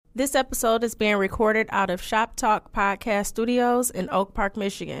This episode is being recorded out of Shop Talk Podcast Studios in Oak Park,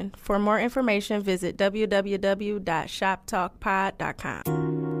 Michigan. For more information, visit www.shoptalkpod.com.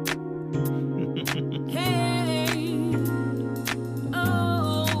 Hey,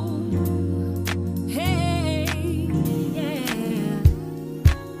 oh, hey, yeah.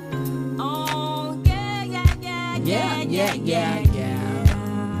 Oh, yeah.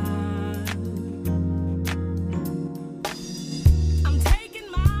 I'm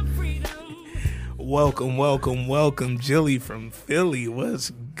taking my freedom. Welcome, Jilly from Philly.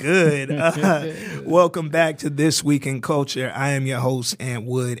 What's good? Welcome back to This Week in Culture. I am your host, Ant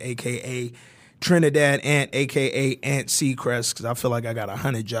Wood, a.k.a. Trinidad Ant, a.k.a. Ant Seacrest, because I feel like I got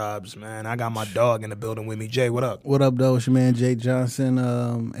 100 jobs, man. I got my dog in the building with me. Jay, what up? What up, though? It's your man, Jay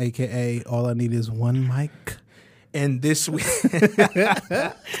Johnson, a.k.a. All I Need Is One Mic. And this week...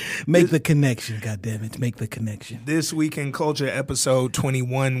 Make the connection, goddammit. Make the connection. This Week in Culture, episode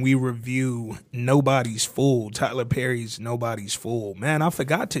 21, we review Nobody's Fool, Tyler Perry's Nobody's Fool. Man, I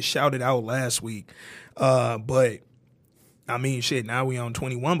forgot to shout it out last week, but, I mean, shit, now we on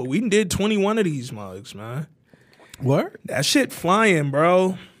 21, but we did 21 of these mugs, man. What? That shit flying,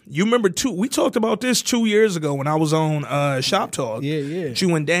 bro. You remember, we talked about this 2 years ago when I was on Shop Talk. Yeah.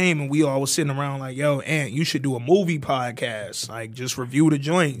 You and Dame, and we all was sitting around like, yo, Ant, you should do a movie podcast. Like, just review the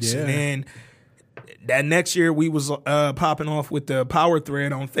joints. Yeah. And then that next year, we was popping off with the Power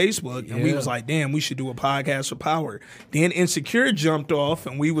thread on Facebook, and we was like, damn, we should do a podcast for Power. Then Insecure jumped off,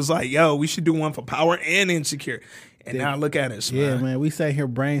 and we was like, yo, we should do one for Power and Insecure. And now look at us, man. Yeah, man. We sat here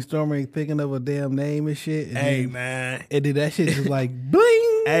brainstorming, thinking of a damn name and shit. And Hey, then, man. And then that shit just like, bling.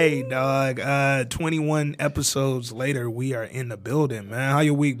 Hey, dog. 21 episodes later, we are in the building, man. How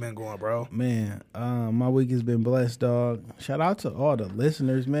your week been going, bro? Man, my week has been blessed, dog. Shout out to all the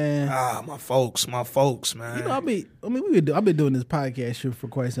listeners, man. My folks, man. You know, I've been doing this podcast shit for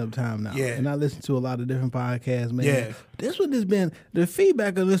quite some time now. Yeah. And I listen to a lot of different podcasts, man. Yeah. This one has been, the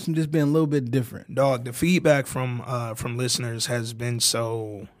feedback of listeners just been a little bit different. Dog, the feedback from listeners has been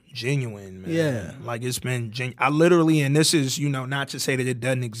so genuine, man. Yeah. Like, it's been I literally, and this is, not to say that it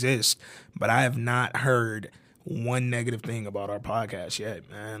doesn't exist, but I have not heard one negative thing about our podcast yet,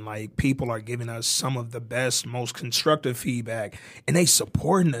 man. Like, people are giving us some of the best, most constructive feedback, and they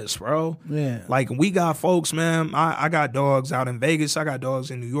supporting us, bro. Yeah. Like, we got folks, man. I got dogs out in Vegas. I got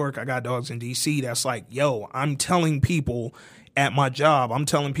dogs in New York. I got dogs in D.C. That's like, yo, I'm telling people at my job, I'm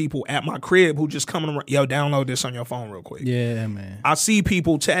telling people at my crib who just coming around, yo, download this on your phone real quick. Yeah, man. I see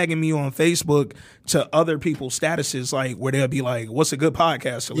people tagging me on Facebook to other people's statuses, like, where they'll be like, what's a good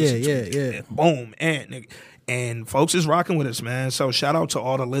podcast to listen to? Yeah. Boom. And folks is rocking with us, man. So shout out to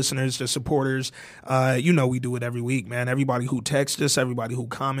all the listeners, the supporters. We do it every week, man. Everybody who texts us, everybody who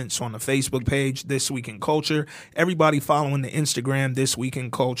comments on the Facebook page, This Week in Culture, everybody following the Instagram, This Week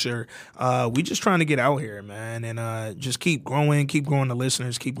in Culture. We just trying to get out here, man, and just keep growing the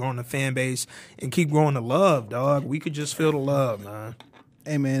listeners, keep growing the fan base, and keep growing the love, dog. We could just feel the love, man.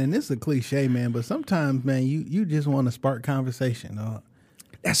 Hey, man, and this is a cliche, man, but sometimes, man, you just want to spark conversation, dog.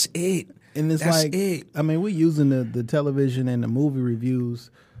 That's it. And it's That's like, it. I mean, we're using the television and the movie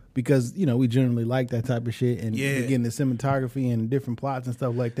reviews because, we generally like that type of shit and getting the cinematography and different plots and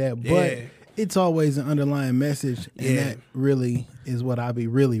stuff like that. But it's always an underlying message, and that really is what I'd be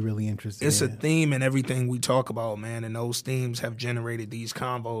really, really interested in. It's a theme in everything we talk about, man, and those themes have generated these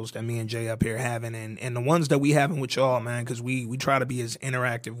convos that me and Jay up here having, and the ones that we having with y'all, man, because we try to be as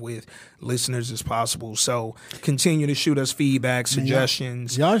interactive with listeners as possible. So continue to shoot us feedback,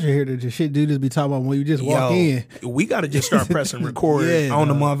 suggestions. Y'all should hear the shit dudes be talking about when you just walk in. We got to just start pressing record on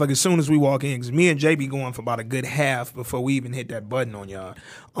the motherfucker as soon as we walk in, because me and Jay be going for about a good half before we even hit that button on y'all.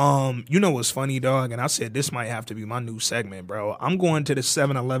 You know what's funny, dog? And I said this might have to be my new segment, bro. I'm going to the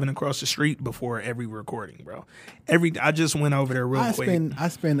 7-Eleven across the street before every recording, bro. I just went over there real quick. I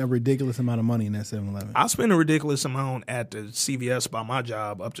spend a ridiculous amount of money in that 7-Eleven. I spend a ridiculous amount at the CVS by my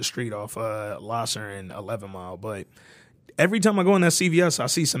job up the street off Losser and 11 Mile, but every time I go in that CVS, I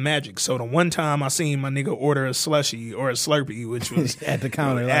see some magic. So the one time I seen my nigga order a slushie or a Slurpee, which was at the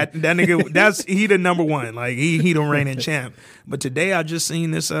counter, that nigga, he the number one. Like he the reigning champ. But today I just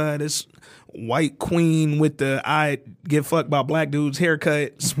seen this white queen with the I get fucked by black dudes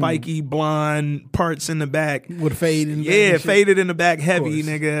haircut, spiky blonde parts in the back with fade in the back. Faded in the back, heavy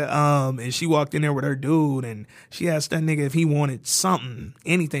nigga. And she walked in there with her dude, and she asked that nigga if he wanted something,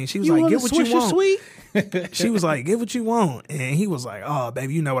 anything. She was like, "Get what you want." Sweet? She was like, "Get what you want," and he was like, "Oh,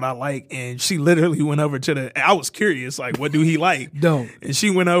 baby, you know what I like." And she literally went over to I was curious, like, what do he like? Don't. And she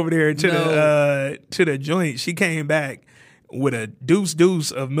went over there to the joint. She came back with a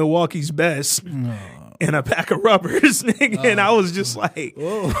deuce of Milwaukee's best. and a pack of rubbers, nigga. And I was just like,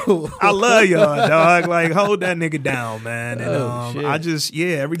 Whoa. I love y'all, dog. Like, hold that nigga down, man. And shit. I just,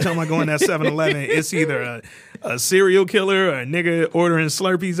 every time I go in that 7-Eleven, it's either a serial killer or a nigga ordering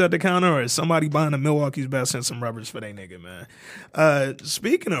Slurpees at the counter or somebody buying a Milwaukee's Best and some rubbers for they nigga, man.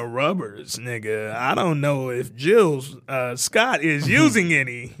 Speaking of rubbers, nigga, I don't know if Jill Scott is using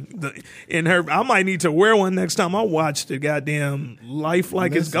any in her. I might need to wear one next time I watch the goddamn Life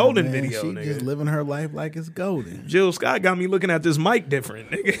Like It's Golden man, video, she nigga. just living her life like it's golden. Jill Scott got me looking at this mic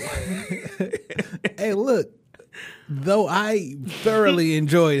different, nigga. Hey, look. Though I thoroughly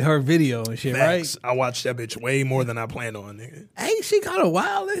enjoyed her video and shit, Facts. right? I watched that bitch way more than I planned on, nigga. Ain't she kind of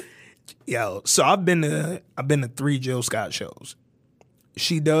wildin'? Yo, so I've been to 3 Jill Scott shows.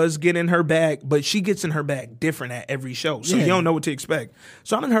 She does get in her bag, but she gets in her bag different at every show. So you don't know what to expect.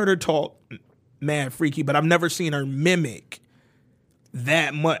 So I done heard her talk mad freaky, but I've never seen her mimic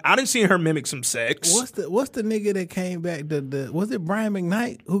that much. I didn't see her mimic some sex. What's the nigga that came back? Was it Brian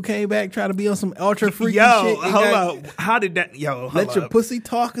McKnight who came back trying to be on some ultra freaky shit? Hold up. How did that? Yo, hold Let your up. pussy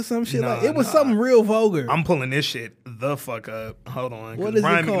talk or some shit Nah, like it was something real vulgar. I'm pulling this shit the fuck up. Hold on. 'Cause What is it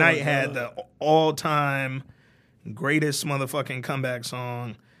Brian called? McKnight had the all-time greatest motherfucking comeback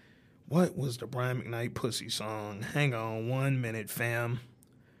song. What was the Brian McKnight pussy song? Hang on 1 minute, fam.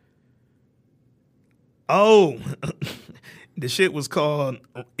 Oh, the shit was called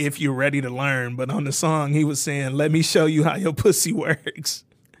If You're Ready to Learn, but on the song he was saying, let me show you how your pussy works.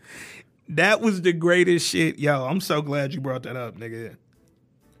 That was the greatest shit. Yo, I'm so glad you brought that up, nigga.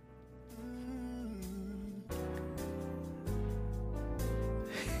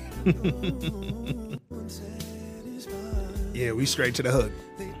 Yeah, we straight to the hook.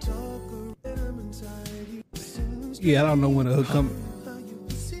 Yeah, I don't know when the hook come.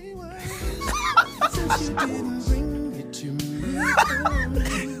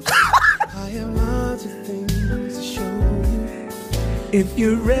 If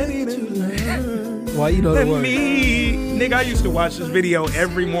you're ready to learn, Why you know the word? me. Nigga, I used to watch this video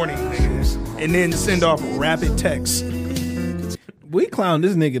every morning, nigga, and then send off rapid texts. We clown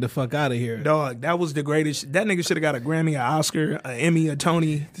this nigga the fuck out of here. Dog, that was the greatest. That nigga should have got a Grammy, an Oscar, an Emmy, a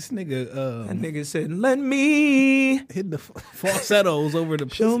Tony. This nigga That nigga said, let me hit the falsettos over the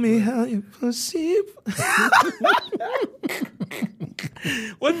show me how you pussy.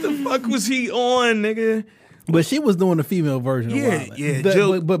 What the fuck was he on, nigga? But she was doing the female version. Yeah, of Wildin'. yeah, But,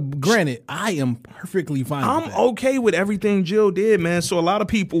 Jill- but granted, I am perfectly fine. I'm with that. okay with everything Jill did, man. So a lot of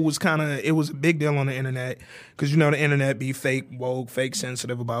people was it was a big deal on the internet because, you know, the internet be fake woke, fake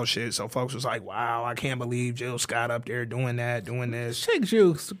sensitive about shit. So folks was like, wow, I can't believe Jill Scott up there doing that, doing this. Check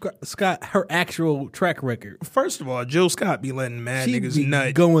Jill Scott, her actual track record. First of all, Jill Scott be letting mad She niggas be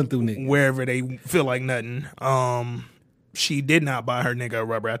nut going through niggas. wherever they feel like nutting. She did not buy her nigga a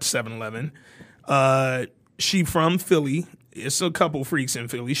rubber at the 7-Eleven. She from Philly. It's a couple freaks in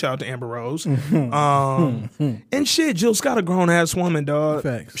Philly. Shout out to Amber Rose. And shit, Jill Scott a grown ass woman, dog.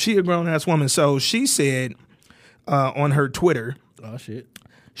 Facts. She a grown ass woman. So she said on her Twitter, Oh shit!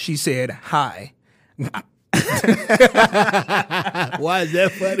 she said, hi. Why is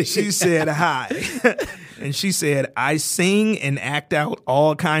that funny? She said hi. And she said, I sing and act out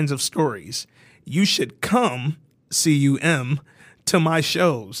all kinds of stories. You should come, CUM, to my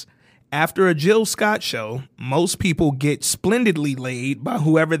shows. After a Jill Scott show, most people get splendidly laid by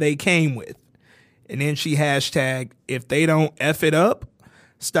whoever they came with. And then she hashtag, if they don't F it up,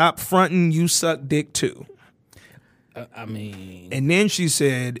 stop fronting, you suck dick too. I mean, And then she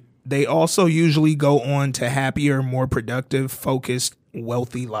said, they also usually go on to happier, more productive, focused,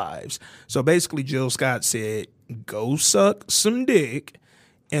 wealthy lives. So basically, Jill Scott said, go suck some dick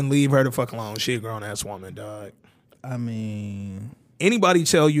and leave her the fuck alone. She a grown-ass woman, dog. I mean, Anybody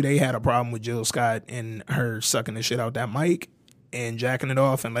tell you they had a problem with Jill Scott and her sucking the shit out that mic and jacking it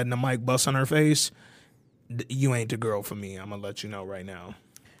off and letting the mic bust on her face, you ain't the girl for me. I'm going to let you know right now.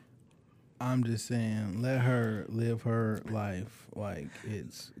 I'm just saying, let her live her life like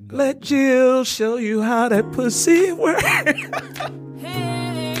it's good. Let Jill show you how that pussy works.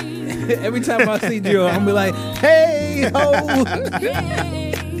 Hey, Every time I see Jill, I'm be like, hey ho.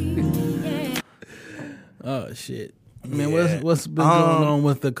 hey, yeah. Oh shit. Man, Yeah. what's been going on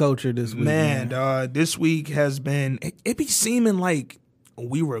with the culture this week? Man, dog, this week has been, it be seeming like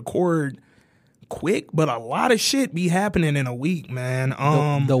we record quick, but a lot of shit be happening in a week, man.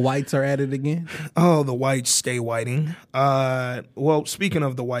 The whites are at it again. Oh, the whites stay whiting. Well, speaking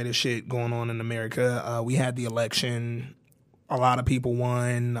of the whitest shit going on in America, we had the election. A lot of people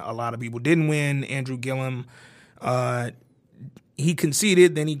won. A lot of people didn't win. Andrew Gillum he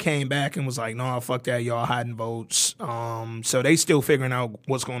conceded, then he came back and was like, no, fuck that, y'all hiding votes. So they still figuring out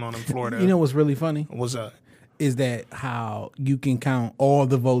what's going on in Florida. You know what's really funny? What's up? Is that how you can count all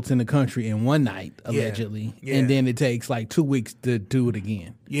the votes in the country in one night, allegedly, Yeah. and then it takes like 2 weeks to do it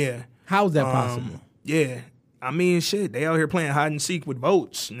again? Yeah. How is that possible? Yeah. I mean, shit, they out here playing hide and seek with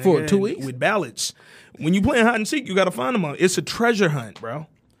votes. Nigga, For 2 weeks? With ballots. When you playing hide and seek, you got to find them. It's a treasure hunt, bro.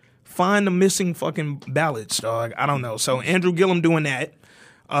 Find the missing fucking ballots, dog. I don't know. So Andrew Gillum doing that.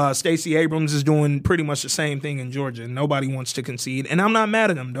 Stacey Abrams is doing pretty much the same thing in Georgia. Nobody wants to concede. And I'm not mad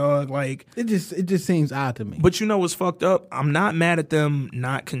at them, dog. Like, It just seems odd to me. but you know what's fucked up? I'm not mad at them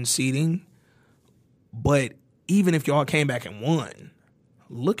not conceding. But even if y'all came back and won,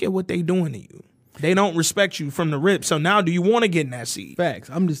 look at what they doing to you. They don't respect you from the rip. So now do you want to get in that seat? Facts.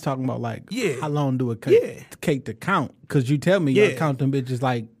 I'm just talking about like Yeah. how long do it Yeah. take to count? Because you tell me Yeah. you count them bitches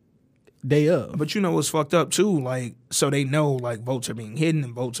like day of. But you know what's fucked up too? Like, so they know like votes are being hidden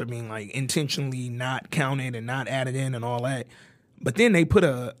and votes are being like intentionally not counted and not added in and all that. But then they put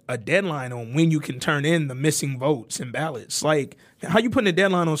a deadline on when you can turn in the missing votes and ballots. Like, how you putting a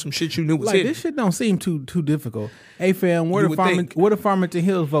deadline on some shit you knew was Like hidden? this shit don't seem too difficult. Hey fam, where You the would think. Farmington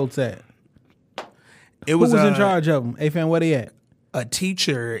Hills votes at? It Who was in uh, charge of them? Hey fam, where they at? A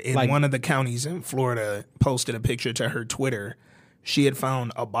teacher in Like- one of the counties in Florida posted a picture to her Twitter. She had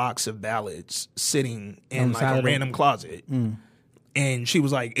found a box of ballots sitting On in the like side a of the- random closet. And she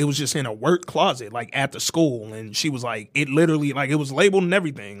was like, it was just in a work closet, like at the school. And she was like, it literally, like it was labeled and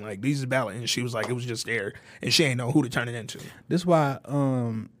everything. Like, these is ballot. And she was like, it was just there. And she ain't know who to turn it into. This why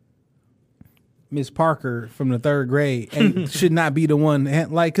Miss Parker from the 3rd grade should not be the one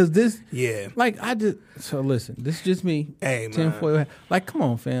like because this Yeah. like I just so listen, this is just me. Hey, man. Tinfoil hat. Like, come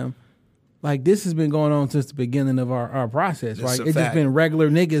on, fam. Like this has been going on since the beginning of our process, That's right? a It's just fact. been regular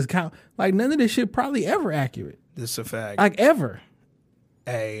niggas count. Like none of this shit probably ever accurate. This is a fact. Like ever.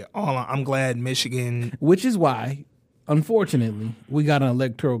 Hey, I'm glad Michigan. Which is why, unfortunately, we got an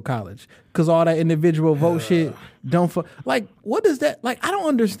electoral college. Cause all that individual vote shit don't like what is that? Like I don't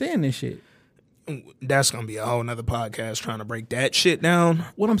understand this shit. That's going to be a whole nother podcast trying to break that shit down.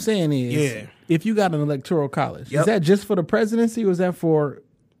 What I'm saying is, Yeah. if you got an electoral college, Yep. is that just for the presidency or is that for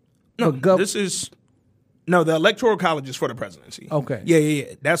No, the this is no. The electoral college is for the presidency. Okay.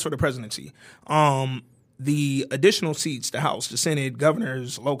 Yeah. That's for the presidency. The additional seats, the House, the Senate,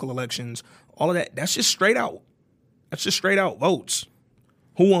 governors, local elections, all of that. That's just straight out. That's just straight out votes.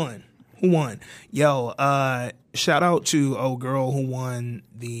 Who won? Yo, shout out to old girl who won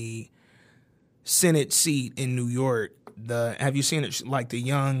the Senate seat in New York. Have you seen it? Like the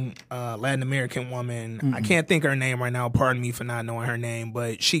young Latin American woman. I can't think of her name right now. Pardon me for not knowing her name,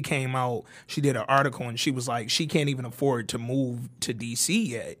 but she came out. She did an article and she was like, she can't even afford to move to DC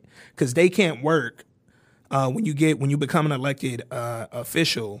yet because they can't work. When you become an elected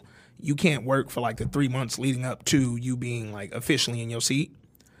official, you can't work for like the 3 months leading up to you being like officially in your seat.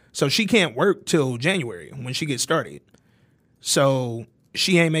 So she can't work till January when she gets started. So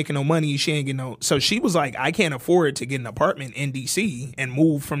she ain't making no money. She ain't getting no. So she was like, I can't afford to get an apartment in DC and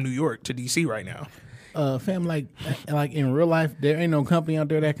move from New York to DC right now. fam? Like in real life, there ain't no company out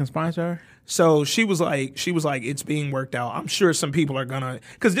there that can sponsor her. So she was like, it's being worked out. I'm sure some people are gonna,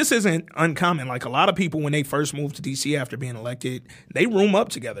 because this isn't uncommon. Like a lot of people when they first move to DC after being elected, they room up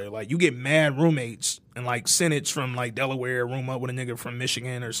together. Like you get mad roommates and like senates from like Delaware room up with a nigga from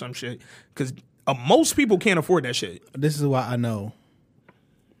Michigan or some shit. Because most people can't afford that shit. This is why I know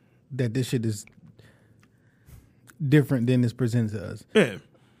that this shit is different than it's presented to us. Yeah.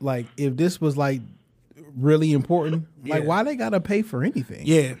 Like if this was like really important, like Yeah. why they gotta pay for anything?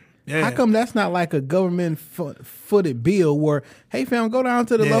 Yeah. Yeah. How come that's not like a government footed bill where, hey fam, go down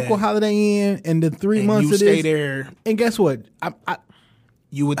to the Yeah. local Holiday Inn and the 3 And months you of stay this, there? and guess what?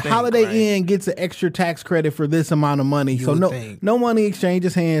 You would think Holiday right? Inn gets an extra tax credit for this amount of money, so would no think. no money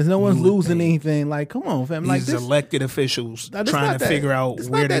exchanges hands, no one's would losing think. anything. Like, come on, fam, like These this. elected officials Now, this trying not to that- figure out it's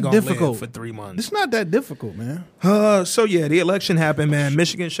where not they're that gonna difficult. live for 3 months. It's not that difficult, man. So yeah, the election happened, man.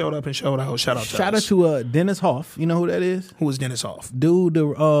 Michigan showed up and showed out. Shout out to Shout out us. to Dennis Hoff. You know who that is? Who was Dennis Hoff, Dude,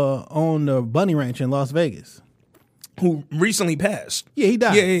 on the Bunny Ranch in Las Vegas. who recently passed. Yeah, he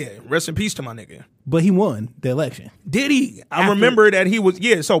died. Yeah. Rest in peace to my nigga. But he won the election. Did he? I After- remember that he was.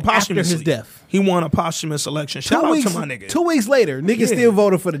 Yeah, so posthumously, his death. he won a posthumous election. Shout out to my nigga. 2 weeks later, niggas Yeah. still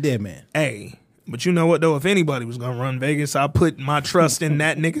voted for the dead man. Hey, but you know what though? If anybody was gonna run Vegas, I put my trust in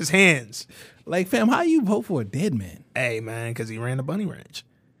that nigga's hands. Like, fam, how you vote for a dead man? Hey man, because he ran the Bunny Ranch.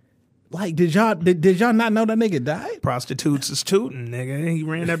 Like, did y'all not know that nigga died? Prostitutes is tooting, nigga. He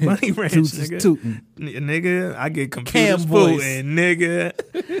ran that Bunny Ranch, Toots is nigga. tootin'. Nigga, I get Cam computers voice. fooling,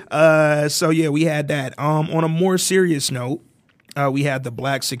 nigga. So yeah, we had that. On a more serious note, we had the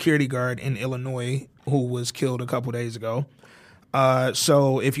black security guard in Illinois who was killed a couple days ago.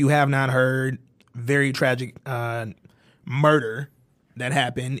 So if you have not heard, very tragic murder that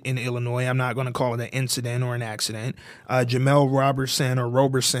happened in Illinois. I'm not going to call it an incident or an accident. Jamel Roberson,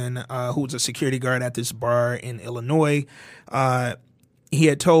 who was a security guard at this bar in Illinois, he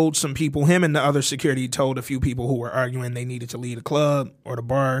had told some people, him and the other security told a few people who were arguing they needed to leave the club or the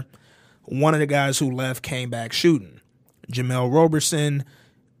bar. One of the guys who left came back shooting. Jamel Roberson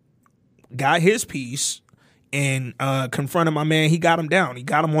got his piece and confronted my man. He got him down. He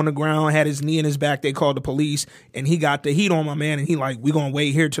got him on the ground, had his knee in his back. They called the police, and he got the heat on my man, and he like, we going to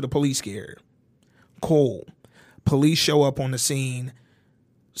wait here till the police get here. Cool. Police show up on the scene.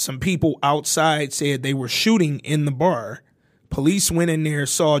 Some people outside said they were shooting in the bar. Police went in there,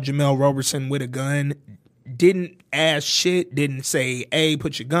 saw Jamel Roberson with a gun, didn't ask shit, didn't say, hey,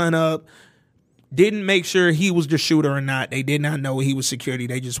 put your gun up, didn't make sure he was the shooter or not. They did not know he was security.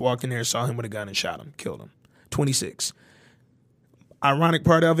 They just walked in there, saw him with a gun, and shot him, killed him. 26. Ironic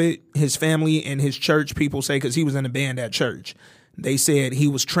part of it, his family and his church people say, because he was in a band at church, they said he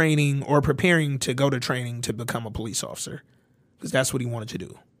was training or preparing to go to training to become a police officer because that's what he wanted to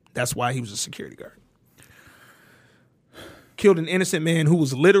do. That's why he was a security guard. Killed an innocent man who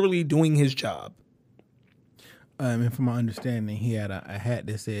was literally doing his job. And from my understanding, he had a hat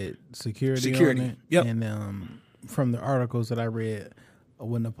that said security on it. Yep. And from the articles that I read,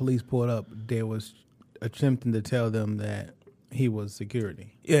 when the police pulled up, they was attempting to tell them that he was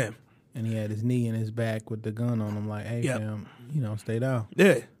security. Yeah. And he had his knee in his back with the gun on him, like, hey, fam, stay down.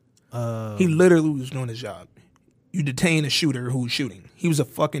 Yeah. He literally was doing his job. You detain a shooter who's shooting. He was a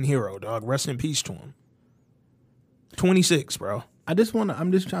fucking hero, dog. Rest in peace to him. 26, bro. I'm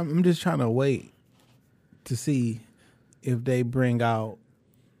just trying to wait to see if they bring out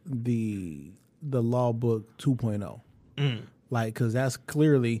the law book 2.0. Like, because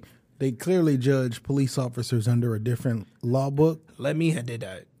they clearly judge police officers under a different law book. Let me have did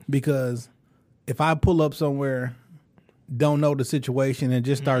that. Because if I pull up somewhere, don't know the situation, and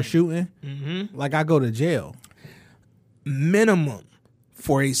just start shooting, like, I go to jail. Minimum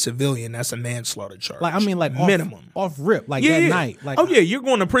for a civilian, that's a manslaughter charge. Like, I mean, like, minimum off rip, like that night. Like, oh yeah, you're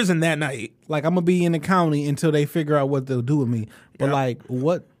going to prison that night. Like, I'm gonna be in the county until they figure out what they'll do with me. But like,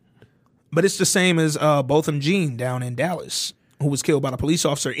 what? But it's the same as Botham Jean down in Dallas, who was killed by a police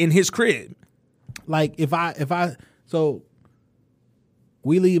officer in his crib. Like, if I so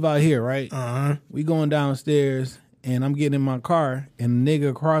we leave out here, right? We going downstairs, and I'm getting in my car, and the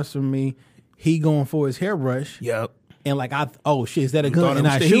nigga across from me, he going for his hairbrush. Yep. And like, oh shit, is that a gun? And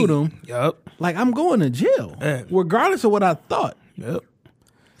I shoot him. Yep. Like, I'm going to jail, regardless of what I thought. Yep.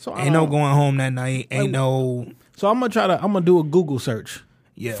 So ain't no going home that night. Ain't no. So I'm gonna do a Google search.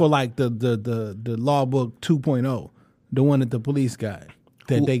 Yeah. For like the law book 2.0, the one that the police got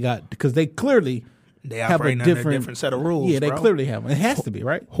that they got, because they clearly have a different set of rules. Yeah, they clearly have. It has to be,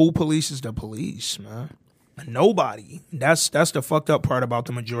 right? Who polices the police, man? Nobody. That's the fucked up part about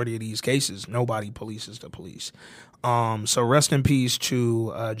the majority of these cases. Nobody polices the police. So rest in peace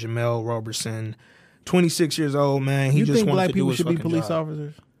to Jamel Roberson, 26 years old, man. He just wanted to do his fucking job. You think black people should be police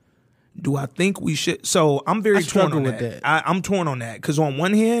officers? Do I think we should? So I'm very torn on that. I'm torn on that because on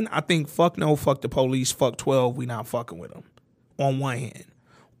one hand, I think fuck no, fuck the police, fuck 12, we not fucking with them. On one hand.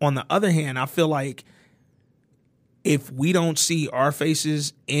 On the other hand, I feel like if we don't see our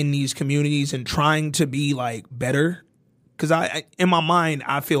faces in these communities and trying to be like better, because I in my mind,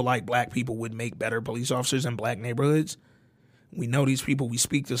 I feel like black people would make better police officers in black neighborhoods. We know these people. We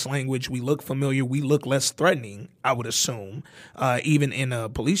speak this language. We look familiar. We look less threatening, I would assume, even in a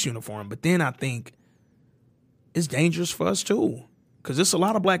police uniform. But then I think it's dangerous for us, too, because there's a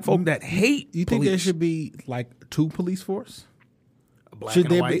lot of black folk that hate You think there should be, like, two police force? A black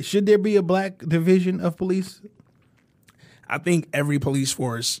and a white? Should there be a black division of police? I think every police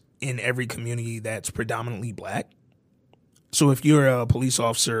force in every community that's predominantly black. So if you're a police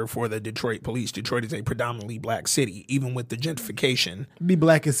officer for the Detroit police, Detroit is a predominantly black city, even with the gentrification. The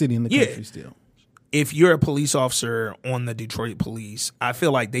blackest city in the country still. If you're a police officer on the Detroit police, I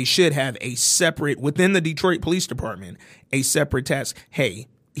feel like they should have a separate, within the Detroit Police Department, a separate task. Hey,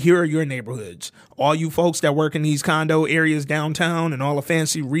 here are your neighborhoods. All you folks that work in these condo areas downtown and all the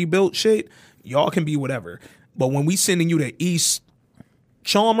fancy rebuilt shit, y'all can be whatever. But when we sending you to East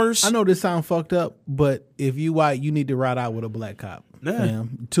Chalmers. I know this sound fucked up, but if you white, you need to ride out with a black cop. Yeah.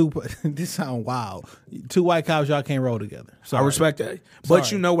 This sound wild. Two white cops, y'all can't roll together. Sorry. I respect that.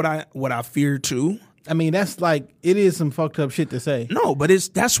 But you know what I fear too? I mean, that's like, it is some fucked up shit to say. No, but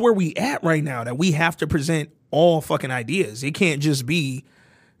that's where we at right now, that we have to present all fucking ideas. It can't just be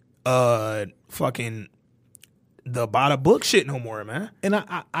fucking the by the book shit no more, man. And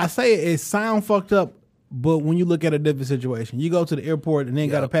I say it sound fucked up, but when you look at a different situation, you go to the airport and then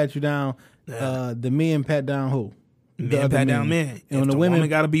got to pat you down. The men pat down who? Men pat down men. And when the women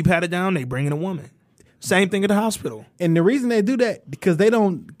got to be patted down, they bring in a woman. Same thing at the hospital. And the reason they do that because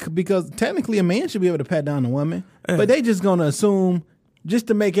technically a man should be able to pat down a woman, but they just gonna assume just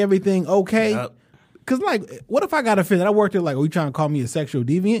to make everything okay. Yep. Cause like, what if I got offended? I worked there like, are you trying to call me a sexual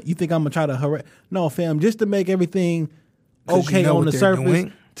deviant? You think I'm gonna try to harass? No, fam, just to make everything okay you know on what the they're surface,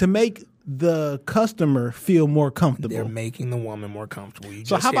 doing? to make the customer feel more comfortable. They're making the woman more comfortable.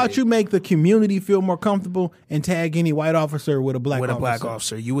 So how about you make the community feel more comfortable and tag any white officer with a black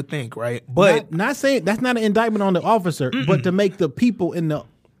officer? You would think, right? But not saying that's not an indictment on the officer, but to make the people in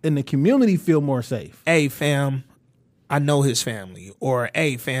the community feel more safe. Hey, fam, I know his family. Or,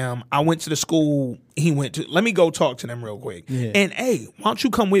 hey, fam, I went to the school he went to. Let me go talk to them real quick. Yeah. And, hey, why don't you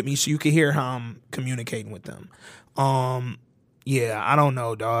come with me so you can hear how I'm communicating with them? Yeah, I don't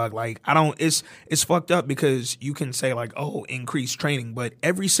know, dog. Like, it's fucked up because you can say like, oh, increased training, but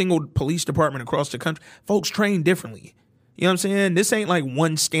every single police department across the country, folks train differently. You know what I'm saying? This ain't like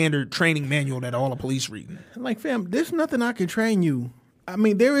one standard training manual that all the police reading. Like, fam, there's nothing I can train you. I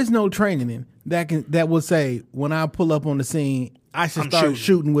mean, there is no training that will say when I pull up on the scene, I should start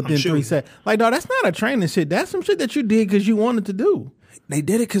shooting within 3 seconds. Like, dog, that's not a training shit. That's some shit that you did because you wanted to do. They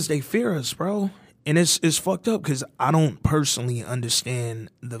did it because they fear us, bro. And it's fucked up because I don't personally understand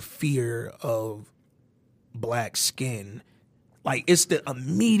the fear of black skin. Like, it's the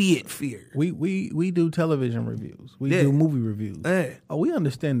immediate fear. We do television reviews. We do movie reviews. Yeah. Oh, we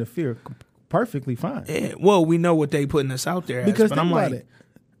understand the fear perfectly fine. Yeah. Well, we know what they putting us out there Because as, but I'm like, it.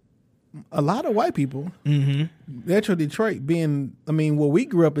 A lot of white people, Metro Detroit being, where we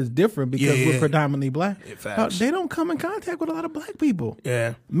grew up is different because we're predominantly black. Facts. They don't come in contact with a lot of black people.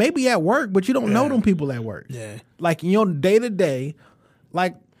 Yeah. Maybe at work, but you don't know them people at work. Yeah. Like, in your day-to-day,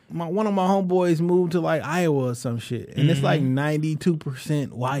 like one of my homeboys moved to like Iowa or some shit, and it's like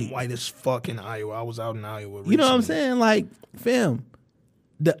 92% white. White as fuck in Iowa. I was out in Iowa recently. You know what I'm saying? Like, fam,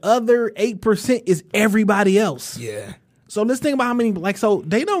 the other 8% is everybody else. Yeah. So let's think about how many, so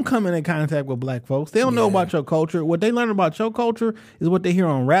they don't come in contact with black folks. They don't know about your culture. What they learn about your culture is what they hear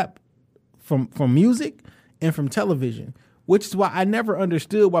on rap, from music, and from television, which is why I never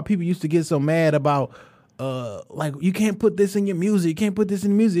understood why people used to get so mad about, you can't put this in your music. You can't put this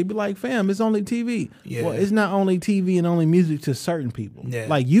in music. Be like, fam, it's only TV. Yeah. Well, it's not only TV and only music to certain people. Yeah.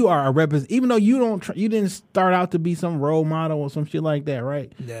 Like, you are a representative, even though you didn't start out to be some role model or some shit like that,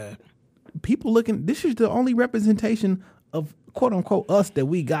 right? Yeah. People this is the only representation of quote unquote us that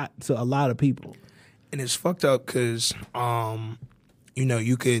we got to a lot of people. And it's fucked up because,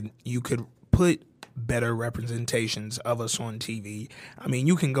 you could put better representations of us on TV. I mean,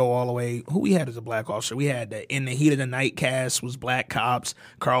 you can go all the way. Who we had as a black officer? We had the In the Heat of the Night cast was black cops.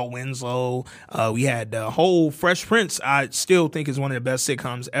 Carl Winslow. We had the whole Fresh Prince. I still think is one of the best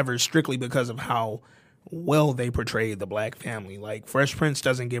sitcoms ever, strictly because of how well they portrayed the black family. Like, Fresh Prince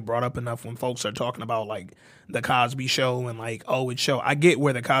doesn't get brought up enough when folks are talking about like the Cosby Show and like, oh, it's show. I get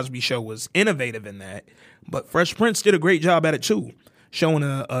where the Cosby Show was innovative in that, but Fresh Prince did a great job at it too, showing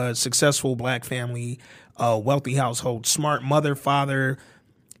a successful black family, a wealthy household, smart mother, father.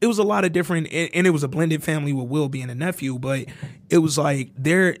 It was a lot of different, and it was a blended family with Will being a nephew, but it was like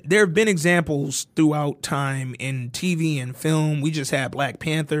there have been examples throughout time in TV and film. We just had Black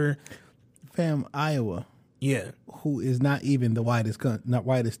Panther. Fam, Iowa, who is not even the whitest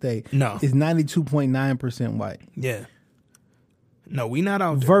state, no, is 92.9% white. Yeah, no, we not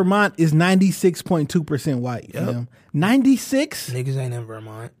out there. Vermont is 96.2% white. Yep. 96 niggas ain't in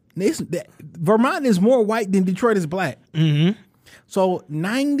Vermont. Vermont is more white than Detroit is black. Mm-hmm. So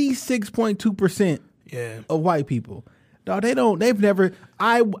 96.2% of white people. Dog, they've never,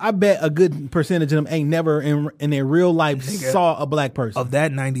 I bet a good percentage of them ain't never in their real life saw a black person. Of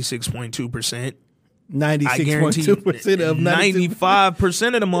that 96.2%, 96.2% of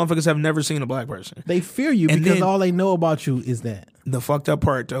 95% of the motherfuckers have never seen a black person. They fear you and because then, all they know about you is that. The fucked up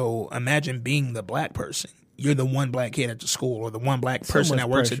part, though, imagine being the black person. You're the one black kid at the school or the one black person that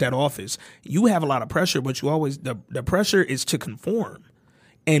works at that office. You have a lot of pressure, but you always, the pressure is to conform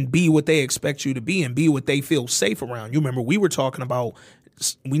and be what they expect you to be and be what they feel safe around. You remember we were talking about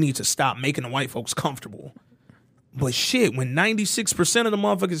we need to stop making the white folks comfortable. But shit, when 96% of the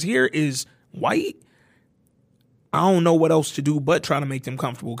motherfuckers here is white, I don't know what else to do but try to make them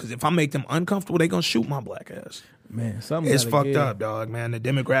comfortable. Because if I make them uncomfortable, they gonna shoot my black ass. Man, it's fucked up, dog. Man, the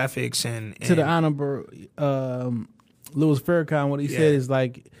demographics and to the honorable Louis Farrakhan, what he said is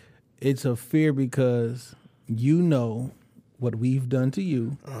like it's a fear because you know what we've done to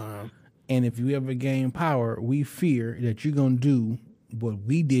you, And if you ever gain power, we fear that you're going to do what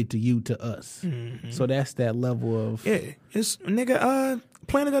we did to you to us. So that's that level of... Yeah, it's, nigga,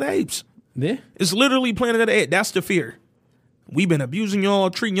 Planet of the Apes. Yeah. It's literally Planet of the Apes. That's the fear. We've been abusing y'all,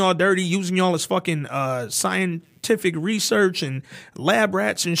 treating y'all dirty, using y'all as fucking scientific research and lab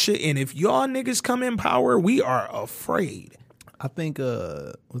rats and shit. And if y'all niggas come in power, we are afraid. I think,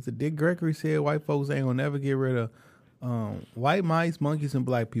 was it Dick Gregory said white folks ain't going to never get rid of white mice, monkeys, and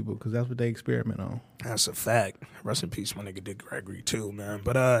black people because that's what they experiment on. That's a fact. Rest in peace, my nigga Dick Gregory, too, man.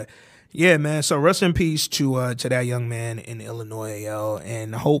 But, yeah, man, so rest in peace to that young man in Illinois, yo.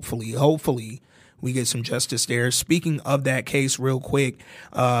 And hopefully, we get some justice there. Speaking of that case real quick,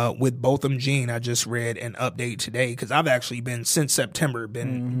 with Botham Jean, I just read an update today because I've actually been, since September,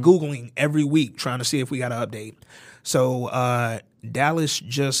 Googling every week trying to see if we got an update. So Dallas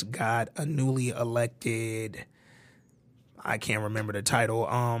just got a newly elected, I can't remember the title,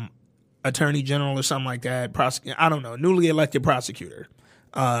 attorney general or something like that. I don't know, newly elected prosecutor.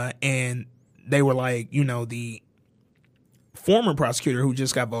 And they were like, the former prosecutor who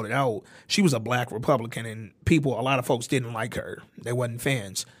just got voted out, she was a black Republican and a lot of folks didn't like her. They wasn't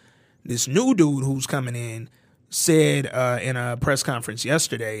fans. This new dude who's coming in said in a press conference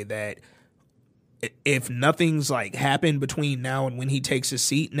yesterday that if nothing's like happened between now and when he takes his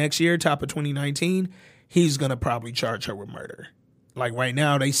seat next year, top of 2019, he's going to probably charge her with murder. Like right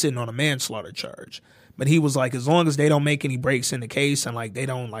now, they sitting on a manslaughter charge. But he was like, as long as they don't make any breaks in the case and like they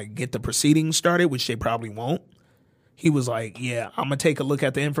don't like get the proceedings started, which they probably won't, he was like, yeah, I'm going to take a look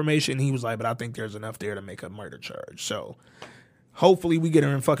at the information. He was like, but I think there's enough there to make a murder charge. So hopefully we get her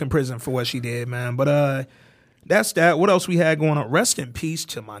in fucking prison for what she did, man. But that's that. What else we had going on? Rest in peace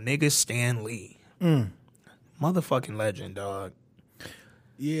to my nigga Stan Lee. Motherfucking legend, dog.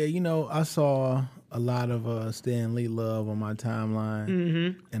 Yeah, I saw a lot of Stan Lee love on my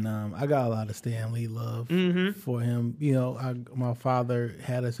timeline. And I got a lot of Stan Lee love for him. My father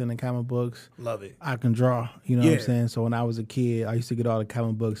had us in the comic books. Love it. I can draw, what I'm saying? So when I was a kid, I used to get all the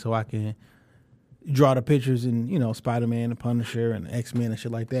comic books so I can draw the pictures and, Spider-Man and Punisher and X-Men and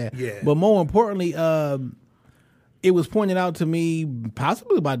shit like that. Yeah. But more importantly, it was pointed out to me,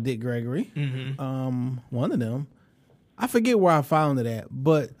 possibly by Dick Gregory, one of them. I forget where I found it at,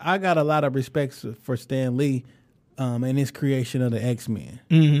 but I got a lot of respect for Stan Lee and his creation of the X-Men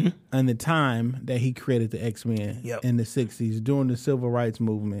and the time that he created the X-Men in the 60s during the Civil Rights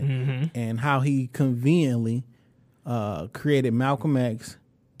Movement and how he conveniently created Malcolm X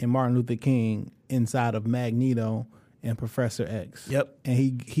and Martin Luther King inside of Magneto and Professor X. Yep.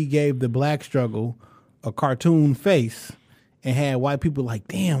 And he gave the black struggle a cartoon face and had white people like,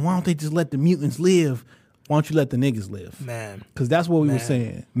 damn, why don't they just let the mutants live? Why don't you let the niggas live? Man. Because that's what we were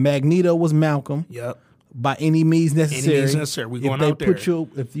saying. Magneto was Malcolm. Yep. By any means necessary. Any means necessary. We're going out there.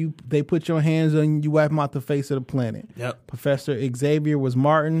 They put your hands on you, wipe them out the face of the planet. Yep. Professor Xavier was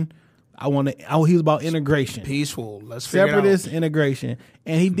Martin. He was about integration. Peaceful. Let's figure it out. Separatist integration.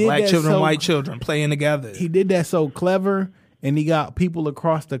 And he did Black that children, so, white children playing together. He did that so clever, and he got people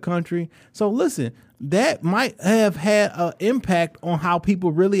across the country. So listen, that might have had an impact on how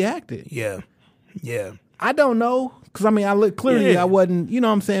people really acted. Yeah. Yeah. I don't know, because I look clearly, I wasn't, you know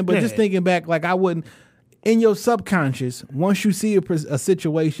what I'm saying? But just thinking back, like I wouldn't, in your subconscious, once you see a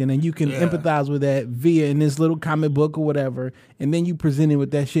situation and you can empathize with that via in this little comic book or whatever, and then you present it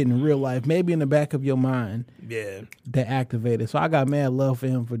with that shit in real life, maybe in the back of your mind, that activated. So I got mad love for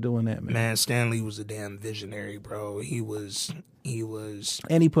him for doing that, man. Man, Stan Lee was a damn visionary, bro. He was.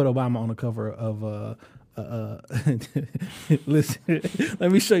 And he put Obama on the cover of listen,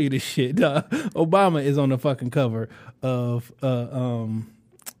 let me show you this shit. Obama is on the fucking cover of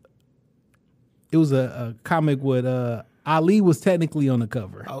it was a comic with Ali was technically on the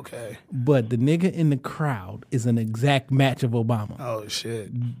cover. Okay. But the nigga in the crowd is an exact match of Obama. Oh shit.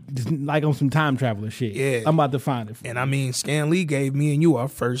 Just like on some time traveler shit. Yeah. I'm about to find it. And Stan Lee gave me and you our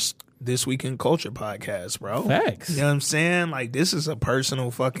first This Week in Culture podcast, bro. Facts. You know what I'm saying? Like, this is a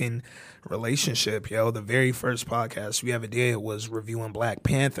personal fucking relationship, yo. The very first podcast we ever did was reviewing Black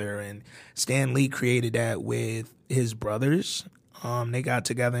Panther, and Stan Lee created that with his brothers. They got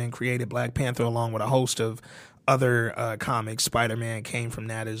together and created Black Panther along with a host of other comics. Spider-Man came from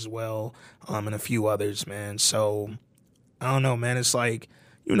that as well, and a few others, man. So, I don't know, man. It's like,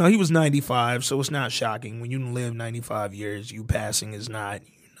 he was 95, so it's not shocking. When you live 95 years, you passing is not,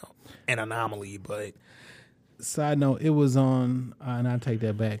 an anomaly, but... Side note, it was on, and I take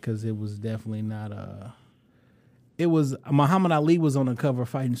that back because it was definitely not it was, Muhammad Ali was on the cover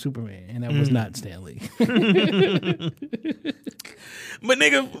fighting Superman, and that was not Stan Lee. But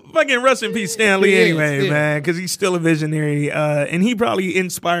nigga, fucking rest in peace, Stan Lee anyway, man, because he's still a visionary. And he probably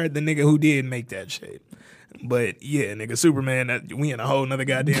inspired the nigga who did make that shit. But yeah, nigga, Superman, we in a whole nother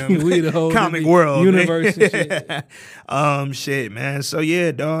goddamn We the whole comic world. universe and shit. Shit, man. So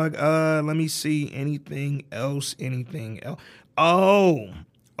yeah, dog, let me see. Anything else? Oh,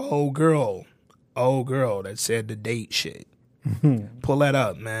 girl that said the date shit. Pull that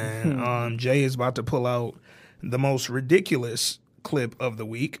up, man. Jay is about to pull out the most ridiculous clip of the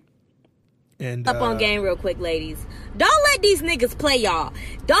week. And Up on game real quick, ladies. Don't let these niggas play y'all.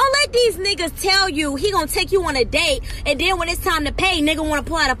 Don't let these niggas tell you he gonna take you on a date, and then when it's time to pay, nigga wanna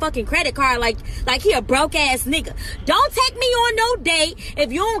pull out a fucking credit card like he a broke ass nigga. Don't take me on no date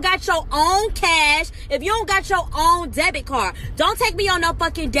if you don't got your own cash, if you don't got your own debit card. Don't take me on no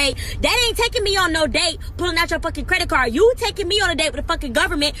fucking date. That ain't taking me on no date pulling out your fucking credit card. You taking me on a date with the fucking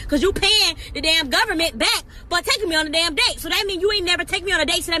government because you paying the damn government back for taking me on a damn date. So that mean you ain't never take me on a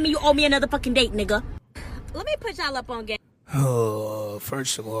date, so that mean you owe me another fucking date, nigga. Let me put y'all up on game.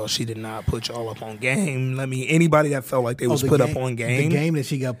 First of all, she did not put y'all up on game. Anybody that felt like they was put up on game. The game that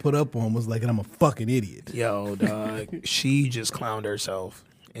she got put up on was like, I'm a fucking idiot. Yo, dog, she just clowned herself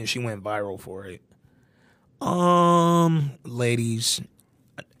and she went viral for it. Ladies,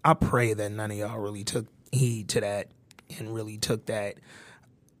 I pray that none of y'all really took heed to that and really took that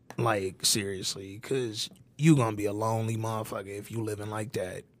like seriously, because you gonna be a lonely motherfucker if you living like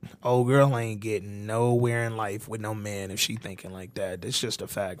that. Old girl ain't getting nowhere in life with no man if she thinking like that. It's just a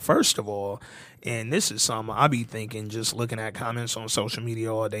fact. First of all, and this is something I be thinking just looking at comments on social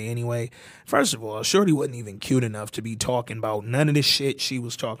media all day anyway. First of all, Shorty wasn't even cute enough to be talking about none of the shit she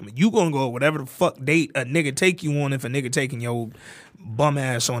was talking about. You gonna go whatever the fuck date a nigga take you on if a nigga taking your bum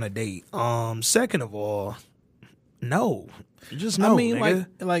ass on a date. Second of all, no. Just no, I mean,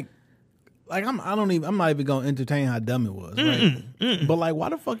 nigga. I'm not even gonna entertain how dumb it was, right? But like, why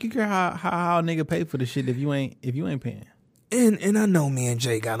the fuck you care how a nigga pay for the shit if you ain't paying? And I know me and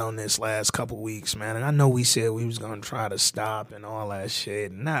Jay got on this last couple weeks, man, and I know we said we was gonna try to stop and all that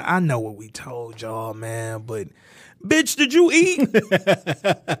shit. And I know what we told y'all, man, but bitch, did you eat?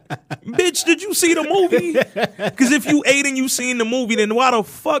 Bitch, did you see the movie? Because if you ate and you seen the movie, then why the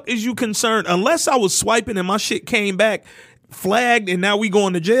fuck is you concerned? Unless I was swiping and my shit came back flagged and now we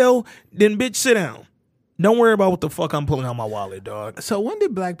going to jail, then bitch, sit down. Don't worry about what the fuck I'm pulling out my wallet, dog. So when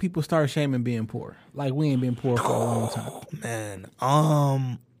did black people start shaming being poor? Like, we ain't been poor for a long time.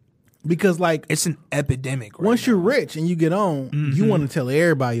 Man, because like it's an epidemic right once now. you're rich and you get on, you want to tell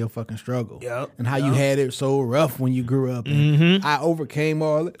everybody your fucking struggle. Yep. And how you had it so rough when you grew up. And I overcame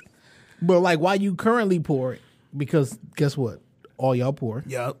all it. But like, why you currently poor? Because guess what? All y'all poor.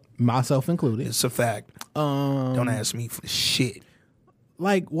 Yep. Myself included. It's a fact. Don't ask me for shit.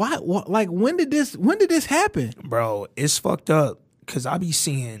 Like, why? Like, when did this happen? Bro, it's fucked up. Cause I be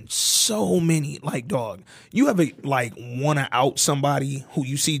seeing so many, like, dog, you ever like want to out somebody who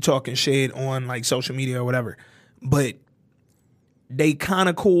you see talking shit on like social media or whatever, but they kind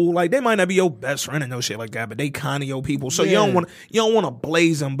of cool. Like, they might not be your best friend and no shit like that, but they kind of your people. So you don't want to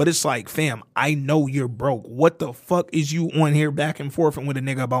blaze them. But it's like, fam, I know you're broke. What the fuck is you on here back and forth with a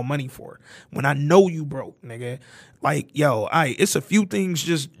nigga about money for? When I know you broke, nigga. Like, yo, it's a few things.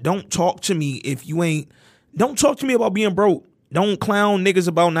 Just don't talk to me if you ain't. Don't talk to me about being broke. Don't clown niggas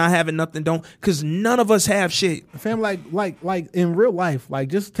about not having nothing. Because none of us have shit. Fam, like in real life, like,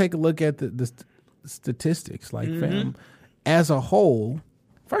 just take a look at the statistics. Like, fam, as a whole,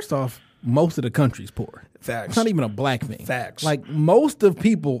 first off, most of the country's poor. Facts. It's not even a black thing. Facts. Like, most of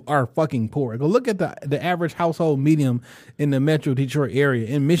people are fucking poor. Go look at the average household medium in the Metro Detroit area.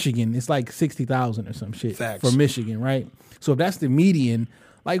 In Michigan, it's like 60,000 or some shit. Facts. For Michigan, right? So if that's the median,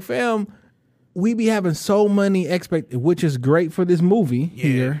 like, fam, we be having so many which is great for this movie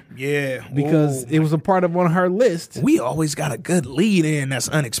here. Yeah. Because it was a part of on her list. We always got a good lead in that's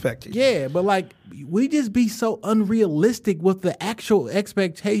unexpected. Yeah, but like, we just be so unrealistic with the actual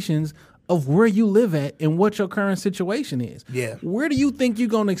expectations of where you live at and what your current situation is. Yeah. Where do you think you're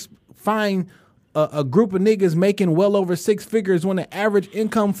going to find a group of niggas making well over six figures when the average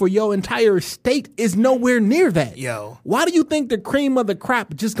income for your entire state is nowhere near that? Yo. Why do you think the cream of the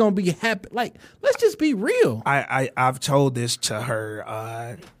crop just going to be happy? Like, let's just be real. I've told this to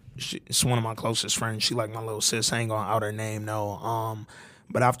her. It's one of my closest friends. She like my little sis. I ain't gonna out her name, no.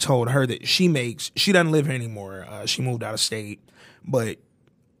 But I've told her that she doesn't live here anymore. She moved out of state, but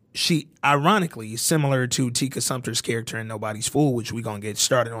she, ironically, similar to Tika Sumter's character in Nobody's Fool, which we're gonna get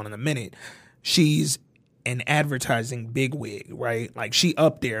started on in a minute, she's an advertising bigwig, right? Like she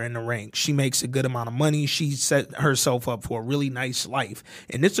up there in the ranks. She makes a good amount of money. She set herself up for a really nice life.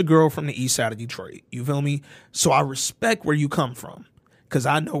 And it's a girl from the east side of Detroit. You feel me? So I respect where you come from because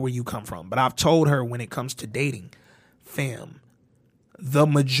I know where you come from. But I've told her when it comes to dating, fam, the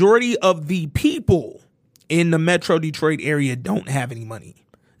majority of the people in the Metro Detroit area don't have any money.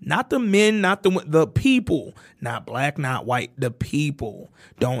 Not the men, not the people, not black, not white. The people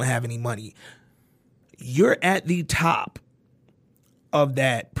don't have any money. You're at the top of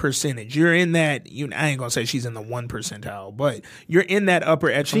that percentage. You're in that, I ain't gonna say she's in the 1 percentile, but you're in that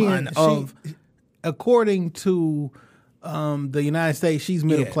upper echelon according to the United States, she's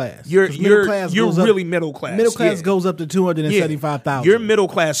middle class. You're really middle class. Middle class goes up to 275,000. You're middle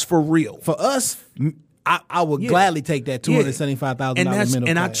class for real. For us, I would gladly take that $275,000 middle class.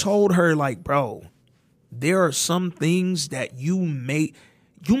 And I told her, like, bro, there are some things that you might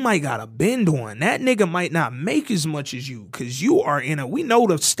gotta bend on. That nigga might not make as much as you because you are we know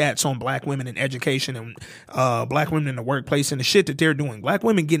the stats on black women in education and black women in the workplace and the shit that they're doing. Black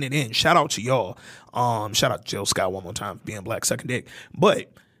women getting it in. Shout out to y'all. Shout out to Jill Scott one more time for being black sucking dick.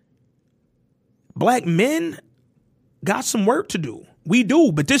 But black men got some work to do. We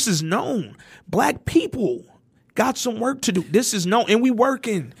do, but this is known. Black people got some work to do. This is known, and we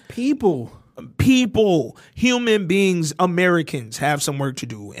working. People, human beings, Americans have some work to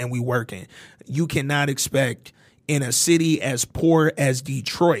do, and we working. You cannot expect in a city as poor as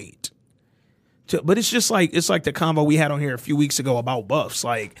Detroit. But it's just like the convo we had on here a few weeks ago about buffs.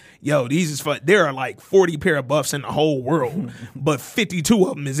 Like, yo, these is fun. There are like 40 pair of buffs in the whole world, but 52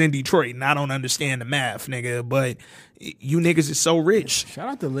 of them is in Detroit, and I don't understand the math, nigga. But you niggas is so rich. Shout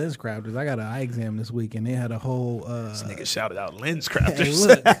out to Lens Crafters. I got an eye exam this week, and they had a whole. This nigga shouted out Lens Crafters. Hey,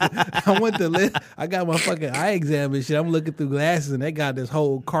 look, I went to I got my fucking eye exam and shit. I'm looking through glasses, and they got this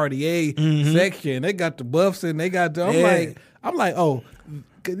whole Cartier section. They got the buffs, and they got the. I'm like, oh.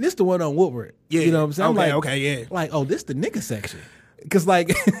 This the one on Woodward. Yeah. You know what I'm saying? Okay. Like, oh, this the nigga section. Because like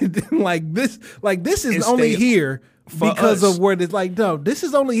this is It's only the- here because us. of where it's like, no, this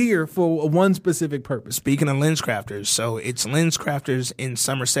is only here for one specific purpose. Speaking of Lens Crafters, so it's Lens Crafters in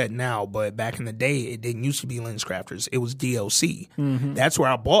Somerset now, but back in the day, it didn't used to be Lens Crafters. It was DLC. That's where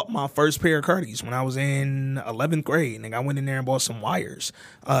I bought my first pair of Cardis when I was in 11th grade. And I went in there and bought some wires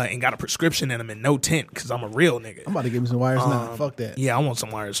and got a prescription in them and no tint because I'm a real nigga. I'm about to give me some wires now. Fuck that. Yeah, I want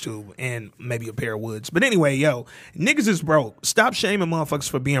some wires too, and maybe a pair of woods. But anyway, yo, niggas is broke. Stop shaming motherfuckers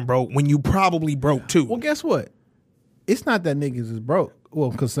for being broke when you probably broke too. Well, guess what? It's not that niggas is broke. Well,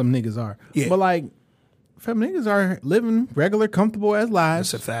 because some niggas are. Yeah. But like, fam, niggas are living regular, comfortable ass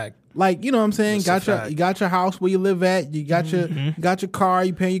lives. That's a fact. Like, you know what I'm saying? That's a fact. You got your house where you live at. You got your car.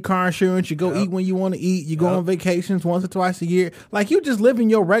 You pay your car insurance. You go eat when you want to eat. You go on vacations once or twice a year. Like, you just living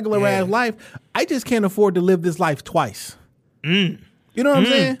your regular ass life. I just can't afford to live this life twice. You know what I'm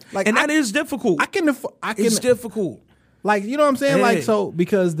saying? Like, And that is difficult. I can afford. It's difficult. Like, you know what I'm saying? Yeah. Like, so,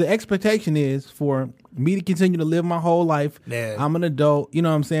 because the expectation is for me to continue to live my whole life. Yeah. I'm an adult. You know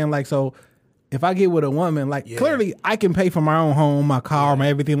what I'm saying? Like, so if I get with a woman, like, clearly I can pay for my own home, my car, my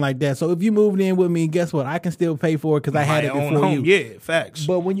everything like that. So if you moved in with me, guess what? I can still pay for it because I had it My own before home. you. Yeah, facts.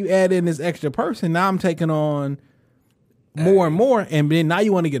 But when you add in this extra person, now I'm taking on more and more. And then now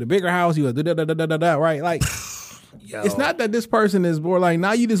you want to get a bigger house. You right? Like, Yo. it's not that this person is more like,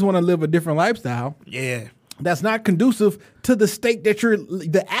 now you just want to live a different lifestyle. Yeah. That's not conducive to the state that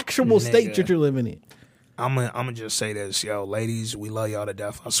the actual state that you're living in. I'm gonna just say this, yo, ladies, we love y'all to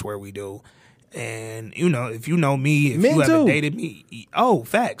death. I swear we do. And you know, if you know me, if Men you haven't too. dated me,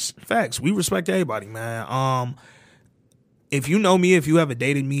 facts. We respect everybody, man. If you know me, if you ever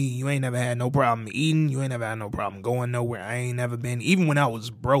dated me, you ain't never had no problem eating. You ain't never had no problem going nowhere. I ain't never been, even when I was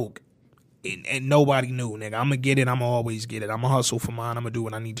broke. And nobody knew, nigga. I'm gonna get it. I'm gonna always get it. I'm gonna hustle for mine. I'm gonna do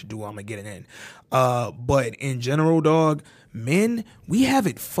what I need to do. I'm gonna get it in. But in general, dog, men, we have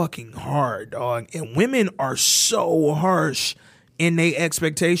it fucking hard, dog. And women are so harsh in their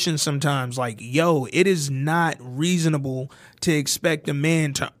expectations sometimes. Like, yo, it is not reasonable to expect a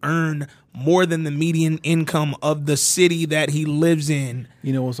man to earn more than the median income of the city that he lives in.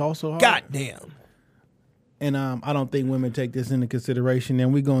 You know what's also hard? Goddamn. And I don't think women take this into consideration.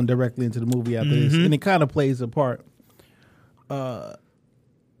 And we're going directly into the movie after this. And it kind of plays a part.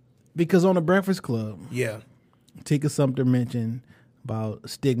 Because on the Breakfast Club, Yeah. Tika Sumter mentioned about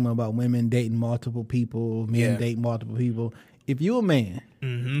stigma about women dating multiple people, men dating multiple people. If you a man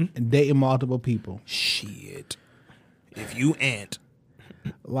and dating multiple people, Shit. If you ain't.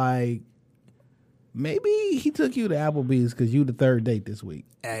 like, maybe he took you to Applebee's because you the third date this week.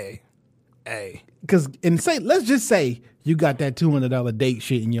 Hey. Because let's just say you got that $200 date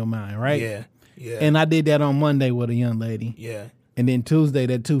shit in your mind, right? Yeah. Yeah. And I did that on Monday with a young lady. Yeah. And then Tuesday,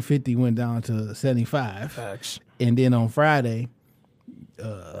 that 250 went down to 75. Facts. And then on Friday,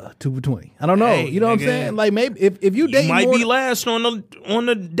 2 for 20. I don't know. Hey, you know what I'm nigga. saying? Like maybe if you date You might more, be last on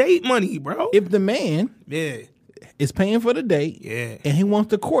the date money, bro. if the man Yeah. is paying for the date, Yeah. and he wants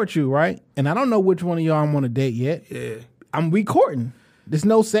to court you, right? And I don't know which one of y'all I'm on a date yet. Yeah. We courting. There's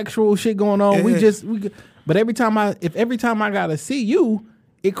no sexual shit going on. Yeah. But every time I gotta see you,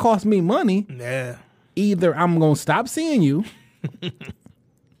 it costs me money. Yeah. Either I'm gonna stop seeing you.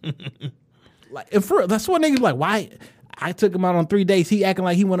 Like, and for real, that's what niggas like. Why? I took him out on 3 dates. He acting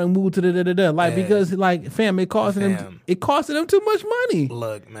like he want to move to the like Yeah. because like fam, it costing him too much money.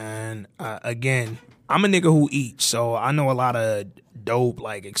 Look, man. Again, I'm a nigga who eats, so I know a lot of dope,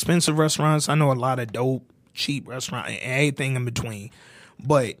 like expensive restaurants. I know a lot of dope, cheap restaurants, and everything in between.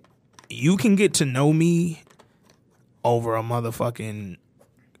 But you can get to know me over a motherfucking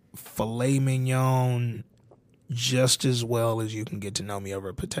filet mignon just as well as you can get to know me over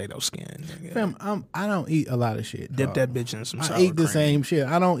a potato skin. Nigga. Fam, I don't eat a lot of shit. Dip dog. that bitch in some sour I eat the cream. same shit.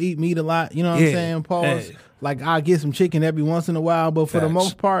 I don't eat meat a lot. You know what I'm Yeah. saying? Pause. Hey. Like I get some chicken every once in a while, but for the Facts.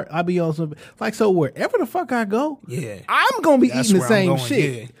 most part, I be on some like so wherever the fuck I go, Yeah. I'm gonna be That's eating the where I'm same going,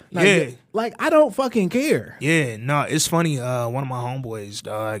 shit. yeah. Like, Yeah. like I don't fucking care. Yeah, no, it's funny. One of my homeboys,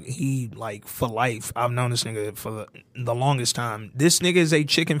 dog, he like for life. I've known this nigga for the longest time. This nigga is a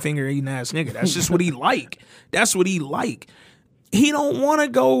chicken finger eating ass nigga. That's just what he like. That's what he like. He don't want to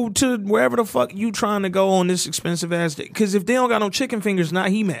go to wherever the fuck you trying to go on this expensive ass day. Because if they don't got no chicken fingers, not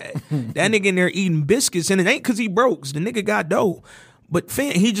he mad. That nigga in there eating biscuits, and it ain't because he broke. The nigga got dough. But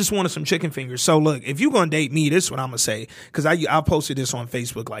he just wanted some chicken fingers. So look, if you gonna date me, this is what I'm gonna say. Because I posted this on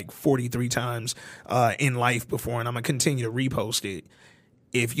Facebook like 43 times in life before, and I'm gonna continue to repost it.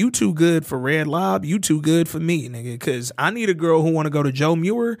 If you too good for Red Lob, you too good for me, nigga. Because I need a girl who want to go to Joe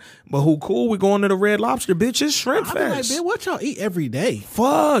Muir, but who cool with going to the Red Lobster, bitch. It's Shrimp I be like, Fest. man, what y'all eat every day?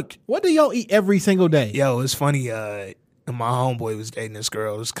 Fuck. What do y'all eat every single day? Yo, it's funny. My homeboy was dating this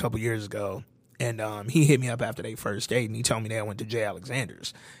girl. It was a couple years ago. And he hit me up after their first date, and he told me they went to J.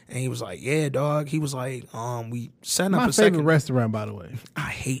 Alexander's. And he was like, yeah, dog. He was like, we setting up My a favorite second. restaurant, by the way. I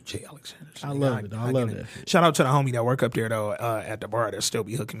hate J. Alexander's. I nigga. love it. I love get that shit. Shout out to the homie that work up there, though, at the bar that still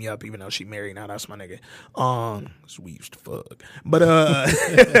be hooking me up, even though she married now. That's my nigga. 'Cause we used to fuck. But,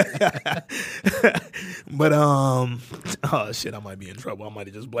 oh, shit, I might be in trouble. I might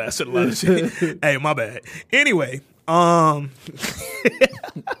have just blasted a lot of shit. Hey, my bad. Anyway, but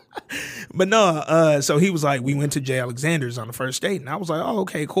no, so he was like, we went to J. Alexander's on the first date, and I was like, oh,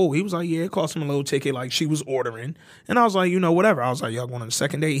 okay, cool. He was like, yeah, it cost him a little ticket, like she was ordering, and I was like, you know, whatever. I was like, y'all going on the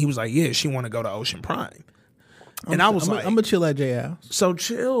second date? He was like, yeah, she want to go to Ocean Prime, and I was like, I'm gonna chill at JL. so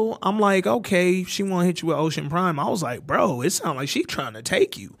chill. I'm like, okay, she want to hit you with Ocean Prime. I was like, bro, it sounds like she trying to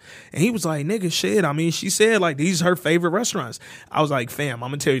take you. And he was like, nigga, shit. I mean, she said like these are her favorite restaurants. I was like, fam, I'm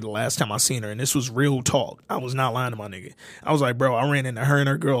gonna tell you the last time I seen her, and this was real talk. I was not lying to my nigga. I was like, bro, I ran into her and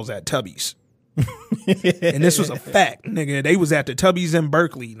her girls at Tubby's. And this was a fact, nigga. They was at the Tubby's in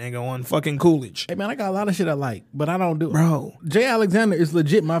Berkeley, nigga, on fucking Coolidge. Hey man, I got a lot of shit I like, but I don't do it. Bro, J. Alexander is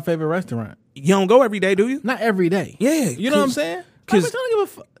legit my favorite restaurant. you don't go every day, do you? Not every day. Yeah, You know what I'm 'cause- saying? 'cause- I don't give a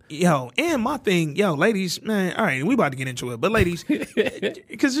fuck. Yo, and my thing, yo, ladies, man, all right, we about to get into it, but ladies,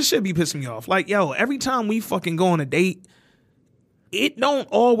 because this should be pissing me off. Like, yo, every time we fucking go on a date, it don't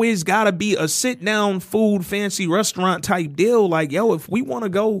always gotta be a sit down food fancy restaurant type deal. Like, yo, if we want to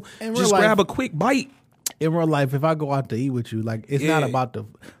go, In just real life- grab a quick bite. In real life, if I go out to eat with you, like it's not Yeah. about the.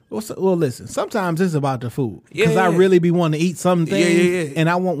 Well, listen. Sometimes it's about the food because Yeah, I yeah. really be wanting to eat some things, yeah. and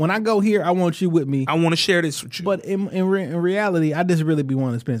I want when I go here, I want you with me. I want to share this with you. But in reality, I just really be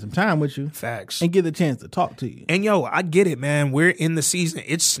wanting to spend some time with you Facts. and get a chance to talk to you. And yo, I get it, man. We're in the season.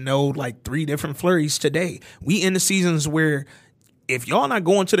 It snowed like 3 different flurries today. We in the seasons where if y'all not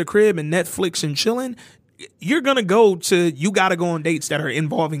going to the crib and Netflix and chilling, you gotta go on dates that are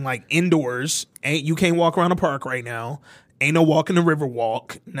involving like indoors. You can't walk around the park right now. Ain't no walking the river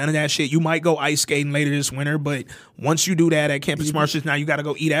walk. None of that shit. You might go ice skating later this winter, but once you do that at Campus Martians, now you gotta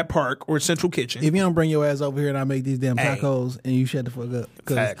go eat at Park or Central Kitchen. If you don't bring your ass over here and I make these damn Hey. tacos and you shut the fuck up,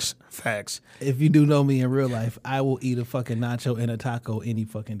 'cause Facts. if you do know me in real life, I will eat a fucking nacho and a taco any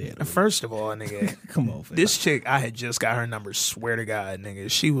fucking day. of the week. First of all, nigga, Come on, fam. this chick, I had just got her number. Swear to God, nigga,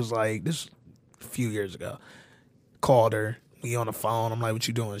 she was like, this a few years ago. Called her. We on the phone. I'm like, what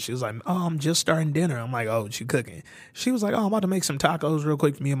you doing? She was like, oh, I'm just starting dinner. I'm like, oh, what you cooking? She was like, oh, I'm about to make some tacos real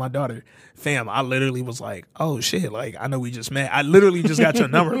quick for me and my daughter. Fam, I literally was like, oh shit, like I know we just met. I literally just got your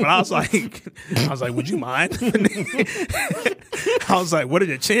number, but I was like, would you mind? I was like, what are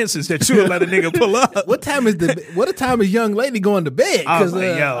the chances that you would let a nigga pull up? What time is young lady going to bed? I was Because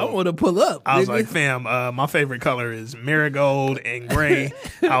like, yo. I want to pull up. I was nigga. like, fam, my favorite color is marigold and gray.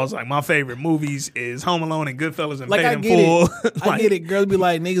 I was like, my favorite movies is Home Alone and Goodfellas and like Paid I in get Full. it. I get it. Girls be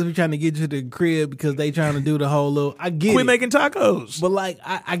like, niggas be trying to get you to the crib because they trying to do the whole little. I get Quit it. making tacos. But like,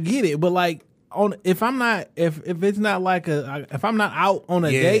 I get it. But like, if I'm not, if it's not like if I'm not out on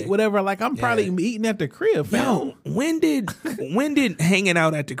a date, whatever, like I'm probably eating at the crib. Fam. Yo, when did hanging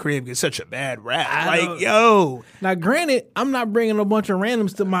out at the crib get such a bad rap? don't- Yo. Now, granted, I'm not bringing a bunch of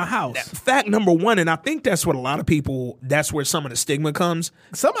randoms to my house. Fact number one, and I think that's what a lot of people, that's where some of the stigma comes.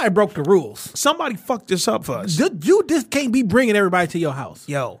 Somebody broke the rules. Somebody fucked this up for us. You just can't be bringing everybody to your house.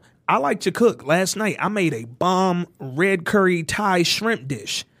 Yo, I like to cook. Last night, I made a bomb red curry Thai shrimp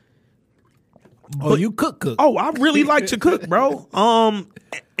dish. Oh, you cook. Oh, I really like to cook, bro.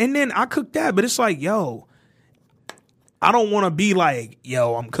 And then I cook that, but it's like, yo, I don't want to be like,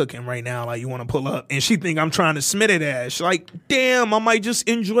 yo, I'm cooking right now. Like, you want to pull up, and she think I'm trying to smit it ass. Like, damn, I might just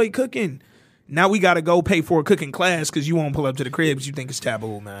enjoy cooking. Now we got to go pay for a cooking class because you won't pull up to the crib because you think it's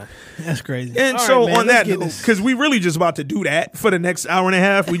taboo, man. That's crazy. And All so right, man, on let's that get note, this. because we really just about to do that for the next hour and a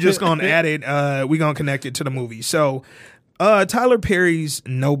half, we just gonna add it. We gonna connect it to the movie. So, Tyler Perry's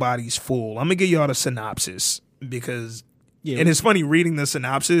Nobody's Fool. I'm gonna give y'all the synopsis because, and it's funny reading the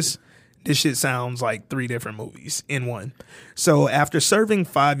synopsis. This shit sounds like 3 different movies in one. So, after serving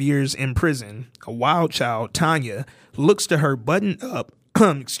 5 years in prison, a wild child, Tanya, looks to her buttoned up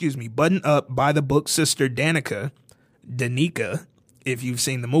by the book sister Danica, if you've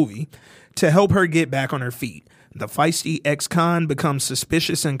seen the movie, to help her get back on her feet. The feisty ex-con becomes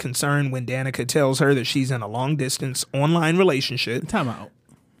suspicious and concerned when Danica tells her that she's in a long-distance online relationship. Time out.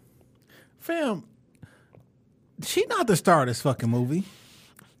 Fam, she not the star of this fucking movie.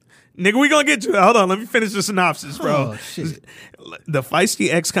 Nigga, we gonna get to it. Hold on, let me finish the synopsis, bro. Oh, shit. The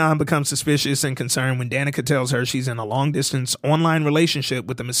feisty ex-con becomes suspicious and concerned when Danica tells her she's in a long-distance online relationship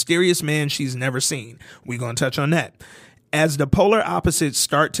with a mysterious man she's never seen. We gonna touch on that. As the polar opposites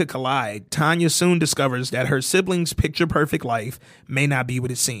start to collide, Tanya soon discovers that her siblings' picture-perfect life may not be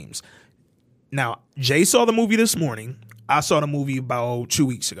what it seems. Now, Jay saw the movie this morning. I saw the movie about 2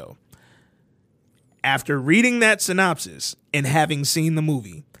 weeks ago. After reading that synopsis and having seen the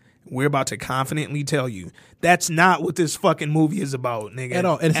movie, we're about to confidently tell you that's not what this fucking movie is about, nigga. At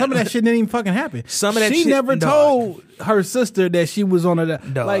all. And some of that shit didn't even fucking happen. Some of that she shit, never dog. told her sister that she was on a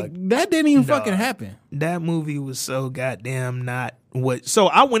Dog. like that didn't even Dog. fucking happen. That movie was so goddamn not what. So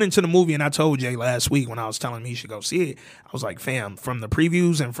I went into the movie and I told Jay last week when I was telling him he should go see it. I was like, fam, from the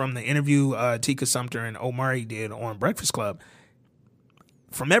previews and from the interview Tika Sumpter and Omari did on Breakfast Club,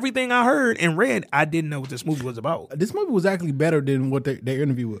 from everything I heard and read, I didn't know what this movie was about. This movie was actually better than what their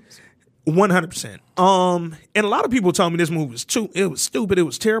interview was. 100%. And a lot of people told me this movie was it was stupid, it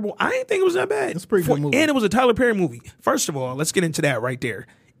was terrible. I didn't think it was that bad. It's a pretty good movie. And it was a Tyler Perry movie. First of all, let's get into that right there.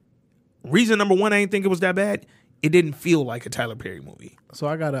 Reason number one, I didn't think it was that bad. It didn't feel like a Tyler Perry movie. So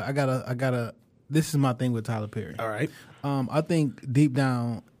I gotta. This is my thing with Tyler Perry. All right. I think deep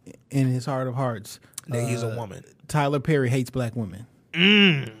down in his heart of hearts, That he's a woman. Tyler Perry hates black women.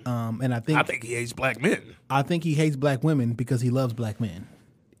 And I think he hates black men. I think he hates black women because he loves black men.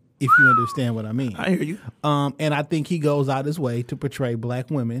 If you understand what I mean. I hear you. And I think he goes out his way to portray black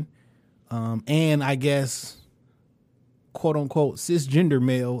women, and I guess, quote unquote, cisgender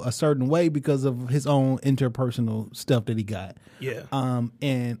male a certain way because of his own interpersonal stuff that he got. Yeah.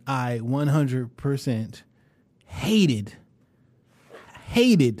 And I 100% hated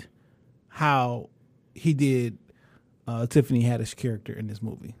how he did Tiffany Haddish character in this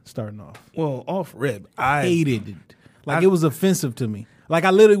movie, starting off. Well, off rip, I Hated it. Like, it was offensive to me. Like,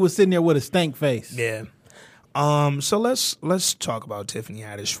 I literally was sitting there with a stank face. Yeah. So let's talk about Tiffany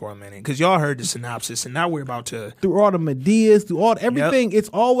Haddish for a minute because y'all heard the synopsis and now we're about to Through all the Medeas, through all everything, it's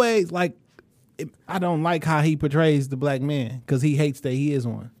always like I don't like how he portrays the black man because he hates that he is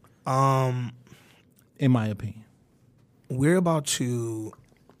one. In my opinion, we're about to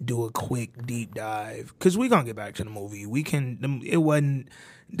do a quick deep dive because we're gonna get back to the movie.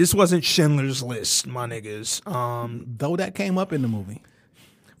 This wasn't Schindler's List, my niggas. though that came up in the movie,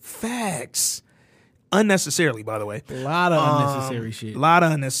 Facts. Unnecessarily, by the way. a lot of unnecessary shit. A lot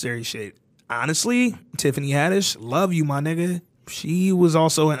of unnecessary shit. Honestly, Tiffany Haddish, love you, my nigga. She was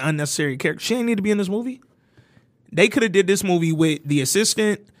also an unnecessary character. She ain't need to be in this movie. They could have did this movie with the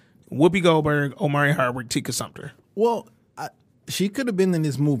assistant, Whoopi Goldberg, Omari Hardwick, Tika Sumpter. Well, she could have been in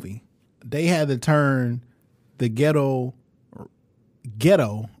this movie. They had to turn the ghetto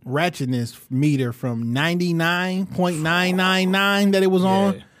ratchetness meter from 99.999 that it was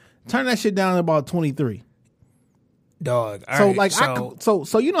on. Turn that shit down to about 23. Dog. All So right, like,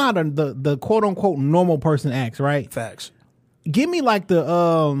 so you know how the quote unquote normal person acts, right? facts. Give me like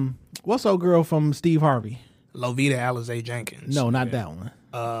the what's old girl from Steve Harvey? Lovita Alizé Jenkins. No, not that one.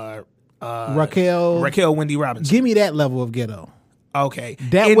 Raquel Raquel. Wendy Robinson. Give me that level of ghetto. Okay.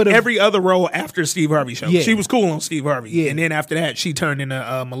 That in would've- every other role after Steve Harvey show. Yeah. She was cool on Steve Harvey. Yeah. And then after that, she turned into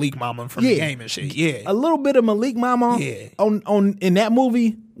Malik Mama from the game and shit. Yeah. A little bit of Malik Mama Yeah. on in that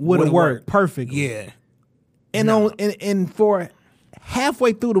movie would have Would've worked worked. perfectly. Yeah. And and for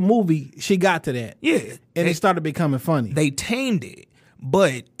halfway through the movie, she got to that. Yeah. And it started becoming funny. They tamed it,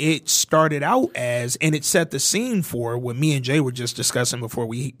 but it started out as, and it set the scene for what me and Jay were just discussing before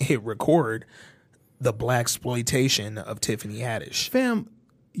we hit record, the black exploitation of Tiffany Haddish. Fam,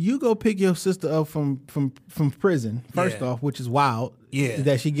 you go pick your sister up from prison, first Yeah. off, which is wild. Yeah.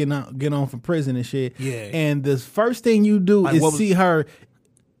 That she get on from prison and shit. Yeah. And the first thing you do Like, is what was- see her.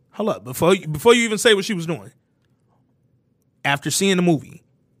 Hold up, before you even say what she was doing, after seeing the movie,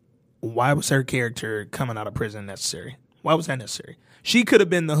 why was her character coming out of prison necessary? Why was that necessary? She could have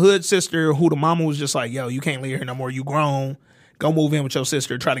been the hood sister who the mama was just like, yo, you can't live here no more. You grown. Go move in with your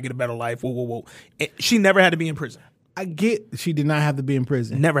sister. Try to get a better life. Whoa, whoa, whoa. She never had to be in prison. I get she did not have to be in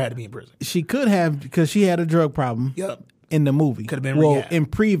prison. Never had to be in prison. She could have because she had a drug problem. Yup. In the movie, Could have been well rehab. in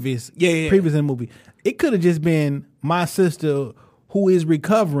previous, Yeah. previous in the movie. It could have just been my sister who is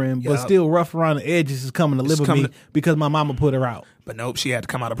recovering but Yup. still rough around the edges is coming to live with me coming to- because my mama put her out. But nope, she had to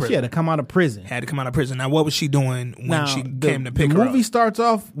come out of prison. She had to come out of prison. Had to come out of prison. Now, what was she doing when Now, she came to pick the her movie up? starts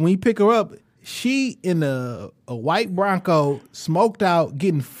off when you pick her up. She in a white Bronco, smoked out,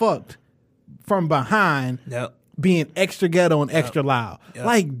 getting fucked from behind, Yep. being extra ghetto and extra loud. Yep.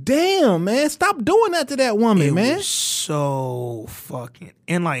 Like, damn, man, stop doing that to that woman, It man. was so fucking,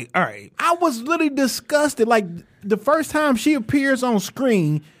 and like, all right, I was literally disgusted. Like the first time she appears on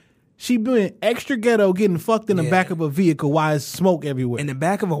screen, she being extra ghetto, getting fucked in the Yeah. back of a vehicle while there's smoke everywhere. in the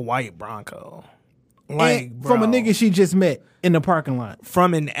back of a white Bronco, like And from a bro. nigga she just met in the parking lot.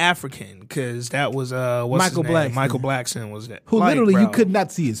 From an African, because that was what's Michael his name? Blackson. Michael Blackson was that. Who Like, literally you bro. could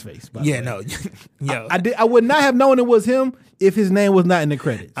not see his face. By the Yeah, way. no, yo, I would not have known it was him if his name was not in the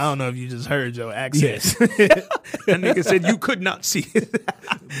credits. I don't know if you just heard your accent. that nigga said you could not see it.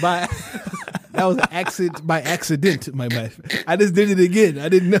 That was an accident by accident, my man. I just did it again. I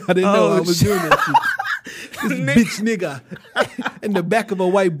didn't know I was shit. doing that shit. This bitch nigga in the back of a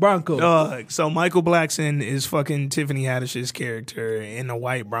white Bronco. So Michael Blackson is fucking Tiffany Haddish's character in the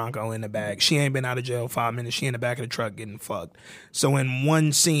white Bronco in the back. She ain't been out of jail 5 minutes. She in the back of the truck getting fucked. So in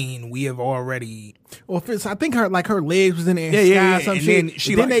one scene, we have already Well, I think her legs was in the Yeah, sky yeah, or some and shit. then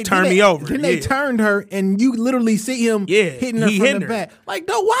she, like, turned me over. Then they Yeah. turned her, and you literally see him hitting her he from hitting the her. back. Like,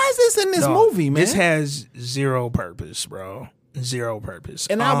 no, why is this in this Dog, movie, man? This has zero purpose, bro. Zero purpose.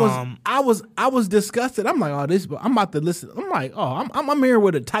 And I was disgusted. I'm like, oh, this. I'm about to listen. I'm like, oh, I'm here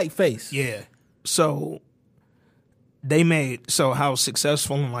with a tight face. Yeah. So they made how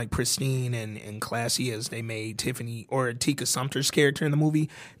successful and like pristine and classy as they made Tiffany or Tika Sumter's character in the movie.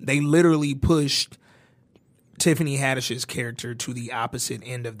 They literally pushed Tiffany Haddish's character to the opposite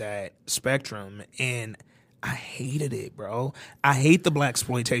end of that spectrum, and I hated it, bro. I hate the black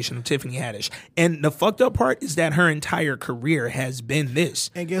exploitation of Tiffany Haddish. And the fucked up part is that her entire career has been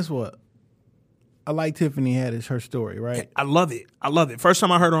this. And guess what? I like Tiffany Haddish, her story, right? I love it. I love it. First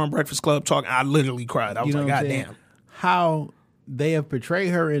time I heard her on Breakfast Club talk, I literally cried. I was like, what God I'm saying? damn. How they have portrayed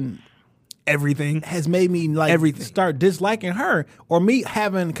her in Everything. has made me like Everything. start disliking her or me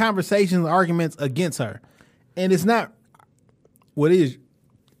having conversations, arguments against her. And it's not what it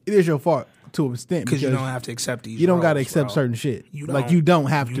is your fault to an extent Because you don't have to accept these you don't got to roles, accept bro. certain shit. You Like don't. you don't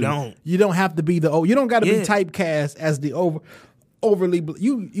have You to. don't. You don't have to be you don't got to Yeah. be typecast as the overly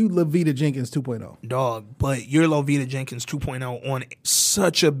you Lovita Jenkins 2.0. Dog, but you're Lovita Jenkins 2.0 on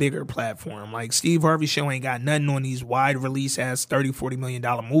such a bigger platform. Like Steve Harvey show ain't got nothing on these wide release ass $30-40 million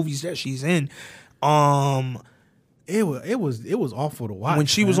movies that she's in. It was awful to watch. When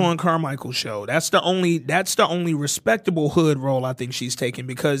she was on Carmichael's show, that's the only respectable hood role I think she's taken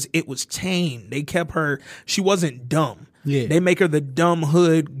because it was tame. They kept her. She wasn't dumb. Yeah. They make her the dumb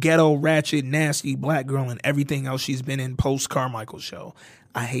hood, ghetto, ratchet, nasty black girl and everything else she's been in post Carmichael's show.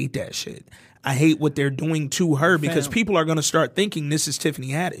 I hate that shit. I hate what they're doing to her because people are going to start thinking this is Tiffany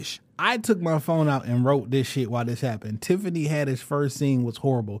Haddish. I took my phone out and wrote this shit while this happened. Tiffany Haddish first scene was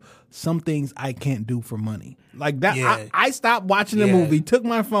horrible. Some things I can't do for money. Like that. Yeah. I stopped watching the Yeah. movie, took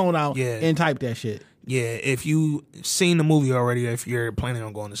my phone out, Yeah. and typed that shit. Yeah, if you seen the movie already, if you're planning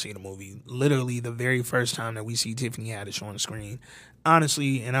on going to see the movie, literally the very first time that we see Tiffany Haddish on the screen,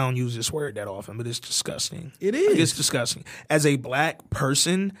 honestly, and I don't use this word that often, but it's disgusting. It is. Like, it's disgusting. As a black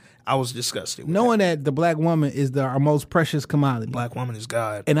person, I was disgusted with Knowing that the black woman is our most precious commodity. Black woman is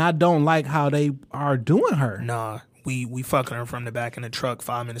God. And I don't like how they are doing her. Nah, we fucking her from the back in the truck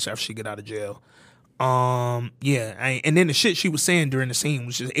 5 minutes after she get out of jail. And then the shit she was saying during the scene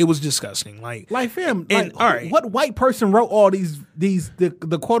was just, it was disgusting. Like fam, and, all right. What white person wrote all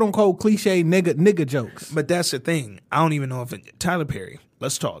the quote unquote cliche nigga jokes? But that's the thing. I don't even know if Tyler Perry.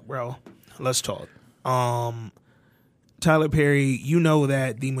 Let's talk, bro. Let's talk. Tyler Perry, you know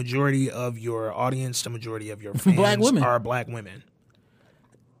that the majority of your audience, the majority of your fans are black women.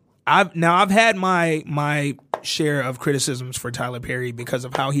 I've had my share of criticisms for Tyler Perry because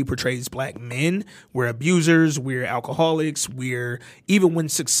of how he portrays black men. We're abusers, we're alcoholics, even when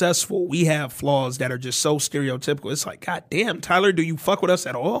successful, we have flaws that are just so stereotypical. It's like, God damn, Tyler, do you fuck with us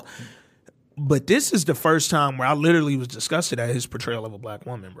at all? But this is the first time where I literally was disgusted at his portrayal of a black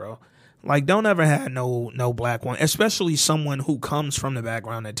woman, bro. Like, don't ever have no black one, especially someone who comes from the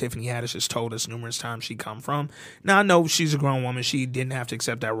background that Tiffany Haddish has told us numerous times she come from. Now, I know she's a grown woman. She didn't have to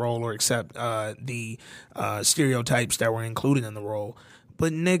accept that role or accept the stereotypes that were included in the role.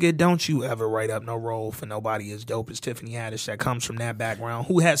 But, nigga, don't you ever write up no role for nobody as dope as Tiffany Haddish that comes from that background,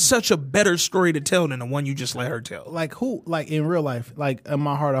 who has such a better story to tell than the one you just let her tell. Like, who, like, in real life, like, in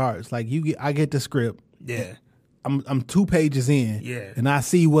my heart of hearts, like, I get the script. Yeah. I'm 2 pages in, yeah, and I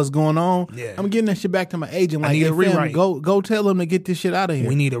see what's going on. Yeah, I'm getting that shit back to my agent. Like, I need a rewrite. Go tell him to get this shit out of here.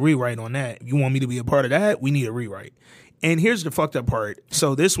 We need a rewrite on that. You want me to be a part of that? We need a rewrite. And here's the fucked up part.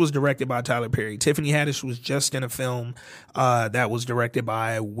 So this was directed by Tyler Perry. Tiffany Haddish was just in a film that was directed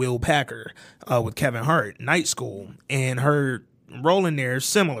by Will Packer with Kevin Hart, Night School, and her role in there is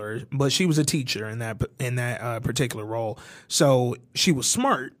similar, but she was a teacher in that particular role. So she was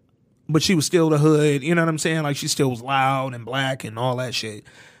smart, but she was still the hood, you know what I'm saying? Like, she still was loud and black and all that shit.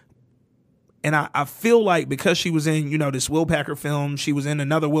 And I feel like because she was in, this Will Packer film, she was in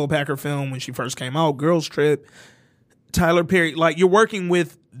another Will Packer film when she first came out, Girls Trip, Tyler Perry, like, you're working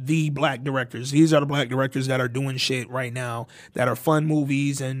with the black directors. These are the black directors that are doing shit right now that are fun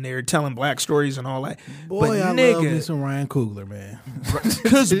movies and they're telling black stories and all that. Boy, but I love me some Ryan Coogler, man.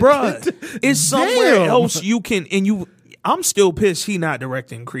 Because, bruh, it's somewhere else you can, and I'm still pissed he not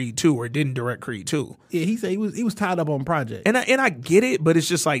directing Creed 2 or didn't direct Creed 2. Yeah, he said he was tied up on project. And I get it, but it's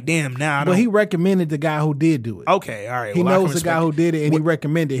just like, damn, now I don't. But he recommended the guy who did do it. Okay, all right. He knows the guy who did it, and he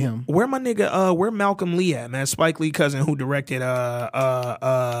recommended him. Where my nigga, where Malcolm Lee at, man? Spike Lee cousin who directed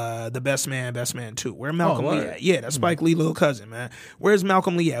The Best Man 2. Where Malcolm Lee at? Yeah, that's Spike Lee little cousin, man. Where's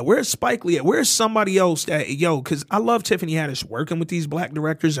Malcolm Lee at? Where's Spike Lee at? Where's somebody else that, because I love Tiffany Haddish working with these black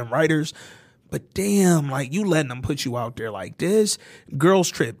directors and writers. But damn, like, you letting them put you out there like this. Girls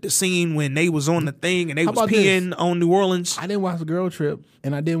Trip, the scene when they was on the thing and they was peeing on New Orleans. I didn't watch the Girl Trip,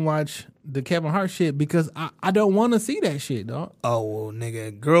 and I didn't watch the Kevin Hart shit because I don't want to see that shit, dog. Oh, well,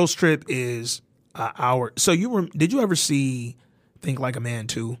 nigga, Girls Trip is an hour. So did you ever see Think Like a Man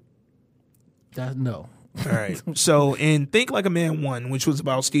 2? No. All right. So in Think Like a Man 1, which was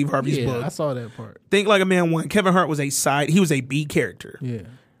about Steve Harvey's book. Yeah, I saw that part. Think Like a Man 1, Kevin Hart was he was a B character. Yeah.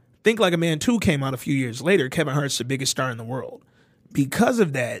 Think Like a Man 2 came out a few years later. Kevin Hart's the biggest star in the world. Because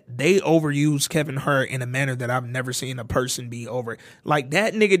of that, they overused Kevin Hart in a manner that I've never seen a person be over. Like,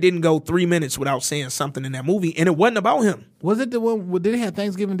 that nigga didn't go 3 minutes without saying something in that movie, and it wasn't about him. Was it the one? Did they have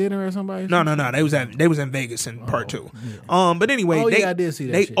Thanksgiving dinner or somebody? No. They was in Vegas in part 2. Yeah. But anyway, I did see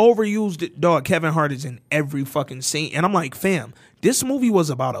that. They shit. overused it. Dog, Kevin Hart is in every fucking scene, and I'm like, fam, this movie was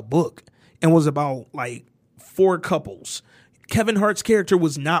about a book and was about like 4 couples. Kevin Hart's character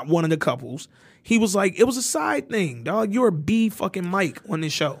was not one of the couples. He was like, it was a side thing, dog. You're a B fucking Mike on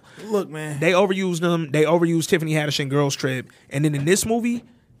this show. Look, man. They overused them. They overused Tiffany Haddish in Girls Trip. And then in this movie,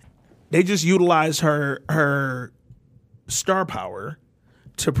 they just utilized her star power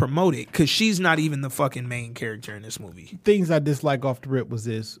to promote it because she's not even the fucking main character in this movie. Things I dislike off the rip was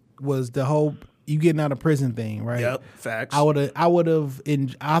the whole you getting out of prison thing, right? Yep, facts.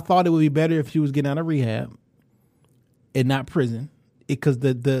 I thought it would be better if she was getting out of rehab and not prison, because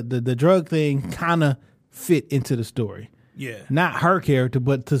the drug thing kind of fit into the story. Yeah, not her character,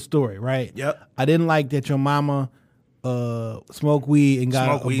 but the story, right? Yep. I didn't like that your mama smoked weed and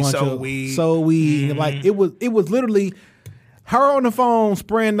got bunch of weed. Mm-hmm. Like, it was literally her on the phone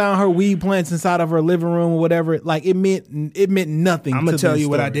spraying down her weed plants inside of her living room or whatever. Like, it meant nothing. I'm gonna tell you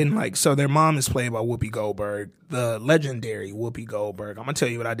what I didn't like. So their mom is played by Whoopi Goldberg, the legendary Whoopi Goldberg. I'm gonna tell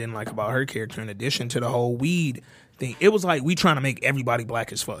you what I didn't like about her character in addition to the whole weed thing. It was like we trying to make everybody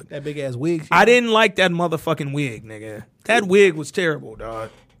black as fuck. That big ass wig. I didn't like that motherfucking wig, nigga. That wig was terrible, dog.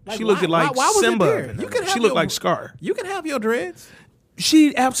 She looked like Simba. You can she looked like Scar. You can have your dreads.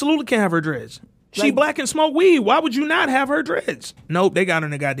 She absolutely can't have her dreads. She Like- black and smoke weed. Why would you not have her dreads? Nope, they got her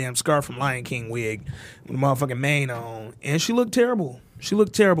in a goddamn scarf from Lion King wig with a motherfucking mane on. And she looked terrible. She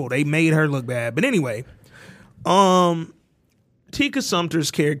looked terrible. They made her look bad. But anyway, Tika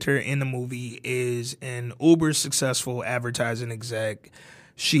Sumpter's character in the movie is an uber successful advertising exec.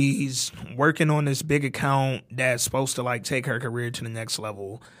 She's working on this big account that's supposed to like take her career to the next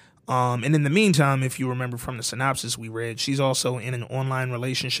level. And in the meantime, if you remember from the synopsis we read, she's also in an online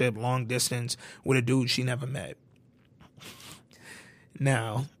relationship, long distance, with a dude she never met.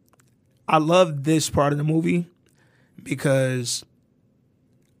 Now, I love this part of the movie because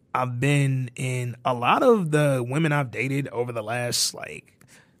I've been in a lot of the women I've dated over the last, like,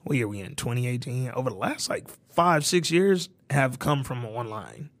 what year are we in, 2018? Over the last, like, 5-6 years have come from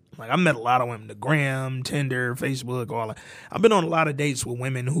online. Like, I met a lot of women, the Gram, Tinder, Facebook, all that. I've been on a lot of dates with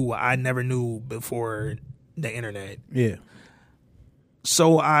women who I never knew before the internet. Yeah.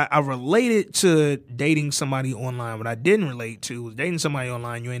 So I related to dating somebody online. What I didn't relate to was dating somebody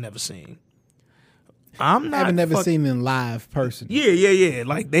online you ain't never seen. I'm not. I've never seen in live person. Yeah.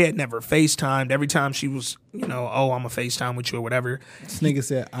 Like, they had never FaceTimed. Every time she was, I'm a FaceTime with you or whatever. This nigga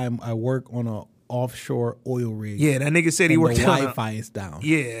said I work on a offshore oil rig. Yeah, that nigga said he and worked the on Wi-Fi is down.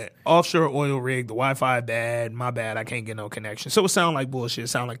 Yeah, offshore oil rig. The Wi-Fi bad. My bad. I can't get no connection. So it sound like bullshit. It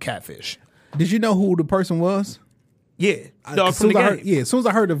sound like catfish. Did you know who the person was? Yeah, dog from the game. As soon as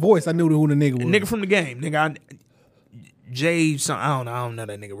I heard the voice, I knew who the nigga was. Nigga from the game. Nigga, Jay, I don't know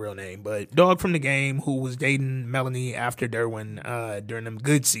that nigga real name, but dog from the game who was dating Melanie after Derwin during them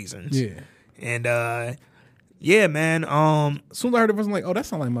good seasons. Yeah. And yeah, man. As soon as I heard the voice, I'm like, oh, that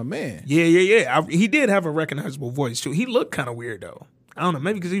sounds like my man. Yeah. He did have a recognizable voice too. He looked kind of weird though. I don't know,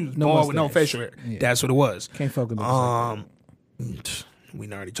 maybe because he was bald with no mustache. facial hair. Yeah. That's what it was. Can't fuck with niggas.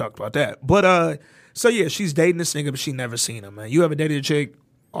 We already talked about that. But so yeah, she's dating this nigga, but she never seen him, man. You ever dated a chick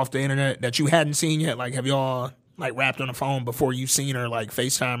off the internet that you hadn't seen yet? Like, have y'all like rapped on the phone before you seen her, like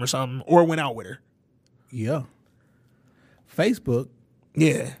FaceTime or something, or went out with her? Yeah. Facebook.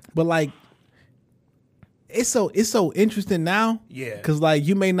 Yeah. But like, it's so interesting now. Yeah. Because like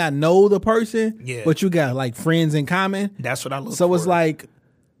you may not know the person. Yeah. But you got like friends in common. That's what I look for. So it's like,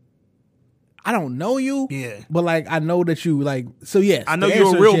 I don't know you. Yeah. But like I know that you like. So yes, I know the you're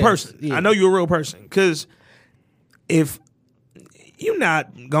answer a is real yes. person. Yeah. I know you're a real person. Because if you're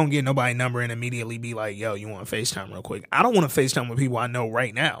not going to get nobody number and immediately be like, yo, you want to FaceTime real quick? I don't want to FaceTime with people I know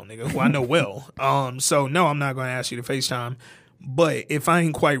right now, nigga, who I know well. So no, I'm not going to ask you to FaceTime. But if I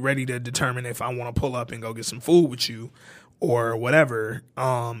ain't quite ready to determine if I want to pull up and go get some food with you or whatever,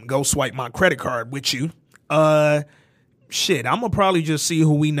 go swipe my credit card with you, shit, I'm going to probably just see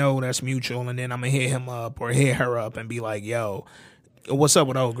who we know that's mutual, and then I'm going to hit him up or hit her up and be like, yo, what's up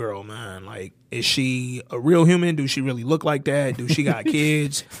with old girl, man? Like, is she a real human? Do she really look like that? Do she got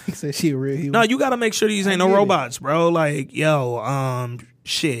kids? He said she a real human. No, you got to make sure these ain't no get it. robots, bro. Like, yo,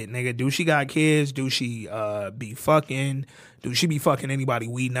 shit, nigga, do she got kids? Do she be fucking? Do she be fucking anybody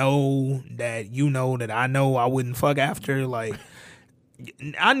we know that you know that I know I wouldn't fuck after? Like,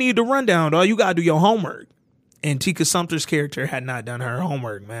 I need the rundown, dog. You got to do your homework. And Tika Sumpter's character had not done her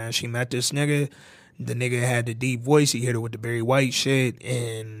homework, man. She met this nigga. The nigga had the deep voice. He hit her with the Barry White shit.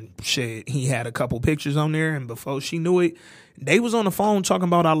 And shit, he had a couple pictures on there. And before she knew it, they was on the phone talking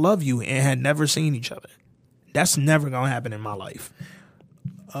about I love you and had never seen each other. That's never going to happen in my life.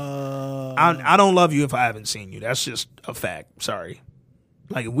 I don't love you if I haven't seen you. That's just a fact. Sorry.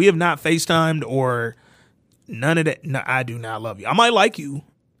 Like, if we have not FaceTimed or none of that, no, I do not love you. I might like you.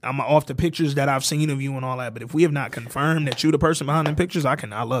 I'm off the pictures that I've seen of you and all that, but if we have not confirmed that you the person behind them pictures, I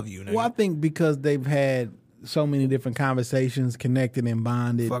cannot love you. Nigga. Well, I think because they've had so many different conversations, connected and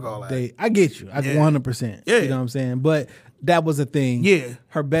bonded. Fuck all that. I get you. I 100%. Yeah. You know what I'm saying? But that was a thing. Yeah.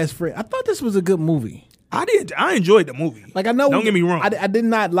 Her best friend. I thought this was a good movie. I did. I enjoyed the movie. Like, I know. Don't get me wrong. I did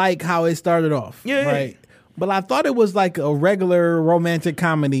not like how it started off. Yeah. Right. But I thought it was like a regular romantic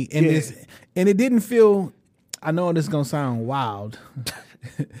comedy, and it didn't feel. I know this is gonna sound wild.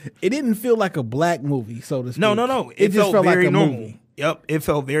 It didn't feel like a black movie, so to speak. No. It just felt very like a normal. movie. Yep, it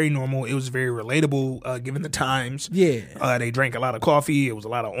felt very normal. It was very relatable, given the times. Yeah. They drank a lot of coffee. It was a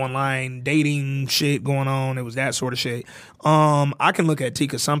lot of online dating shit going on. It was that sort of shit. I can look at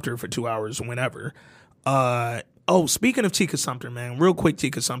Tika Sumpter for 2 hours whenever. Speaking of Tika Sumpter, man, real quick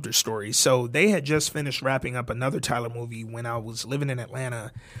Tika Sumpter story. So they had just finished wrapping up another Tyler movie when I was living in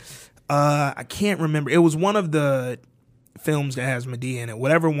Atlanta. I can't remember. It was one of the films that has Madea in it.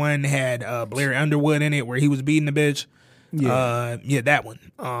 Whatever one had Blair Underwood in it where he was beating the bitch. Yeah, that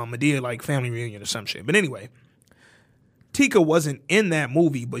one. Madea, like, family reunion or some shit. But anyway, Tika wasn't in that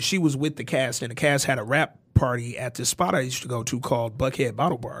movie, but she was with the cast, and the cast had a rap party at this spot I used to go to called Buckhead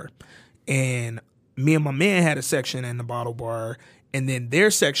Bottle Bar. And me and my man had a section in the bottle bar, and then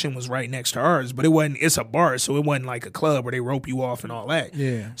their section was right next to ours, but it's a bar, so it wasn't like a club where they rope you off and all that.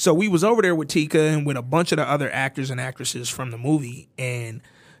 Yeah. So we was over there with Tika and with a bunch of the other actors and actresses from the movie, and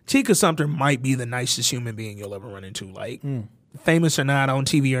Tika Sumpter might be the nicest human being you'll ever run into. Like, famous or not, on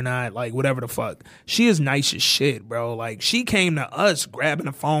TV or not, like, whatever the fuck. She is nice as shit, bro. Like, she came to us grabbing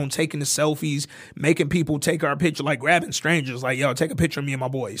the phone, taking the selfies, making people take our picture, like grabbing strangers, like, yo, take a picture of me and my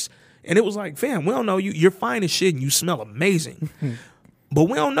boys. And it was like, fam, we don't know you. You're fine as shit and you smell amazing. But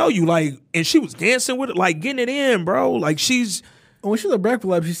we don't know you. Like, and she was dancing with it, like, getting it in, bro. Like, when she was at Breakfast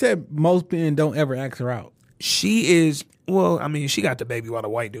Club, she said most men don't ever ask her out. she is, well, I mean, she got the baby by the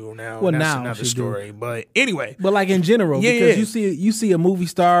white dude now. Well, that's now another she story. do. But anyway. But like in general, Yeah, because yeah. you see a movie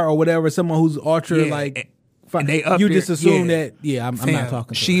star or whatever, someone who's ultra Yeah, like, and they up you there, just assume yeah. that, yeah, I'm Fam, not talking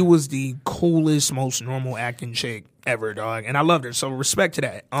to she her. was the coolest, most normal acting chick ever, dog. And I loved her. So respect to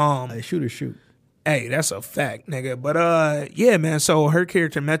that. Like, shoot or shoot. Hey, that's a fact, nigga. But yeah, man. So her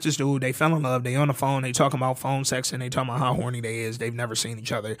character met this dude. They fell in love. They on the phone. They talking about phone sex and they talking about how horny they is. They've never seen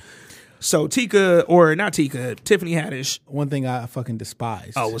each other. So Tika, or not Tika, Tiffany Haddish. One thing I fucking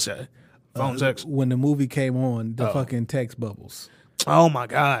despise. Oh, what's that? Phone sex. When the movie came on, the fucking text bubbles Oh my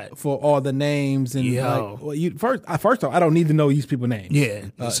God. for all the names and Yo. like, well, first off, I don't need to know these people's names. Yeah,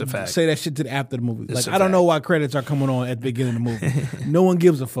 that's a fact. Say that shit to the after the movie. It's Like, a I don't fact. know why credits are coming on at the beginning of the movie. No one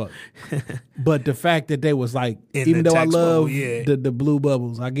gives a fuck. But the fact that they was like, In even the though I text love bubble, yeah. the blue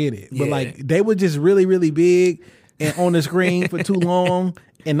bubbles, I get it. But Yeah. like, they were just really, really big and on the screen for too long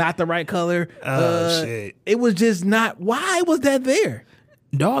and not the right color. Oh, shit. It was just not. Why was that there?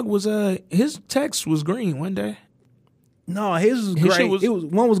 Dog was his text was green one day. No, his was His gray. shit was- It was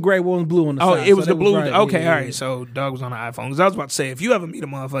one was gray, one was blue on the Oh, side. it was so the that blue. right. Okay, Yeah, all yeah, right. yeah. So dog was on the iPhone. Because I was about to say, if you ever meet a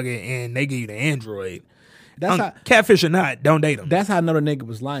motherfucker and they give you the Android, That's how. catfish or not, don't date them. That's how I know the nigga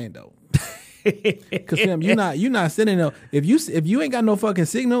was lying though. Cause him, you not sitting there. If you ain't got no fucking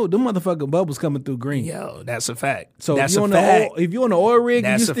signal, them motherfucking bubbles coming through green. Yo, that's a fact. So that's if you a on fact. if you on the oil rig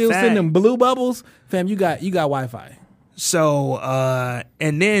and That's you a still fact. sending them blue bubbles, fam, you got Wi-Fi. So,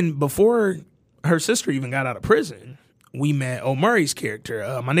 and then before her sister even got out of prison, we met O'Murray's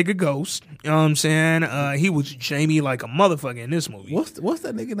character, my nigga Ghost. You know what I'm saying? He was Jamie like a motherfucker in this movie. What's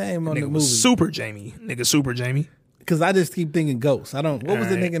that nigga name on the Nigga movie? was Super Jamie. Nigga Super Jamie. Because I just keep thinking Ghost. I don't. What was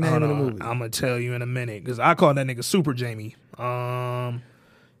the nigga name in the movie? I'm going to tell you in a minute because I call that nigga Super Jamie. That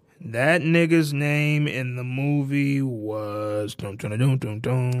nigga's name in the movie was...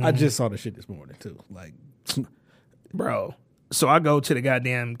 I just saw the shit this morning too. Like, Bro. So I go to the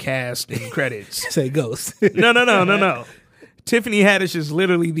goddamn cast and credits. say Ghost. No. Tiffany Haddish is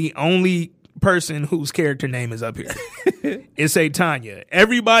literally the only person whose character name is up here. It's a Tanya.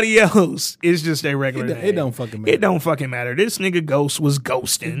 Everybody else is just a regular name. It don't fucking matter. It don't fucking matter. This nigga Ghost was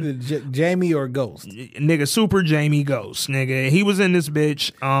ghosting. Jamie or Ghost? Nigga Super Jamie Ghost. Nigga, he was in this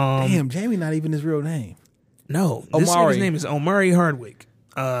bitch. Damn, Jamie not even his real name. No, this Omari. nigga's name is Omari Hardwick.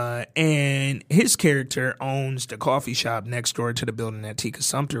 And his character owns the coffee shop next door to the building that Tika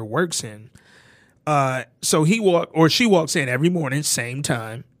Sumpter works in. So she walks in every morning, same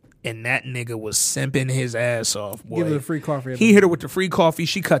time, and that nigga was simping his ass off. Boy. Give her the free coffee. He hit her with the free coffee.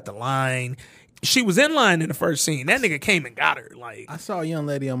 She cut the line. She was in line in the first scene. That nigga came and got her. Like, I saw a young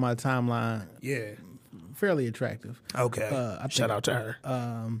lady on my timeline, yeah, fairly attractive. okay. I Shout think- out to her.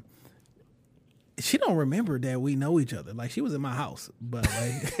 She don't remember that we know each other. Like, she was in my house, but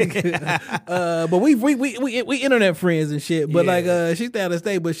like, but we internet friends and shit. But Yeah. like, she's out of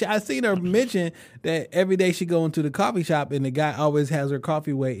state. But I seen her mention that every day she go into the coffee shop and the guy always has her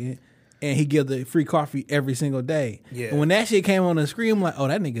coffee waiting, and he gives the free coffee every single day. Yeah. And when that shit came on the screen, I'm like, oh,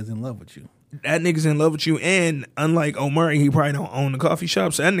 that nigga's in love with you. That nigga's in love with you, and unlike Omari, he probably don't own the coffee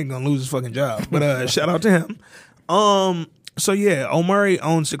shop, so that nigga gonna lose his fucking job. But shout out to him. So yeah, Omari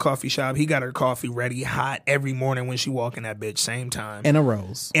owns the coffee shop. He got her coffee ready, hot every morning when she walk in that bitch, same time. And a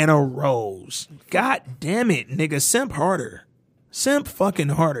rose. And a rose. God damn it, nigga, simp harder. Simp fucking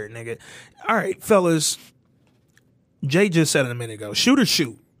harder, nigga. All right, fellas. Jay just said it a minute ago. Shoot or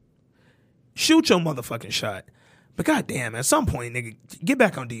shoot. Shoot your motherfucking shot. But goddamn, at some point, nigga, get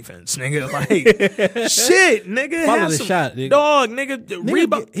back on defense, nigga. Like, shit, nigga. Follow have the some- shot, nigga. Dog, nigga.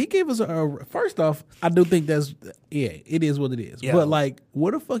 Rebound. He gave us first off, I do think that's, it is what it is. Yeah. But like,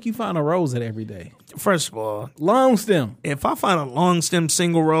 where the fuck you find a rose at every day? First of all, Long stem. if I find a long stem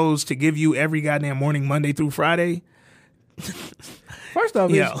single rose to give you every goddamn morning, Monday through Friday, First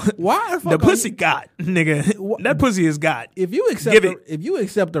off, Yo, why the pussy got, nigga. That pussy is got. If you accept Give it. if you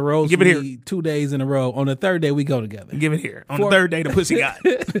accept the rose Give from it here. me 2 days in a row, on the third day we go together. Give it here. On the third day, the pussy got.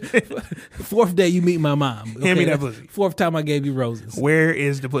 Fourth day you meet my mom. Hand me that pussy. Fourth time I gave you roses. Where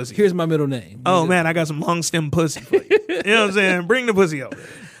is the pussy? Here's my middle name. Oh man, I got some long stem pussy for you. You know what I'm saying? Bring the pussy over.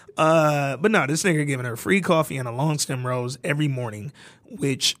 But no, this nigga giving her free coffee and a long stem rose every morning,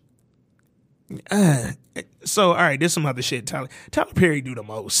 which so all right, this some other shit. Tyler Perry do the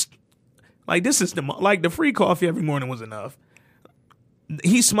most. Like this is the free coffee every morning was enough.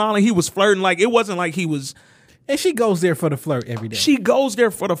 He's smiling, he was flirting, like it wasn't like he was. And she goes there for the flirt every day. She goes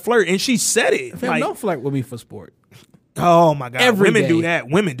there for the flirt, and she said it. Fam, don't flirt with me for sport. Oh my god, Every women day. do that.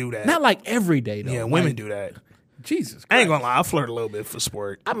 Women do that. Not like every day though. Yeah, women Like, do that. Jesus Christ. I ain't gonna lie, I flirt a little bit for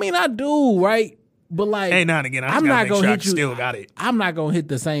sport. I mean, I do, right? But like, Hey, now and again, I just I'm gotta not make gonna sure I hit you. still got it. I'm not gonna hit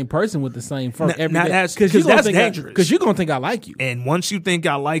the same person with the same flirt every now day. that's- you 'cause gonna that's think dangerous. Because you're gonna think I like you. And once you think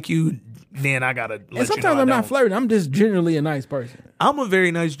I like you, then I gotta. And sometimes I'm not flirting. I'm just generally a nice person. I'm a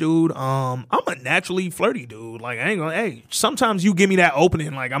very nice dude. I'm a naturally flirty dude. Like I ain't gonna. Hey, sometimes you give me that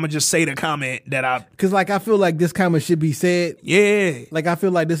opening. Like I'm gonna just say the comment that I. Cause like I feel like this comment should be said. Yeah. Like I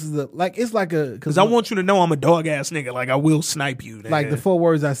feel like this is it's like a Cause I want you to know I'm a dog ass nigga. Like I will snipe you. Nigga. like the 4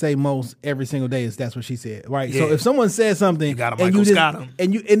 words I say most every single day is that's what she said. Right. Yeah. So if someone says something You gotta and Michael just, Scott 'em.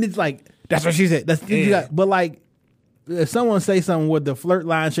 and it's like that's what she said. That's you Yeah. got, but like if someone say something where the flirt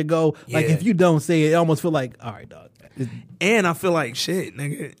line should go, like Yeah. if you don't say it, it almost feel like all right, dog. And I feel like shit,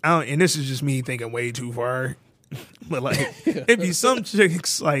 nigga. And this is just me thinking way too far. But like, it be some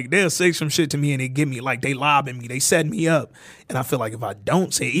chicks like they'll say some shit to me and they give me like they lobbing me, they set me up, and I feel like if I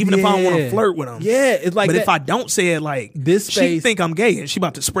don't say it, even if I don't want to Yeah. flirt with them, Yeah, it's like But that. if I don't say it, like This she space- think I'm gay and she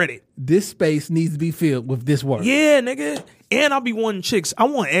about to spread it. This space needs to be filled with this word. Yeah, nigga. And I'll be wanting chicks. I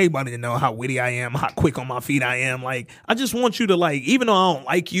want everybody to know how witty I am, how quick on my feet I am. Like, I just want you to like, even though I don't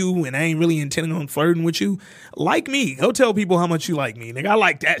like you and I ain't really intending on flirting with you, like me. Go tell people how much you like me, nigga. I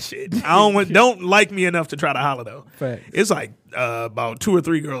like that shit. I don't like me enough to try to holler though. Facts. It's like about 2 or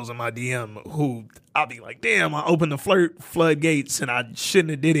 3 girls in my DM who I'll be like, damn, I opened the flirt floodgates and I shouldn't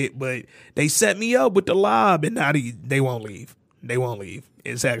have did it, but they set me up with the lob and now they won't leave. They won't leave.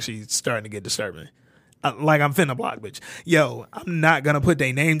 It's actually starting to get disturbing. Like I'm finna block, bitch. Yo, I'm not gonna put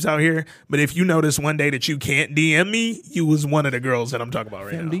their names out here, but if you notice one day that you can't DM me, you was one of the girls that I'm talking about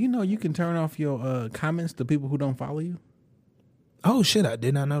right Fam, now. do you know you can turn off your comments to people who don't follow you? Oh shit, I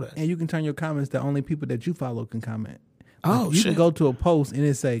did not know that. And you can turn your comments to only people that you follow can comment. Oh you shit. can go to a post and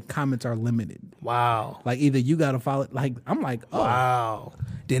it say comments are limited. Wow. Like either you gotta follow. Like I'm like, oh, Wow.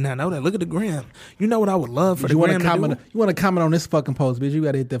 Did not know that. Look at the gram. You know what I would love for the you want gram to to comment? do? You want to comment on this fucking post, bitch? You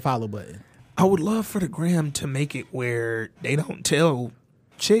gotta hit the follow button. I would love for the gram to make it where they don't tell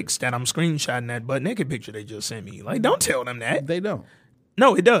chicks that I'm screenshotting that butt naked picture they just sent me. Like, don't tell them that. They don't.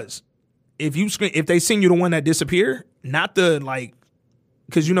 No, it does. If they send you the one that disappear, not the like,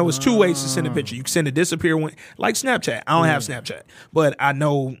 because you know it's 2 ways to send a picture. You can send a disappear one, like Snapchat. I don't have Snapchat, but I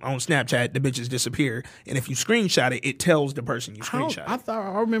know on Snapchat the bitches disappear, and if you screenshot it, it tells the person you screenshot.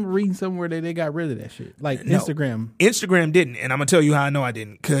 I remember reading somewhere that they got rid of that shit. Like No. Instagram. Instagram didn't, and I'm gonna tell you how I know I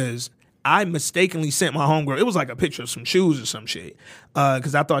didn't, because I mistakenly sent my homegirl. It was like a picture of some shoes or some shit,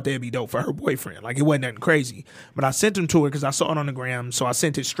 because I thought they'd be dope for her boyfriend. Like it wasn't nothing crazy, but I sent them to her because I saw it on the gram, so I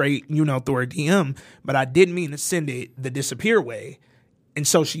sent it straight, through her DM. But I didn't mean to send it the disappear way, and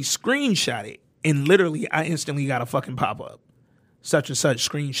so she screenshot it, and literally I instantly got a fucking pop up, such and such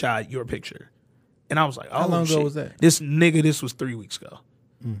screenshot your picture, and I was like, oh, How long shit. ago was that? This was 3 weeks ago.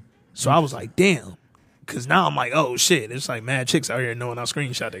 So I was like, damn. Because now I'm like, oh, shit. It's like mad chicks out here knowing I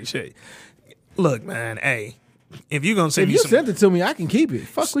screenshot they shit. Look, man, hey, if you going to send If me you some... sent it to me, I can keep it.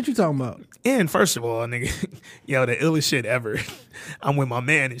 Fuck what you talking about. And first of all, nigga, yo, the illest shit ever. I'm with my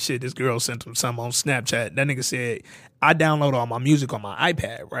man and shit. This girl sent him something on Snapchat. That nigga said, I download all my music on my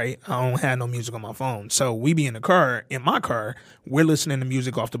iPad, right? I don't have no music on my phone. So we be in the car, we're listening to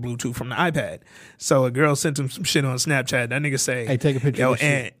music off the Bluetooth from the iPad. So a girl sent him some shit on Snapchat. That nigga say, Hey, take a picture yo, of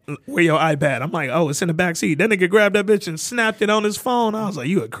this and where your iPad? I'm like, oh, it's in the back seat. That nigga grabbed that bitch and snapped it on his phone. I was like,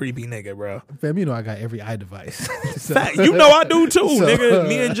 you a creepy nigga, bro. Fam, you know I got every iDevice. So- Fact, you know I do too, So, nigga.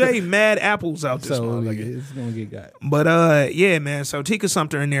 Me and Jay, mad apples out this So motherfucker. it's gonna get got. But yeah, man. So Tika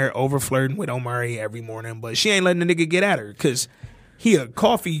Sumter in there over flirting with Omari every morning, but she ain't letting the nigga get at her because he a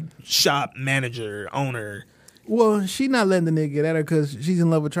coffee shop manager, owner. Well, she not letting the nigga get at her because she's in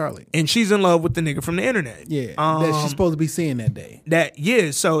love with Charlie. And she's in love with the nigga from the internet. Yeah, that she's supposed to be seeing that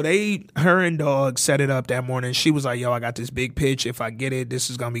day. So her and Dog set it up that morning. She was like, yo, I got this big pitch. If I get it, this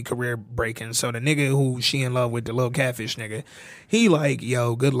is going to be career breaking. So the nigga who she in love with, the little catfish nigga, he like,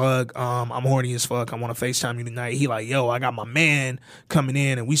 yo, good luck. I'm horny as fuck. I want to FaceTime you tonight. He like, yo, I got my man coming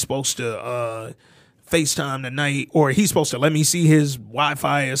in and we supposed to FaceTime tonight, or he's supposed to let me see his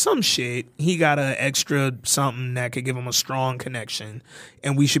Wi-Fi or some shit. He got an extra something that could give him a strong connection,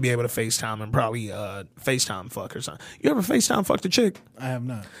 and we should be able to FaceTime and probably FaceTime fuck or something. You ever FaceTime fuck the chick? I have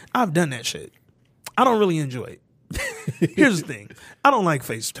not. I've done that shit. I don't really enjoy it. Here's the thing. I don't like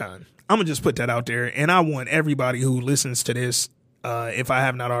FaceTime. I'm going to just put that out there, and I want everybody who listens to this, if I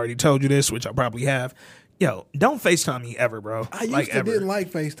have not already told you this, which I probably have, yo, don't FaceTime me ever, bro. I used to didn't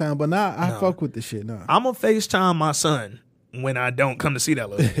like FaceTime, but now I fuck with the shit now. I'm going to FaceTime my son when I don't come to see that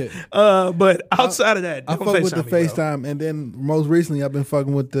little. But outside of that, I don't fuck with the FaceTime me, FaceTime, and then most recently I've been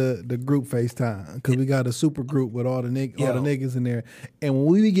fucking with the group FaceTime because we got a super group with all the niggas in there, and when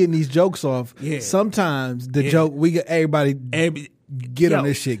we be getting these jokes off, sometimes the joke we get everybody get on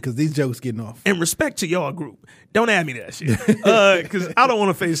this shit because these jokes getting off. And respect to y'all group. Don't add me to that shit. Because I don't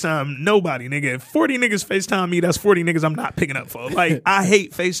want to FaceTime nobody, nigga. If 40 niggas FaceTime me, that's 40 niggas I'm not picking up for. Like, I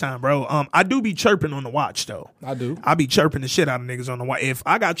hate FaceTime, bro. I do be chirping on the watch, though. I do. I be chirping the shit out of niggas on the watch. If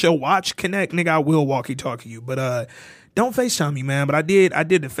I got your watch connect, nigga, I will walkie-talkie you. But don't FaceTime me, man. But I did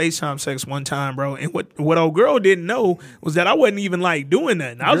the FaceTime sex one time, bro. And what old girl didn't know was that I wasn't even, like, doing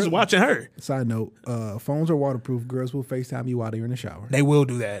nothing. I was just watching her. Side note, phones are waterproof. Girls will FaceTime you while they're in the shower. They will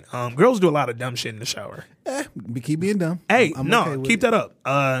do that. Girls do a lot of dumb shit in the shower. Keep being dumb. Hey, I'm no, okay keep that up.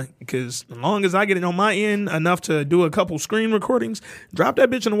 Because as long as I get it on my end enough to do a couple screen recordings, drop that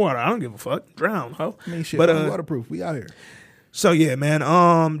bitch in the water. I don't give a fuck. Drown, ho. I mean, shit, but waterproof. We out here. So yeah, man.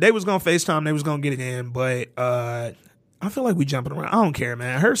 They was gonna FaceTime. They was gonna get it in, but I feel like we jumping around. I don't care,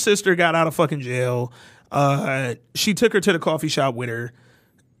 man. Her sister got out of fucking jail. She took her to the coffee shop with her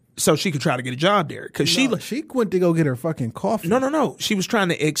so she could try to get a job there. Cause she went to go get her fucking coffee. No. She was trying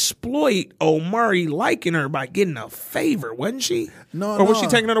to exploit Omari liking her by getting a favor, wasn't she? Or was she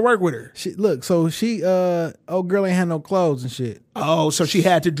taking her to work with her? Old girl ain't had no clothes and shit. Oh, so she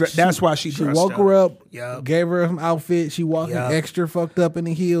had to dress. That's why she dressed woke her up, Yep. gave her some outfit. She walking extra fucked up in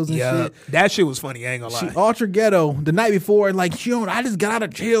the heels and shit. That shit was funny, I ain't gonna lie. She ultra ghetto the night before, like, I just got out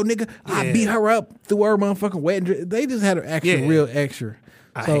of jail, nigga. I beat her up through her motherfucking wedding dress. They just had her extra, real extra.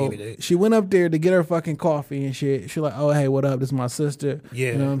 I hated it. She went up there to get her fucking coffee and shit. She like, oh, hey, what up? This is my sister.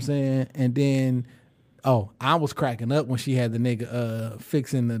 Yeah. You know what I'm saying? And then, I was cracking up when she had the nigga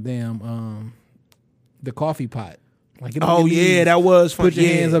fixing the damn, the coffee pot. Like, that was funny. Put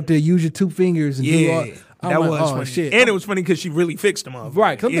your hands up there, use your two fingers. And do all, that was funny. Shit. And it was funny because she really fixed them up.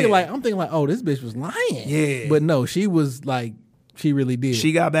 Right. Cause I'm thinking like, oh, this bitch was lying. Yeah. But no, she was like, she really did.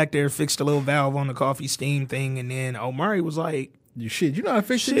 She got back there, fixed a little valve on the coffee steam thing, and then Omari was like, you know how to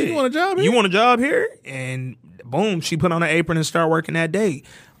fix shit. You want a job here? You want a job here? And boom, she put on her apron and started working that day.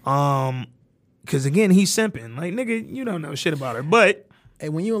 Because again, he's simping. Like, nigga, you don't know shit about her. But hey,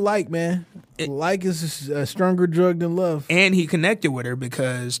 when you like, man, like is a stronger drug than love. And he connected with her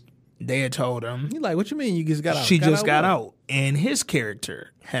because they had told him. He like, what you mean you just got out? She just got out. And his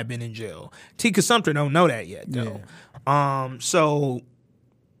character had been in jail. Tika Sumpter don't know that yet, though. Yeah. So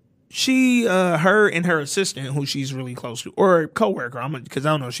she, her and her assistant, who she's really close to, or coworker, because I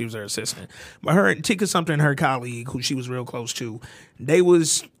don't know if she was her assistant, but her, Tika Sumpter and her colleague, who she was real close to,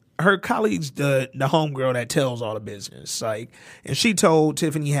 her colleague's the homegirl that tells all the business. Like, and she told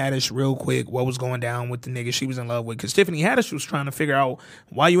Tiffany Haddish real quick what was going down with the nigga she was in love with. Because Tiffany Haddish was trying to figure out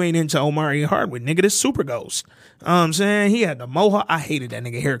why you ain't into Omari Hardwick. Nigga, this Super Ghost. I'm saying he had the mohawk. I hated that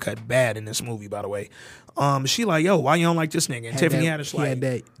nigga haircut bad in this movie, by the way. She like, yo, why you don't like this nigga? And Tiffany Haddish like, he had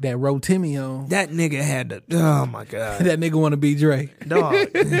that Rotimi on. That nigga had the, oh my God. That nigga want to be Dre. Dog.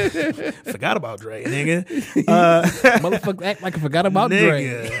 Forgot about Dre, nigga. Motherfucker act like I forgot about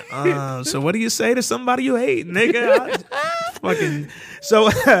nigga. Dre. So what do you say to somebody you hate, nigga?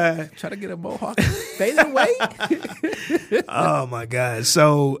 Try to get a mohawk. Fade away. Oh my God.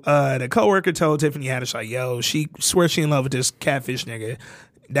 So the coworker told Tiffany Haddish like, yo, she swears she in love with this catfish nigga.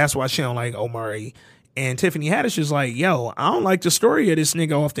 That's why she don't like Omari. And Tiffany Haddish is like, yo, I don't like the story of this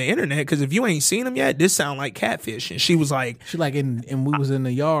nigga off the internet because if you ain't seen him yet, this sound like catfish. And she was like, and we was in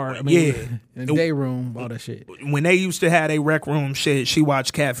the yard. I mean, in the day room, all that shit. When they used to have a rec room shit, she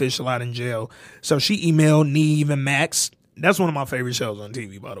watched Catfish a lot in jail. So she emailed Neve and Max. That's one of my favorite shows on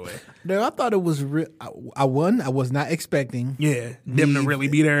TV, by the way. No, I thought it was I was not expecting. Yeah, them to really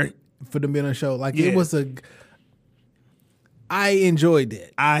be there for them being on a show. Like it was I enjoyed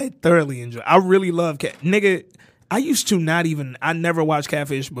that. I thoroughly enjoy. I really love nigga. I used to not even. I never watched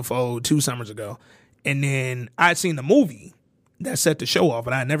Catfish before 2 summers ago, and then I'd seen the movie that set the show off,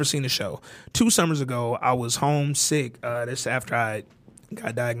 but I had never seen the show. 2 summers ago, I was homesick. This after I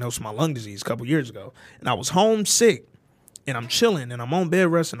got diagnosed with my lung disease a couple years ago, and I was homesick, and I'm chilling, and I'm on bed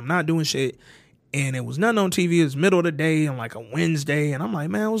rest, and I'm not doing shit. And it was nothing on TV. It was middle of the day on like a Wednesday. And I'm like,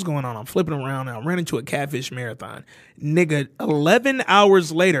 man, what's going on? I'm flipping around and I ran into a Catfish marathon. Nigga, 11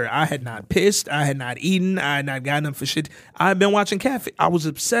 hours later, I had not pissed. I had not eaten. I had not gotten up for shit. I had been watching Catfish. I was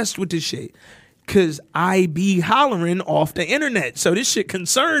obsessed with this shit. Because I be hollering off the internet. So this shit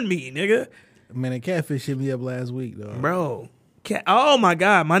concerned me, nigga. Man, that Catfish hit me up last week, though. Bro. Oh, my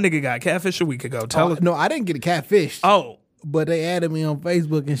God. My nigga got Catfish a week ago. Tell us. No, I didn't get a Catfish. Oh. But they added me on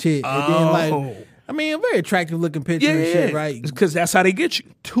Facebook and shit. And then, like, I mean, a very attractive looking picture and shit, right? Because that's how they get you.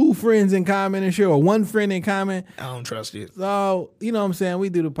 2 friends in common and shit, or 1 friend in common. I don't trust it. So, you know what I'm saying? We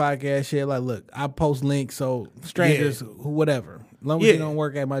do the podcast shit. Like, look, I post links, so strangers, whatever. As long as you don't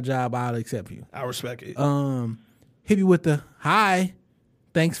work at my job, I'll accept you. I respect it. Hit you with the, hi,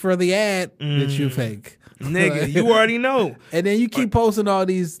 thanks for the ad that you fake. Nigga, you already know. And then you keep posting all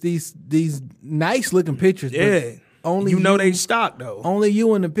these nice looking pictures. Yeah. Only you know they stock though. Only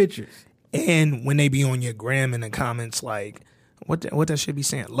you in the pictures. And when they be on your gram in the comments, like what that should be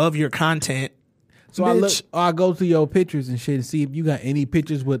saying? Love your content. So I go to your pictures and shit and see if you got any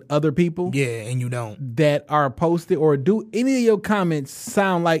pictures with other people. Yeah, and you don't. That are posted, or do any of your comments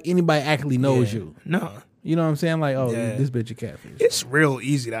sound like anybody actually knows you? No. You know what I'm saying? Like, this bitch a catfish. It's real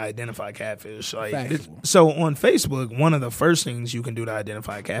easy to identify catfish. Like, so on Facebook, one of the first things you can do to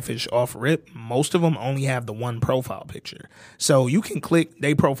identify catfish off rip, most of them only have the 1 profile picture. So you can click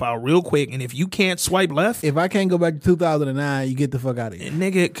their profile real quick, and if you can't swipe left. If I can't go back to 2009, you get the fuck out of here.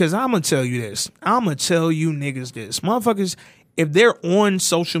 Nigga, because I'm going to tell you this. I'm going to tell you niggas this. Motherfuckers, if they're on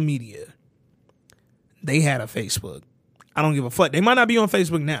social media, they had a Facebook. I don't give a fuck. They might not be on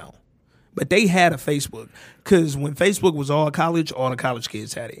Facebook now. But they had a Facebook, because when Facebook was all the college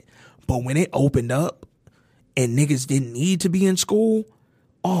kids had it. But when it opened up and niggas didn't need to be in school,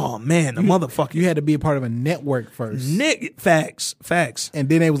 oh man, the motherfucker. You had to be a part of a network first. Facts. And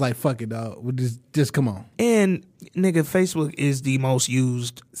then they was like, fuck it, dog. We'll just come on. And nigga, Facebook is the most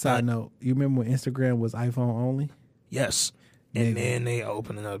used. Side note, you remember when Instagram was iPhone only? Yes. And then they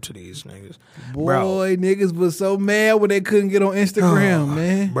opening up to these niggas. Boy, niggas was so mad when they couldn't get on Instagram,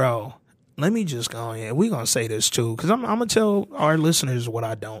 man. Bro. Let me just go in. We're going to say this too, because I'm going to tell our listeners what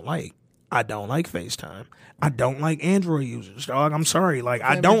I don't like. I don't like FaceTime. I don't like Android users, dog. I'm sorry. Like,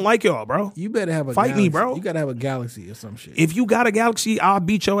 I don't like y'all, bro. You better have a Fight Galaxy. me, bro. You got to have a Galaxy or some shit. If you got a Galaxy, I'll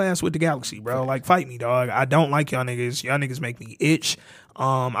beat your ass with the Galaxy, bro. Like, fight me, dog. I don't like y'all niggas. Y'all niggas make me itch.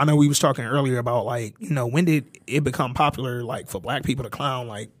 I know we was talking earlier about, like, you know, when did it become popular, like, for black people to clown,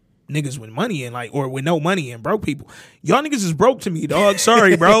 like, niggas with money and like, or with no money and broke people. Y'all niggas is broke to me, dog.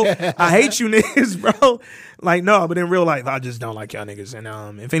 Sorry, bro. I hate you niggas, bro. Like, no, but in real life, I just don't like y'all niggas.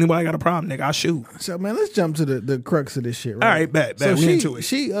 And if anybody got a problem, nigga, I shoot. So, man, let's jump to the crux of this shit, right? All right, bet. So we into it.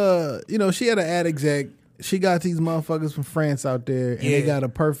 She had an ad exec. She got these motherfuckers from France out there, and they got a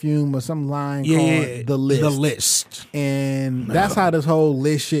perfume or some line called The List. The List. And that's how this whole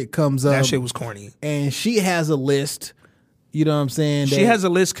list shit comes up. That shit was corny. And she has a list. You know what I'm saying? She has a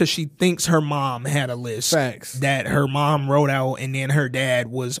list because she thinks her mom had a list. Facts. That her mom wrote out, and then her dad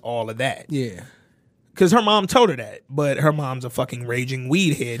was all of that. Yeah. Because her mom told her that, but her mom's a fucking raging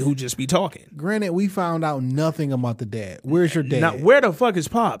weed head who just be talking. Granted, we found out nothing about the dad. Where's your dad? Now, where the fuck is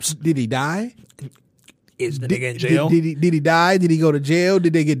Pops? Did he die? Is the nigga in jail? Did he die? Did he go to jail?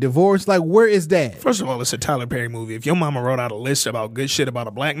 Did they get divorced? Like, where is Dad? First of all, it's a Tyler Perry movie. If your mama wrote out a list about good shit about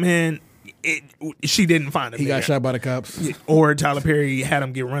a black man, she didn't find him. He got shot by the cops. Or Tyler Perry had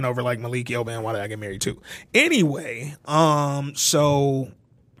him get run over like Malik Yoban. Why did I get married too? Anyway, so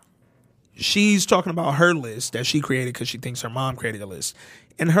she's talking about her list that she created because she thinks her mom created a list.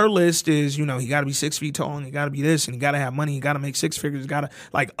 And her list is, you know, he got to be 6 feet tall and he got to be this and he got to have money. He got to make 6 figures. Got to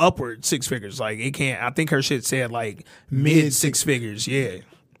like upward 6 figures. Like it can't. I think her shit said like mid 6 figures. Yeah.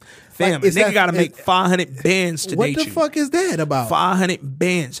 Fam, like, a nigga got to make 500 bands to date you. What the fuck is that about? 500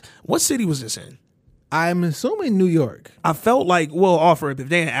 bands. What city was this in? I'm assuming New York. I felt like, well, offer if they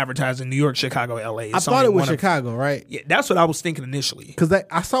didn't advertise in New York, Chicago, LA. I thought it was Chicago, right? Yeah, that's what I was thinking initially. Because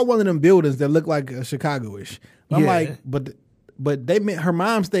I saw one of them buildings that looked like a Chicago-ish. I'm like, but they meant her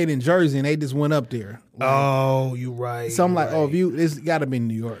mom stayed in Jersey and they just went up there. Like, oh, you right. So I'm like, oh, it's got to be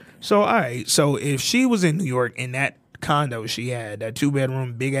New York. So all right, so if she was in New York in that condo she had, that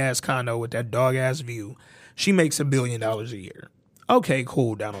 2-bedroom big ass condo with that dog ass view, she makes $1 billion a year. Okay,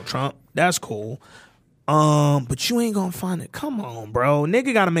 cool, Donald Trump. That's cool. But you ain't gonna find it. Come on, bro.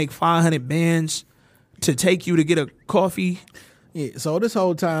 Nigga gotta make 500 bands to take you to get a coffee. Yeah, so this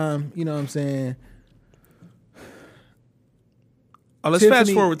whole time, you know what I'm saying? Let's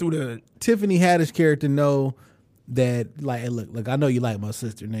fast forward through the... Tiffany Haddish character know that, like, hey, look, I know you like my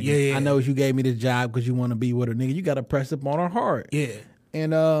sister, nigga. Yeah. I know you gave me this job because you want to be with her, nigga. You got to press up on her hard. Yeah.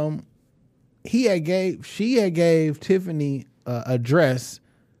 And she had gave Tiffany a dress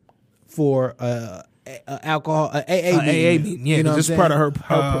for alcohol AA meeting. Yeah, you know, this is part of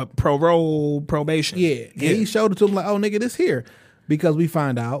her parole probation. Yeah. And he showed it to him like, oh, nigga, this here. Because we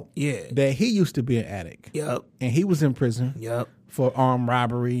find out that he used to be an addict. Yep. And he was in prison. Yep. For armed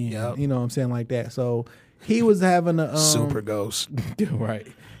robbery. Yep. You know what I'm saying? Like that. So he was having a super ghost. Right.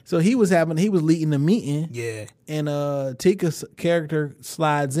 So he was leading the meeting. Yeah. And Tika's character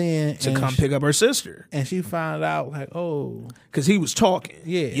slides in to come pick up her sister. And she found out like, oh. Because he was talking.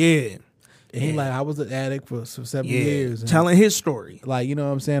 Yeah. Yeah. And he like, I was an addict for 7 years. And telling his story. Like, you know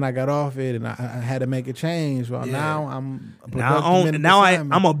what I'm saying? I got off it and I had to make a change. Well, now I'm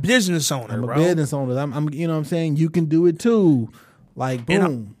I'm a business owner, I'm a bro. business owner. I'm you know what I'm saying? You can do it too. Like, boom.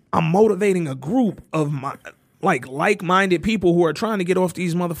 And I'm motivating a group of my like-minded people who are trying to get off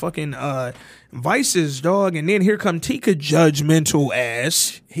these motherfucking vices, dog. And then here come Tika, judgmental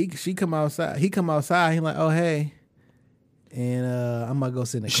ass. She come outside. He come outside. He like, oh hey. And I'm gonna go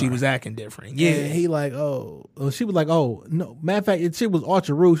sit in the car. She was acting different. Yeah. And he like, oh. She was like, oh, no. Matter of fact, she was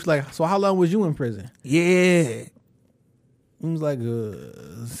ultra rude. She's like, so how long was you in prison? Yeah. It was like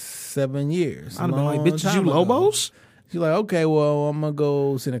 7 years. I'd have been like, bitch, you Lobos? She's like, okay, well, I'm gonna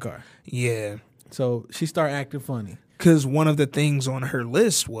go sit in the car. Yeah. So she started acting funny. Because one of the things on her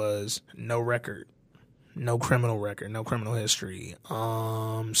list was no record. No criminal record. No criminal history.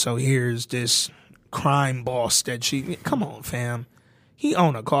 So here's this crime boss that come on, fam. He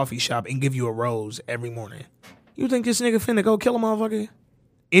own a coffee shop and give you a rose every morning. You think this nigga finna go kill a motherfucker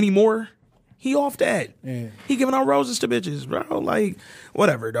anymore? He off that. Yeah. He giving out roses to bitches, bro. Like,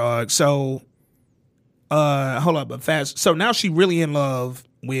 whatever, dog. So, hold up, but fast. So now she really in love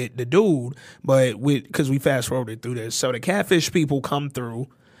with the dude, but because we fast forwarded through this. So the catfish people come through.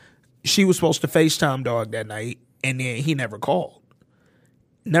 She was supposed to FaceTime dog that night, and then he never called.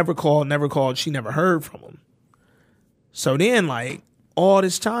 Never called. She never heard from him. So then, like, all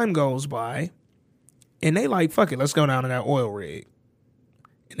this time goes by, and they like, fuck it, let's go down to that oil rig.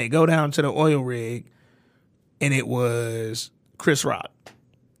 And they go down to the oil rig, and it was Chris Rock.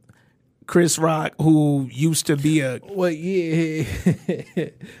 Chris Rock, who used to be a... Well, yeah.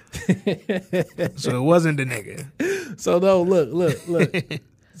 So it wasn't the nigga. So, no, look.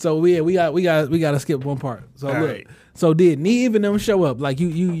 So, we got to skip one part. So, all look. Right. So did Neve and them show up? Like you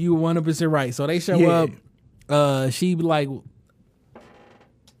 100% right. So they show up. She like,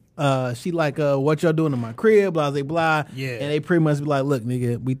 what y'all doing in my crib? Blah blah blah. Yeah. And they pretty much be like, look,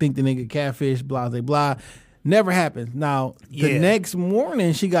 nigga, we think the nigga catfish. Blah blah blah. Never happened. Now the next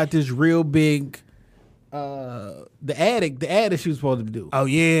morning, she got this real big. The addict she was supposed to do. Oh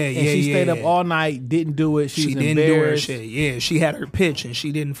yeah, and she stayed up all night, didn't do it. She was didn't embarrassed. do her shit. Yeah, she had her pitch and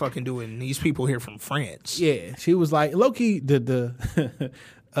she didn't fucking do it. And these people here from France. Yeah, she was like low key. The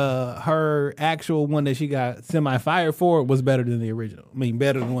her actual one that she got semi-fired for was better than the original. I mean,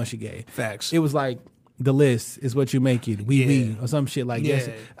 better than the one she gave. Facts. It was like the list is what you make it. We or some shit like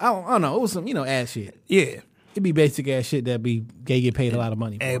that. I don't know. It was some ass shit. Yeah, it'd be basic ass shit that be get paid a lot of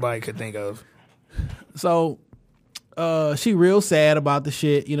money for. Everybody could think of. So, she real sad about the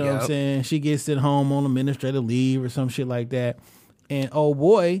shit, you know what I'm saying? She gets sent home on administrative leave or some shit like that. And oh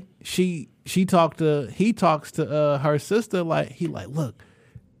boy, he talks to her sister like look,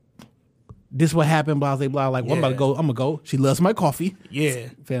 this what happened, blah blah blah. Like, well, I'm gonna go. She loves my coffee. Yeah,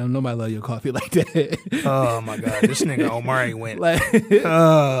 fam, nobody love your coffee like that. Oh my god, this nigga Omari went like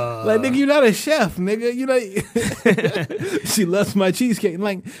nigga, you're not a chef, nigga. You know, she loves my cheesecake.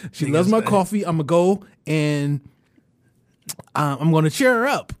 Like, she loves my coffee. I'm gonna go and I'm gonna cheer her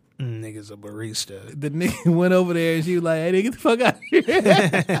up. Nigga's a barista. The nigga went over there and she was like, hey, nigga, get the fuck out of here. Like,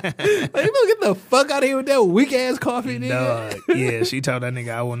 you better get the fuck out of here with that weak ass coffee, nigga. Yeah, she told that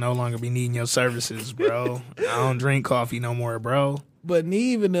nigga, I will no longer be needing your services, bro. I don't drink coffee no more, bro. But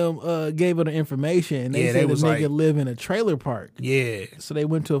Neve and them gave her the information, and they said the nigga live in a trailer park. Yeah. So they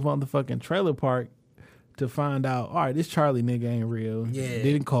went to a motherfucking trailer park to find out, all right, this Charlie nigga ain't real. Yeah.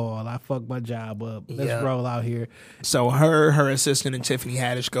 Didn't call. I fucked my job up. Let's roll out here. So her assistant and Tiffany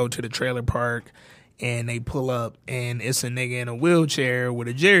Haddish go to the trailer park and they pull up and it's a nigga in a wheelchair with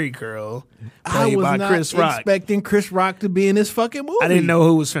a Jerry curl played by Chris Rock. Expecting Chris Rock to be in this fucking movie. I didn't know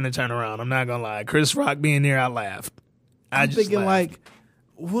who was finna turn around. I'm not gonna lie. Chris Rock being there, I laughed. I'm thinking laughed.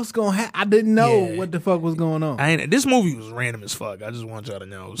 like, what's gonna happen? I didn't know Yeah. what the fuck was going on. This movie was random as fuck. I just want y'all to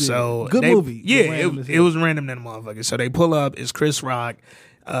know. So Good movie. Yeah, Random as it hell. was random than a motherfucker. So they pull up. It's Chris Rock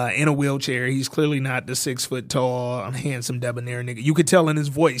in a wheelchair. He's clearly not the 6 foot tall, handsome, debonair nigga. You could tell in his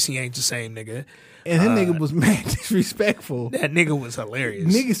voice he ain't the same nigga. And that nigga was mad disrespectful. That nigga was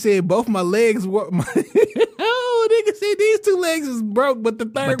hilarious. Nigga said both my legs were. Nigga said these 2 legs is broke, but the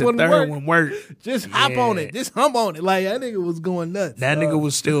third, but the one, third worked. one worked. Just hop on it. Just hump on it. Like, that nigga was going nuts. That nigga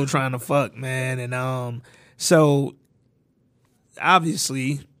was still trying to fuck, man. And so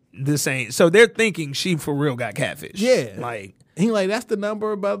obviously this ain't. So they're thinking she for real got catfish. Yeah. like. He like, that's the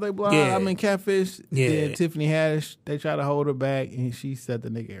number, blah, blah, blah. Yeah. I'm in catfish. Yeah. Then Tiffany Haddish, they try to hold her back, and she set the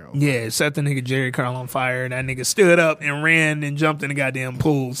nigga hair on. Yeah, set the nigga Jerry Carl on fire. That nigga stood up and ran and jumped in the goddamn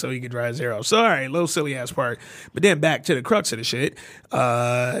pool so he could dry his hair off. So, all right, little silly ass part. But then back to the crux of the shit.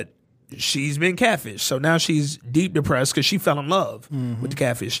 She's been catfished. So now she's deep depressed because she fell in love with the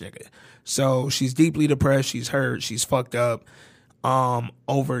catfish nigga. So she's deeply depressed. She's hurt. She's fucked up.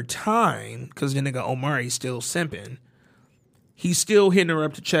 Over time, because the nigga Omari's still simping, he's still hitting her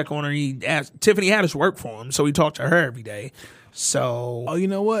up to check on her. He asked Tiffany Haddish work for him, so he talked to her every day. So, Oh, you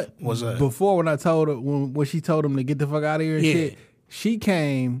know what? What's that? Before, when I told her, when she told him to get the fuck out of here and Yeah. shit, she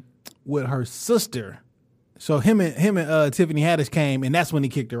came with her sister. So him and Tiffany Haddish came, and that's when he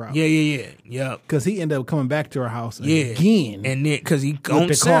kicked her out. yeah. Because he ended up coming back to her house Yeah. again. And then, because he gon'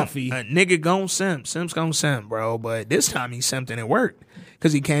 the simp. coffee. A nigga gon' simp. Simp's gon' simp, bro. But this time he simped and it worked.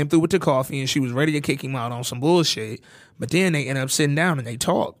 Because he came through with the coffee and she was ready to kick him out on some bullshit. But then they ended up sitting down and they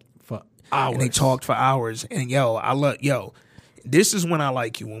talked. For hours. And they talked for hours. And this is when I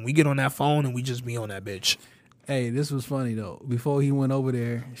like you. When we get on that phone and we just be on that bitch. Hey, this was funny though. Before he went over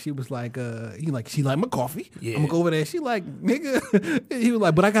there, she was like, she like my coffee. Yeah. I'm gonna go over there. She like, nigga. He was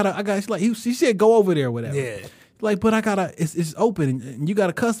like, but I gotta. She like, she said go over there, or whatever. Yeah. Like, but I gotta. It's open, and you got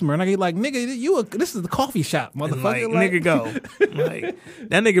a customer, and I get like, nigga, this is the coffee shop, And motherfucker. like, nigga go. Like,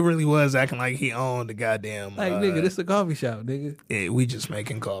 that nigga really was acting like he owned the goddamn. Like, nigga, this is a coffee shop, nigga. Yeah, we just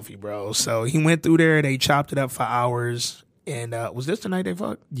making coffee, bro. So he went through there. They chopped it up for hours. And was this the night they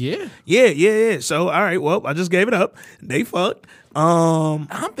fucked? Yeah. Yeah. So all right, well, I just gave it up. They fucked. I'm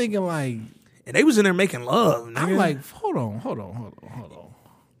thinking like, And they was in there making love. Nigga. I'm like, hold on.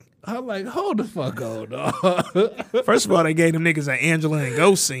 I'm like, hold the fuck on, dog. First of all, they gave them niggas an Angela and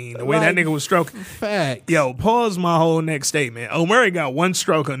Ghost scene. The way that Like, nigga was stroking. Fact. Yo, pause my whole next statement. O'Murray got one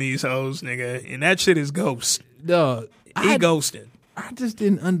stroke on these hoes, nigga, and that shit is ghost. Dog. He ghosting. I just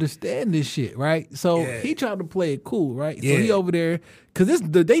didn't understand this shit, right? So Yeah. he tried to play it cool, right? Yeah. So he over there because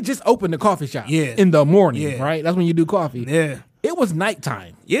they just opened the coffee shop, Yeah. in the morning, Yeah. right? That's when you do coffee. Yeah. It was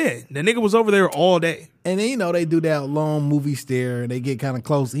nighttime, Yeah. The nigga was over there all day. and then they do that long movie stare, and they get kind of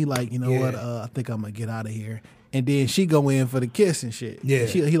close. He like, Yeah. what? I think I'm gonna get out of here. And then she go in for the kiss and shit. Yeah. And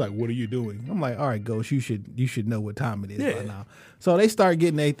he like, what are you doing? I'm like, all right, Ghost, you should know what time it is Yeah. by now. So they start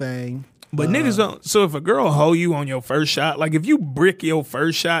getting their thing. But niggas don't. So if a girl hoe you on your first shot, like if you brick your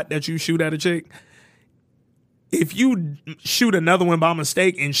first shot that you shoot at a chick, if you shoot another one by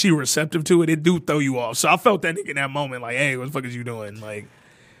mistake and she receptive to it, it do throw you off. So I felt that nigga in that moment, like, hey, what the fuck is you doing? Like,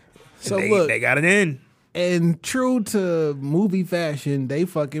 So they, look, they got it in. and true to movie fashion, they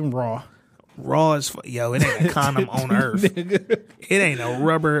fucking raw. Raw as fuck. Yo, it ain't a condom on earth. It ain't a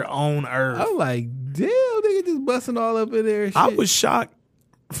rubber on earth. I'm like, damn, nigga just busting all up in there and shit. I was shocked.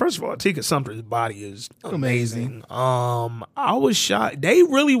 First of all, Tika Sumter's body is amazing. I was shocked. They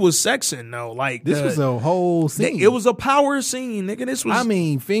really was sexing though. Like This was a whole scene. It was a power scene, nigga. This was. I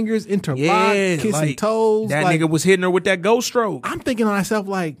mean, fingers interlocked, yeah, kissing like, toes. That like, nigga was hitting her with that ghost stroke. I'm thinking to myself,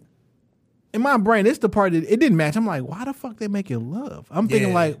 like, in my brain, it's the part that it didn't match. I'm like, why the fuck they making love? I'm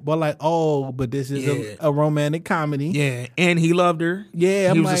thinking Yeah. but this is Yeah. a romantic comedy. Yeah, and he loved her. Yeah, he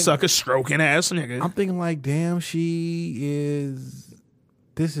I'm was like- a sucker stroking ass nigga. I'm thinking like, damn, she is.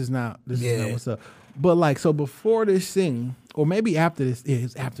 This is not Yeah. what's up. But like, so before this scene, or maybe after this, yeah,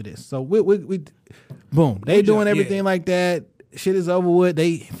 it's after this. So we boom, they doing yeah. everything like that. Shit is over with.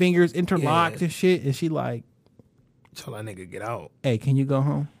 They fingers interlocked Yeah. and shit. And she like, Tell that nigga get out. hey, can you go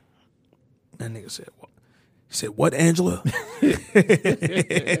home? That nigga said what? He said what, Angela?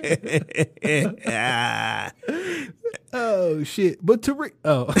 Oh shit! But Tariq,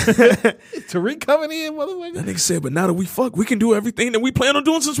 is Tariq coming in, motherfucker. That nigga said, but now that we fuck, we can do everything that we plan on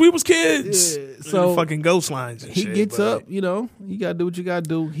doing since we was kids. Yeah, And so the fucking ghost lines and He shit. gets but- up, you gotta do what you gotta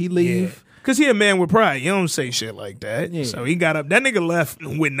do. He Yeah. leave. Cause he a man with pride. You don't say shit like that. Yeah. So he got up. That nigga left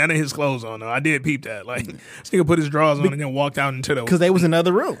with none of his clothes on though. I did peep that. Like this nigga put his drawers on and then walked out into the Because they was in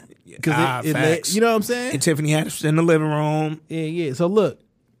another room. Because facts. you know what I'm saying? And Tiffany Haddish was in the living room. Yeah. So look,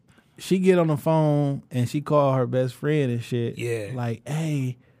 she get on the phone and she call her best friend and shit. Yeah. Like,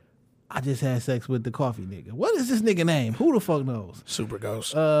 hey, I just had sex with the coffee nigga. What is this nigga name? Who the fuck knows? Super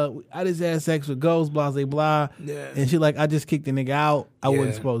Ghost. I just had sex with Ghost, blah, blah, blah. Yeah. And she like, I just kicked the nigga out. I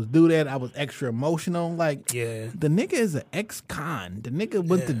wasn't supposed to do that. I was extra emotional. Like, the nigga is an ex-con. The nigga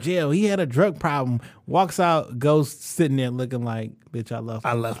went to jail. He had a drug problem. Walks out, Ghost sitting there looking like, bitch, I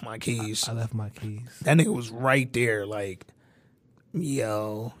left my keys. I left my keys. That nigga was right there, like,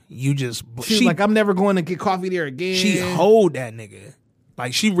 yo, you just... She like, I'm never going to get coffee there again. She hold that nigga.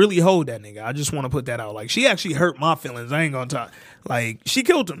 Like, she really hold that nigga. I just want to put that out. Like, she actually hurt my feelings. I ain't gonna talk. Like, she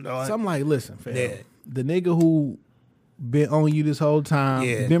killed him, though. So I'm like, listen, fam. The nigga who been on you this whole time,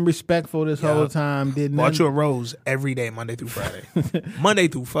 been respectful this whole time, did nothing. Bought you a rose every day, Monday through Friday. Monday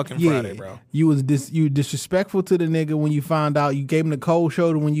through fucking Friday, bro. You disrespectful to the nigga when you found out. You gave him the cold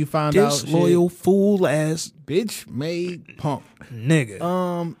shoulder when you found out. Disloyal, fool ass bitch made punk.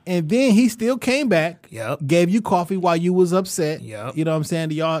 Nigga. And then he still came back. Yep. Gave you coffee while you was upset. Yep. You know what I'm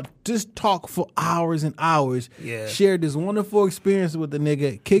saying? Y'all just talk for hours and hours. Yeah. Shared this wonderful experience with the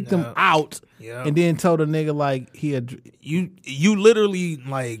nigga. Kicked him out. Yep. And then told the nigga like he had. You literally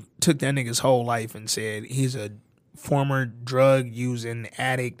like took that nigga's whole life and said he's a former drug using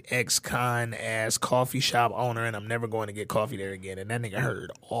addict, ex-con ass coffee shop owner, and I'm never going to get coffee there again. And that nigga heard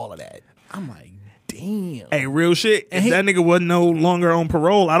all of that. I'm like, damn. Hey, real shit. If that nigga wasn't no longer on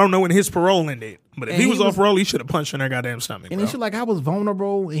parole, I don't know when his parole ended. But if he was on parole, he should have punched in her goddamn stomach. And bro. then she like, I was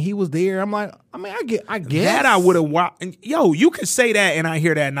vulnerable and he was there. I'm like, I mean, I guess that I would have. Yo, you could say that and I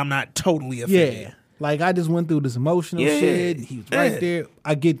hear that and I'm not totally offended. Yeah. Like, I just went through this emotional shit. He was right there.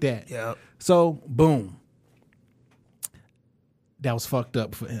 I get that. Yeah. So, boom. That was fucked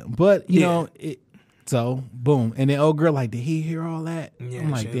up for him. But, you know, so, boom. And then old girl like, did he hear all that? Yeah,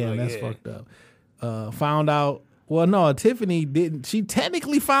 I'm like, damn, that's fucked up. Found out. Well, no, Tiffany didn't. She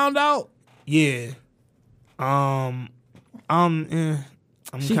technically found out. Yeah. I'm kind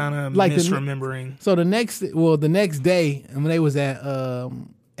of like misremembering. So the next day, when they was at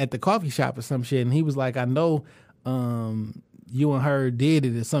the coffee shop or some shit, and he was like, I know you and her did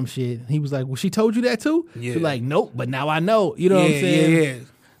it or some shit. He was like, well, she told you that too? Yeah. She like, nope, but now I know. You know what I'm saying? Yeah.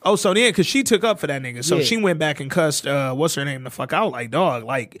 Oh, so then, because she took up for that nigga. So she went back and cussed, what's her name, the fuck out. Like, dog,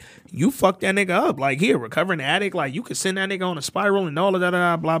 like, you fucked that nigga up. Like, here, recovering addict. Like, you could send that nigga on a spiral and all of that,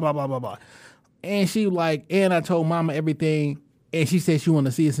 blah, blah, blah, blah, blah. And she like, and I told mama everything. And she said she want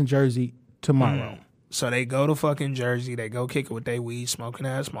to see us in Jersey tomorrow. So they go to fucking Jersey. They go kick it with they weed smoking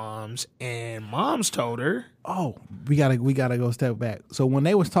ass moms. And moms told her, oh, we gotta go step back. So when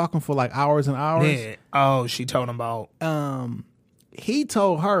they was talking for like hours and hours. She told him about. He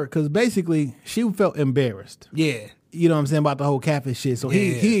told her, because basically she felt embarrassed. Yeah. You know what I'm saying, about the whole catfish shit. So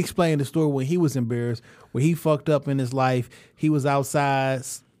he explained the story when he was embarrassed, where he fucked up in his life. He was outside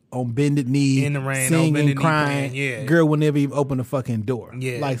on bended knee, in the rain, singing, crying. Yeah. Girl would never even open the fucking door.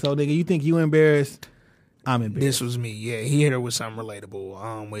 Yeah. Like, so nigga, you think you embarrassed? I'm embarrassed. This was me. Yeah, he hit her with something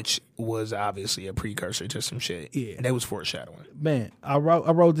relatable, which was obviously a precursor to some shit. Yeah. That was foreshadowing. Man, I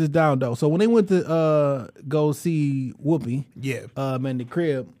wrote this down though. So when they went to go see Whoopi, in the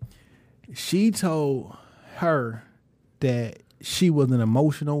crib, she told her that she was an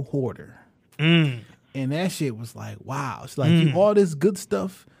emotional hoarder. And that shit was like, wow. It's like you all this good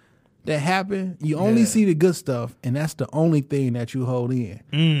stuff that happened, you only see the good stuff, and that's the only thing that you hold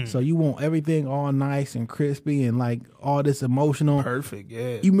in. So you want everything all nice and crispy and like all this emotional. Perfect,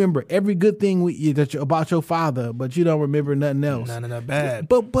 yeah. You remember every good thing about your father, but you don't remember nothing else. None of that bad.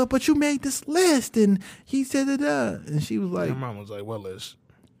 But you made this list, and he said it. And she was like, my mom was like, what list?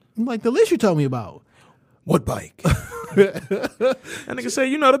 I'm like, the list you told me about. What bike? That nigga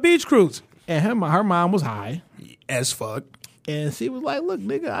said, the beach cruise. And her mom was high as fuck. And she was like, look,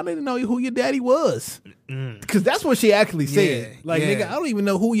 nigga, I didn't know who your daddy was. Because that's what she actually said. Nigga, I don't even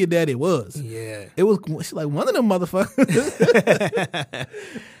know who your daddy was. Yeah. It was, she's like, one of them motherfuckers.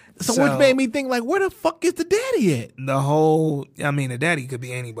 So which made me think, like, where the fuck is the daddy at? The daddy could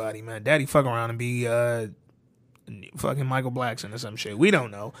be anybody, man. Daddy fuck around and be fucking Michael Blackson or some shit. We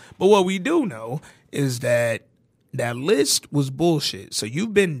don't know. But what we do know is that list was bullshit. So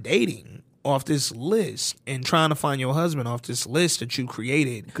you've been dating off this list and trying to find your husband off this list that you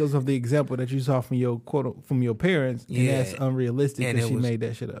created because of the example that you saw from your parents, and that's unrealistic. And she made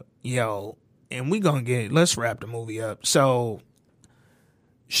that shit up. Yo, and let's wrap the movie up. So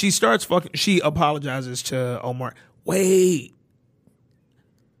she starts she apologizes to Omar. Wait,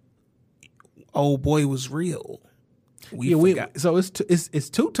 old boy was real. So it's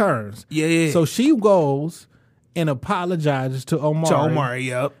two turns. Yeah. So she goes and apologizes to Omar.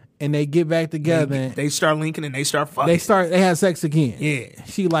 Yep. and they get back together. And They start linking and they start fucking. they have sex again. Yeah.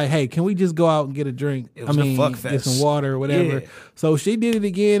 She like, hey, can we just go out and get a drink? It was a fuck get fest. some water or whatever. Yeah. So she did it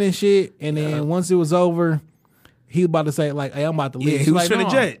again and shit. And then once it was over, he was about to say like, hey, I'm about to leave. Yeah, he She's was like, finna no,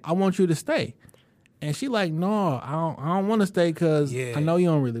 jet. I want you to stay. And she like, no, I don't want to stay because Yeah. I know you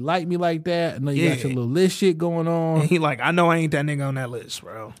don't really like me like that. I know you got Yeah. your little list shit going on. And he like, I know I ain't that nigga on that list,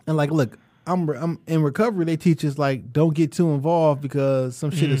 bro. And like, look, I'm in recovery. They teach us like, don't get too involved because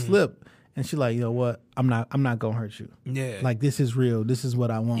some shit has slipped. And she like, you know what? I'm not gonna hurt you. Yeah. Like this is real. This is what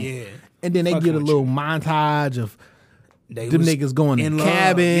I want. Yeah. And then they Fucking get a with little you. montage of They them was niggas going in in love,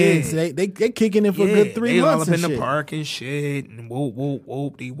 cabins. yeah. They kicking it for a good 3 they all months up and in shit. the park and shit, and whoop whoop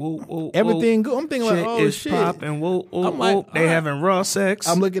whoop de whoop whoop. Everything good. I'm thinking like, shit oh is shit. popping, whoop whoop I'm like, whoop. They all right. having raw sex.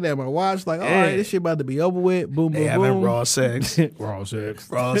 I'm looking at my watch like, all Yeah. right, this shit about to be over with. Boom, they boom, having boom. raw sex, Raw sex.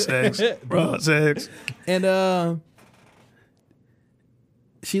 raw sex, raw sex. And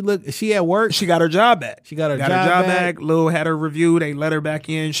she at work. She got her job back. She got her job back. Lil had her review. They let her back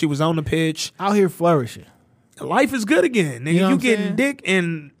in. She was on the pitch. Out here flourishing. Life is good again, nigga. You know what You I'm getting saying? dick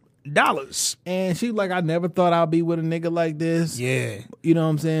and dollars. And she like, I never thought I'd be with a nigga like this. Yeah. You know what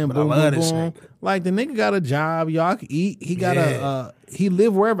I'm saying? But I Boom, love boom, this boom. nigga. Like the nigga got a job. Y'all can eat. He got Yeah. he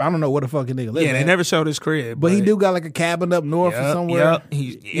live wherever. I don't know where the fucking nigga live. Yeah, they at. never showed his crib. But he do got like a cabin up north or Yup, somewhere. yup.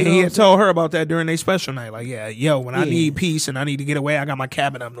 You He know what I'm had told her about that during their special night. Like, yeah, yo, when I Yeah. need peace and I need to get away, I got my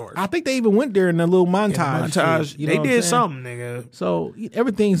cabin up north. I think they even went there in a little Yeah, montage. montage. shit, you know They what I'm did saying? something, nigga. So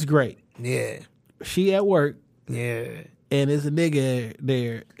everything's great. Yeah. She at work Yeah. and there's a nigga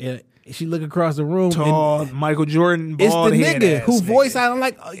there and she look across the room Tall, and Michael Jordan, it's the bald head nigga ass who nigga. voice out. I'm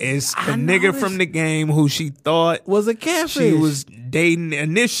like, It's I the know nigga this from the game who she thought was a catfish. she was dating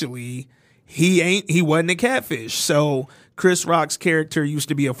initially. He wasn't a catfish. So Chris Rock's character used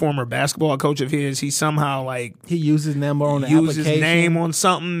to be a former basketball coach of his. He somehow like He used his number on the used his application. name on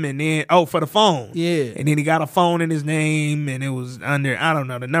something and then for the phone. Yeah. And then he got a phone in his name and it was under, I don't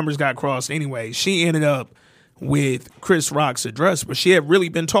know, the numbers got crossed anyway. She ended up with Chris Rock's address, but she had really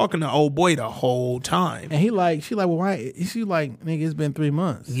been talking to old boy the whole time. And she like, well, why? She like, nigga, it's been 3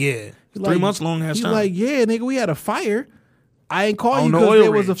 months. Yeah. He 3 like- months long ass he time. like, yeah, nigga, we had a fire. I ain't call On you the because oil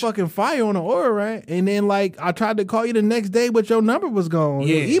there was a ridge. fucking fire on the oil, right? And then like I tried to call you the next day, but your number was gone.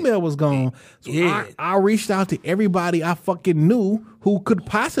 Your Yeah. email was gone. So Yeah. I reached out to everybody I fucking knew who could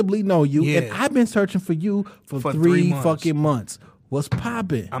possibly know you, and Yeah. I've been searching for you for For 3 3 months. fucking months. What's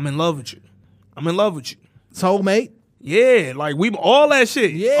popping? I'm in love with you. I'm in love with you. Soulmate? Yeah, like we all that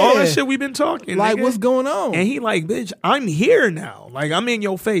shit. Yeah. All that shit we've been talking. Like, nigga. what's going on? And he like, bitch, I'm here now. Like I'm in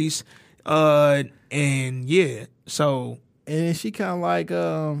your face. And yeah. So And then she kind of like,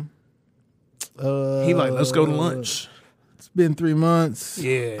 he like, let's go to lunch. It's been 3 months.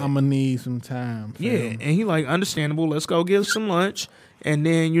 Yeah. I'm gonna need some time. fam. Yeah. And he like, understandable, let's go get some lunch. And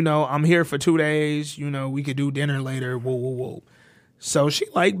then, I'm here for 2 days. We could do dinner later. Whoa, whoa, whoa. So she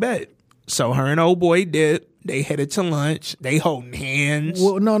like, bet. So her and old boy did. They headed to lunch. They holding hands.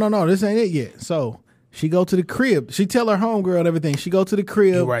 Well, no, this ain't it yet. So she go to the crib. She tell her homegirl and everything. She go to the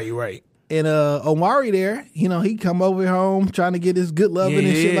crib. You're right. And Omari there, he come over home trying to get his good loving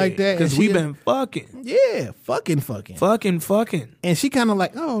and shit like that. Because And we she- been fucking. Yeah, fucking. Fucking. And she kind of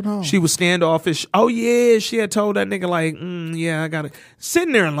like, oh no. She was standoffish. Oh, yeah. She had told that nigga, like, yeah, I got to.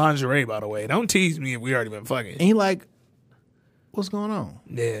 Sitting there in lingerie, by the way. Don't tease me if we already been fucking. And he like, what's going on?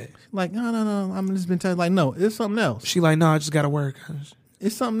 Yeah. Like, no. I'm just been telling. Like, no, it's something else. She like, no, I just got to work.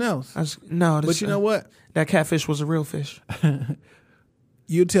 It's something else. But you know what? That catfish was a real fish.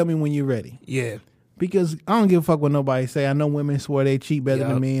 You tell me when you're ready. Yeah. Because I don't give a fuck what nobody say. I know women swear they cheat better than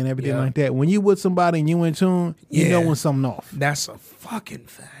Yup, me and everything yup. like that. When you with somebody and you in tune, you Yeah. know when something off. That's a fucking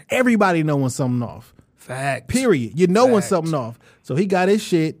fact. Everybody know when something off. Fact. Period. You know when Fact. something off. So he got his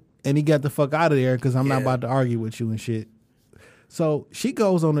shit and he got the fuck out of there because I'm not Yeah. about to argue with you and shit. So she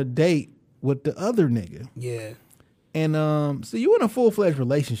goes on a date with the other nigga. Yeah. And so you in a full-fledged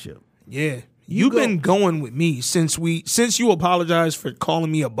relationship. Yeah. You've go- been going with me since you apologized for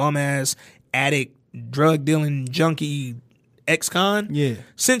calling me a bum ass addict, drug dealing junkie, ex-con. Yeah.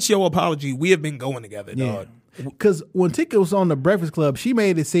 Since your apology, we have been going together, dog. Because when Tika was on the Breakfast Club, she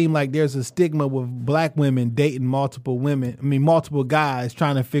made it seem like there's a stigma with black women dating multiple guys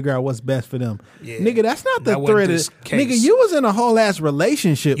trying to figure out what's best for them. Yeah. Nigga, that's not the That wasn't thread. this case. Nigga, you was in a whole ass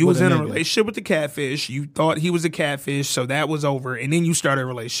relationship You with was in a nigga. relationship with the catfish. You thought he was a catfish, so that was over. And then you started a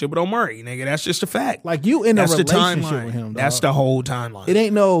relationship with Omari, nigga. That's just a fact. Like, you in a That's the relationship timeline. with him, That's dog. the whole timeline. It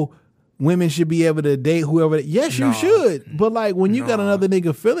ain't no women should be able to date whoever. Yes, you Nah. should. But like when you got Nah. another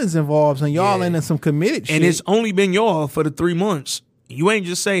nigga feelings involved and y'all Yeah. into some committed shit. And it's only been y'all for the 3 months. You ain't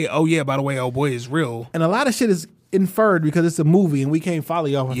just say, oh, yeah, by the way, old boy is real. And a lot of shit is inferred because it's a movie and we can't follow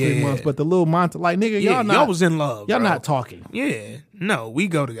y'all for 3 months. But the little month, like nigga, Yeah, y'all not. y'all was in love. Y'all bro. not talking. Yeah, no, we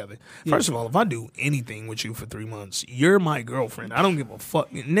go together. First of all, if I do anything with you for 3 months, you're my girlfriend. I don't give a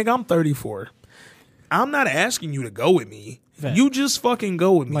fuck, nigga. I'm 34. I'm not asking you to go with me. Fact. You just fucking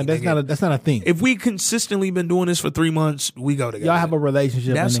go with me. Like that's nigga. not a thing. If we consistently been doing this for 3 months, we go together. Y'all have a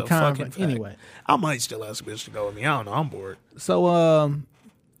relationship That's and a the fucking con- fact. anyway. I might still ask a bitch to go with me. I don't know. I'm bored. So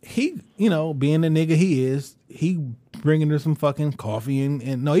he, being the nigga he is, he bringing her some fucking coffee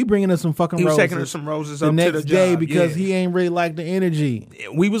and no, he bringing her some fucking He was roses. taking her some roses the up next to the day job. because yeah. he ain't really like the energy.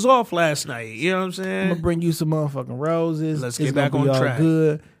 We was off last night. You know what I'm I'm saying? gonna bring you some motherfucking roses. Let's It's get gonna back be on all track.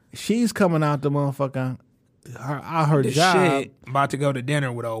 Good. She's coming out the motherfucker. Her The job shit about to go to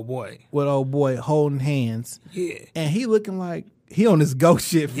dinner with old boy. with old boy holding hands, Yeah. and he looking like he on this ghost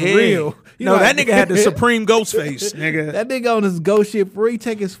shit for Yeah. real. You No, know, that like- nigga had the supreme ghost face, nigga. That nigga on this ghost shit for real. He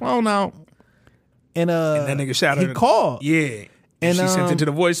take his phone out and that nigga shouted. He called. Yeah. And she sent it to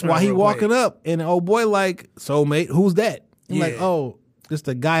the voicemail. while he real walking quick. up, and the old boy like, soulmate, who's that? He's Yeah. like, oh, it's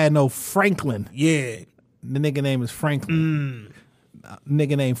the guy I know, Franklin. Yeah. The nigga name is Franklin.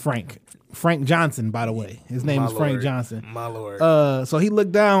 Nigga named Frank Johnson, by the way. His name My is Frank lord. Johnson. My lord. So he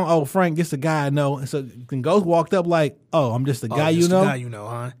looked down. Oh, Frank, this the guy I know. And so then Ghost walked up like, oh, I'm just the guy you just know. The guy you know,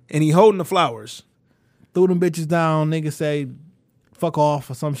 huh? And he holding the flowers. Threw them bitches down. Nigga say, fuck off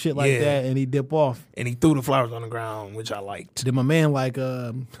or some shit like Yeah. that, and he dip off. And he threw the flowers on the ground, which I liked. Then my man like,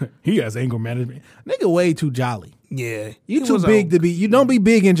 he has anger management. Nigga way too jolly. Yeah. You He too was big a- to be. You don't be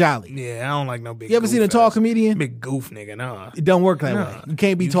big and jolly. Yeah, I don't like no big. You ever goof seen a tall ass- comedian? Big goof nigga, nah. It don't work that Nah. way. You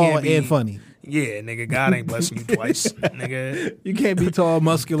can't be You tall can't be- and funny. Yeah, nigga, God ain't blessing you twice, nigga. You can't be tall,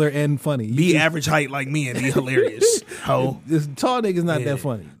 muscular, and funny. You Be just- average height like me and be hilarious. Ho. This tall nigga's not Yeah. that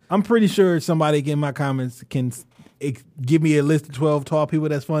funny. I'm pretty sure somebody in my comments can give me a list of 12 tall people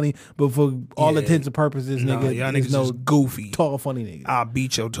that's funny, but for all Yeah. intents and purposes, Nah, nigga, y'all there's niggas no is goofy. tall funny nigga. I'll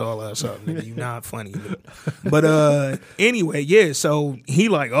beat your tall ass up, nigga. You not funny. But anyway, yeah, so he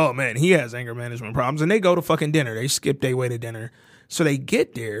like, oh man, he has anger management problems. And they go to fucking dinner. They skip their way to dinner. So they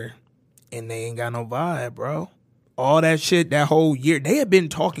get there and they ain't got no vibe, bro. All that shit, that whole year. They had been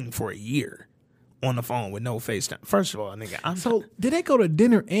talking for a year on the phone with no FaceTime. First of all, nigga, So did they go to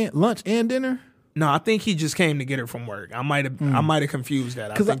dinner and lunch and dinner? no, I think he just came to get her from work. I might have confused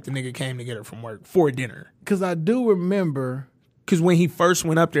that. I 'Cause think the nigga came to get her from work for dinner. Because I do remember. Because when he first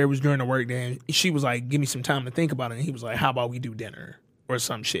went up there, it was during the work day, and she was like, give me some time to think about it. And he was like, how about we do dinner or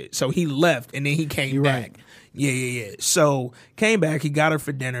some shit? So he left, and then he came You're back. right. Yeah. So came back, he got her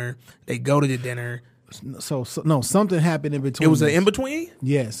for dinner. They go to the dinner. So no, something happened in between. It was an this. in-between?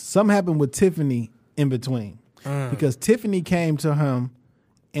 Yes, something happened with Tiffany in between because Tiffany came to him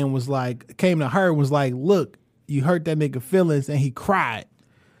and was like, came to her and was like, look, you hurt that nigga feelings, and he cried.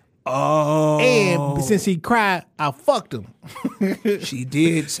 Oh. And since he cried, I fucked him. She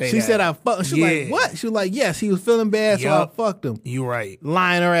did say She that. said I fucked. She was like, Yeah. what? She was like, yes, he was feeling bad, so I Yup. fucked him. You right.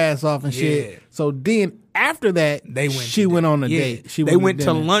 Lying her ass off and Yeah. shit. So then after that, They went. she to went dinner. on a Yeah. date. She they went to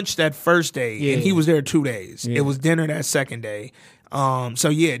dinner. lunch that first day, Yeah. and he was there 2 days. Yeah. It was dinner that second day. So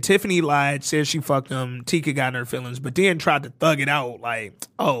yeah, Tiffany lied, said she fucked him. Tika got in her feelings, but then tried to thug it out like,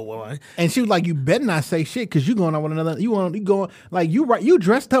 oh well, And she was like, "You better not say shit because you going out with another. You going like you right? You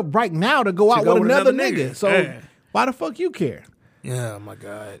dressed up right now to go out go with with another another nigga. nigga. So Yeah. why the fuck you care? yeah, my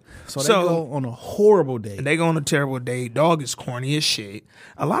god. So they go on a horrible date. They go on a terrible date. Dog is corny as shit.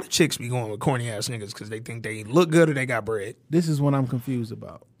 A lot of chicks be going with corny ass niggas because they think they look good or they got bread. This is what I'm confused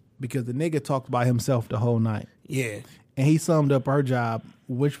about because the nigga talked about himself the whole night, Yeah, and he summed up her job,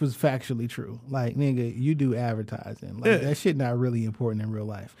 which was factually true. Like, nigga, you do advertising. Like, Yeah. that shit not really important in real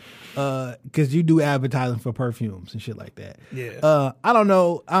life. Because you do advertising for perfumes and shit like that. Yeah. I don't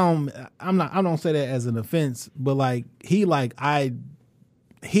know. I don't say that as an offense, but like, he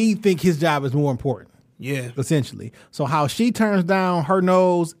think his job is more important. yeah, Essentially. So how she turns down her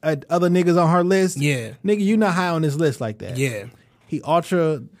nose at other niggas on her list. Yeah. Nigga, you not high on this list like that. yeah. He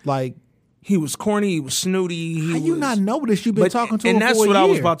ultra, like, He was corny. He was snooty. how you not know this? You've been talking to him and that's for a what year. I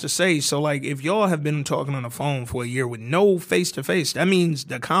was about to say. So, like, if y'all have been talking on the phone for a year with no face to face, that means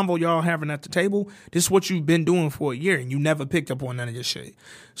the convo y'all having at the table, this is what you've been doing for a year, and you never picked up on none of this shit.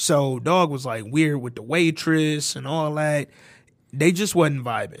 So, dog was like weird with the waitress and all that. They just wasn't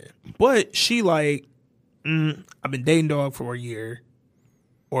vibing. But she like, I've been dating dog for a year,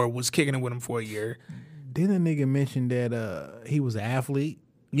 or was kicking it with him for a year. Didn't a nigga mention that he was an athlete?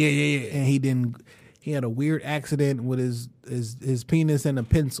 Yeah. And he had a weird accident with his penis and a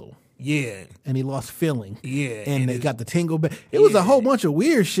pencil. Yeah. And he lost feeling. Yeah. And they got the tingle back. It was a whole bunch of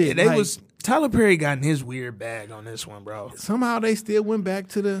weird shit. Tyler Perry got in his weird bag on this one, bro. Somehow they still went back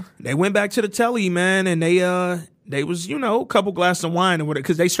to the... They went back to the telly, man, and they was, a couple glasses of wine or whatever,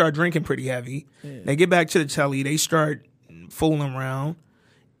 because they start drinking pretty heavy. Yeah. They get back to the telly, they start fooling around,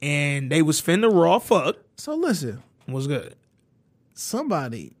 and they was finna raw fuck. So listen. What's good?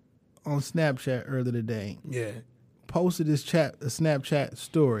 Somebody on Snapchat earlier today posted a Snapchat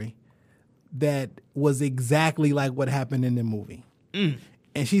story that was exactly like what happened in the movie.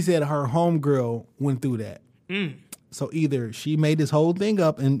 And she said her homegirl went through that. So either she made this whole thing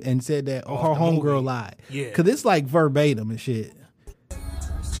up and said that her homegirl lied. Yeah. Because it's like verbatim and shit.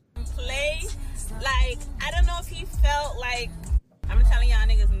 Play, like, I don't know if he felt like, I'm telling y'all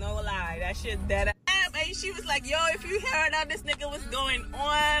niggas no lie. That shit dead. And she was like, yo, if you heard how this nigga was going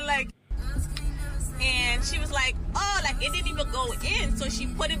on, like, and she was like, oh, like, it didn't even go in. So she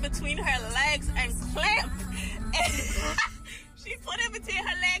put it between her legs and clamped. And she put it between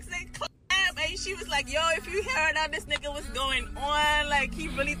her legs and clamped. And she was like, yo, if you heard how this nigga was going on, like, he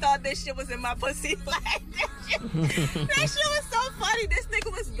really thought this shit was in my pussy. Like, that shit was so funny. This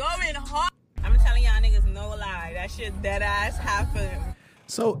nigga was going hard. I'm telling y'all niggas no lie. That shit dead ass happened.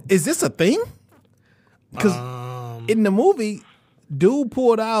 So is this a thing? Because in the movie, dude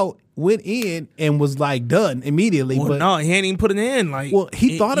pulled out, went in, and was like done immediately. Well, but no, he hadn't even put it in. Like, well,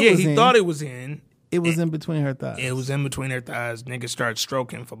 he thought it was in. Yeah, he thought it was in. It was in between her thighs. It was in between her thighs. Nigga started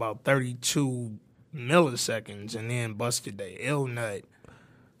stroking for about 32 milliseconds and then busted the ill nut.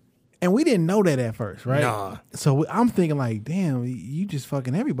 And we didn't know that at first, right? Nah. So I'm thinking like, damn, you just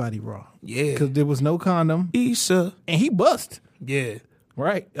fucking everybody raw. Yeah. Because there was no condom. Issa. And he bust. Yeah.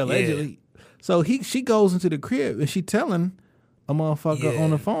 Right? Allegedly. Yeah. So she goes into the crib and she telling a motherfucker on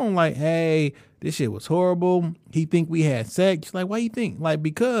the phone like, hey, this shit was horrible. He think we had sex. She's like, why you think? Like,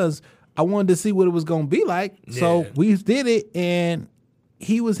 because I wanted to see what it was going to be like. Yeah. So we did it, and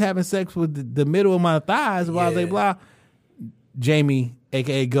he was having sex with the middle of my thighs, blah, blah, blah. Jamie,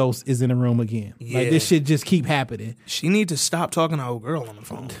 a.k.a. Ghost, is in the room again. Yeah. Like, this shit just keep happening. She need to stop talking to old girl on the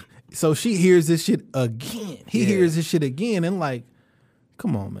phone. So she hears this shit again. He hears this shit again, and like,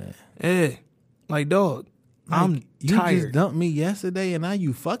 come on, man. Yeah. Like, dog, like, I'm tired. You just dumped me yesterday, and now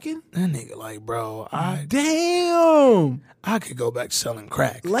you fucking? That nigga like, bro, damn. I could go back selling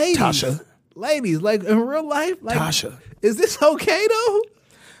crack. Ladies, Tasha. Ladies, like, in real life, like, Tasha. Is this okay,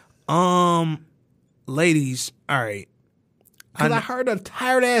 though? Ladies, all right. Because I heard a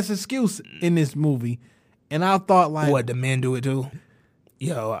tired-ass excuse in this movie, and I thought, like... What, the men do it too?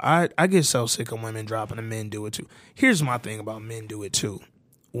 Yo, I get so sick of women dropping the men do it too. Here's my thing about men do it too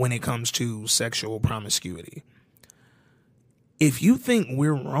when it comes to sexual promiscuity. If you think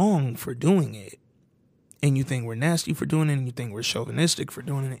we're wrong for doing it, and you think we're nasty for doing it, and you think we're chauvinistic for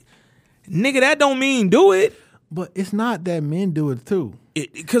doing it, nigga, that don't mean do it. But it's not that men do it too.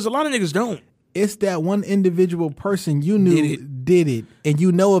 Because a lot of niggas don't. It's that one individual person you knew did it, and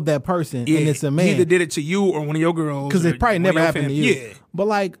you know of that person, and it's a man. He either did it to you or one of your girls. Because it probably never happened to you. Yeah. But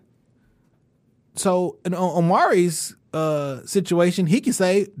like, so in Omari's situation, he can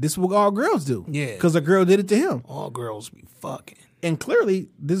say this is what all girls do. Yeah. Because a girl did it to him. All girls be fucking. And clearly,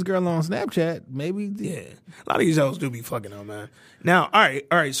 this girl on Snapchat, maybe. Yeah. A lot of these hoes do be fucking though, man. Now, all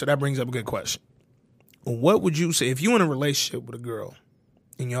right. So that brings up a good question. What would you say if you in a relationship with a girl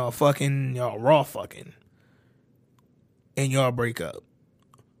and y'all raw fucking, and y'all break up?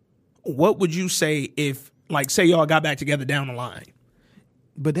 What would you say if, like, say y'all got back together down the line?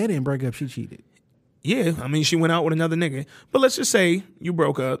 But they didn't break up. She cheated. Yeah. I mean, she went out with another nigga. But let's just say you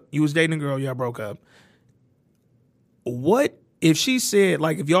broke up. You was dating a girl. Y'all broke up. What if she said,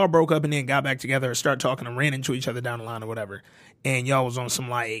 like, if y'all broke up and then got back together or start talking and ran into each other down the line or whatever, and y'all was on some,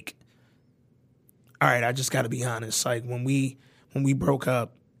 like, all right, I just got to be honest. Like, when we broke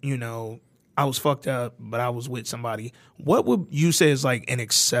up, you know, I was fucked up, but I was with somebody. What would you say is, like, an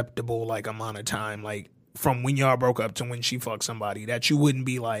acceptable, like, amount of time, like, from when y'all broke up to when she fucked somebody that you wouldn't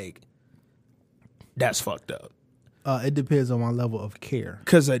be like, that's fucked up? It depends on my level of care.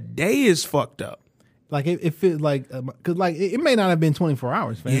 Because a day is fucked up. Like, it feels like, because, like, it may not have been 24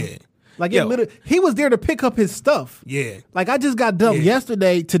 hours, man. Yeah. Like, it literally, he was there to pick up his stuff. Yeah. Like, I just got dumped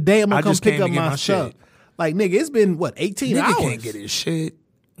yesterday. Today, I'm going to come pick up my stuff. Shit. Like, nigga, it's been, 18 hours? Nigga can't get his shit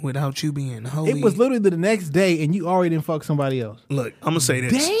without you being holy. It was literally the next day, and you already didn't fuck somebody else. Look, I'm going to say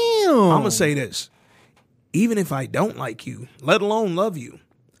this. Damn. I'm going to say this. Even if I don't like you, let alone love you,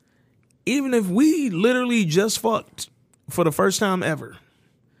 even if we literally just fucked for the first time ever,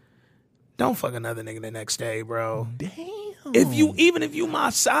 don't fuck another nigga the next day, bro. Damn. Even if you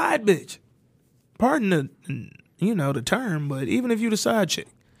my side bitch, pardon the term, but even if you the side chick,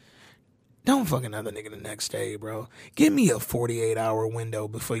 Don't fuck another nigga the next day, bro. Give me a 48-hour window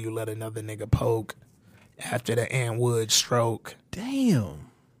before you let another nigga poke after the Ann Wood stroke. Damn.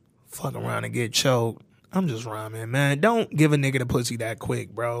 Fuck around and get choked. I'm just rhyming, man. Don't give a nigga the pussy that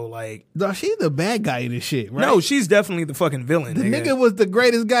quick, bro. Like, No, she's the bad guy in this shit, right? no, she's definitely the fucking villain. The nigga was the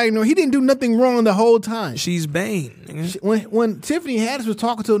greatest guy. You know, he didn't do nothing wrong the whole time. She's Bane. Nigga. When Tiffany Haddish was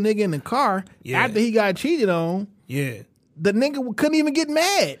talking to a nigga in the car Yeah. after he got cheated on, Yeah, the nigga couldn't even get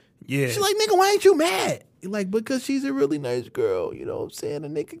mad. yeah. She's like, nigga, why ain't you mad? He like, because she's a really nice girl. You know what I'm saying? The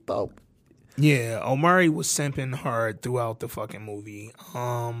nigga thought. Yeah, Omari was simping hard throughout the fucking movie.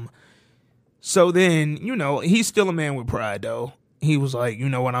 So then, you know, he's still a man with pride, though. He was like, you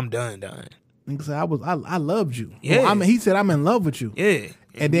know what, I'm done. Nigga said, I loved you. Yeah. Well, he said, I'm in love with you. Yeah.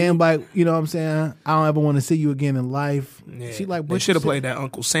 And then, like, you know what I'm saying? I don't ever want to see you again in life. Yeah. She like, they but should have played that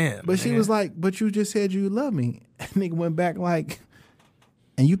Uncle Sam. But she nigga. was like, but you just said you love me. And nigga went back like,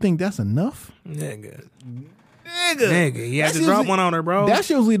 and you think that's enough? Nigga. He had That's to drop usually- one on her, bro. That's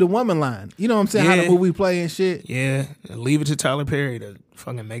usually the woman line. You know what I'm saying? How Yeah. the movie play and shit. Yeah, leave it to Tyler Perry to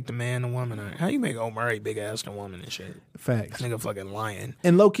fucking make the man the woman. How you make Omari big ass the woman and shit? Facts. Nigga fucking lying.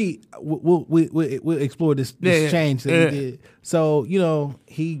 And low key, we'll explore this Yeah. change that Yeah. he did. So you know,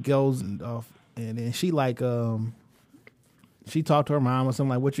 he goes off, and then she like she talked to her mom or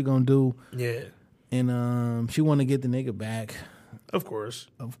something like, "What you gonna do?" Yeah, And she want to get the nigga back, of course.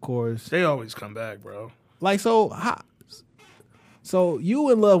 of course. They always come back, bro. Like so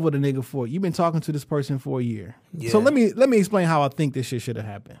you in love with a nigga for you've been talking to this person for a year. Yeah. So let me explain how I think this shit should have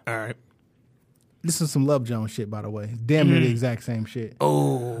happened. All right. This is some Love Jones shit, by the way. Damn near the exact same shit.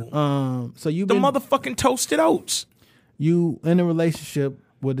 Oh, So you the been motherfucking toasted oats. you in a relationship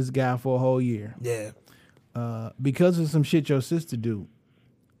with this guy for a whole year. Yeah. Because of some shit your sister do,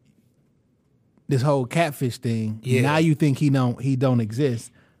 this whole catfish thing. Yeah. Now you think he don't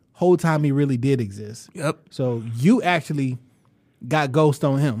exist. Whole time he really did exist. Yep. So you actually got ghost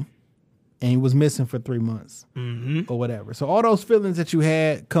on him, and he was missing for 3 months or whatever. So all those feelings that you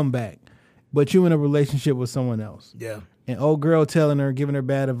had come back, but you in a relationship with someone else. Yeah. And old girl telling her, giving her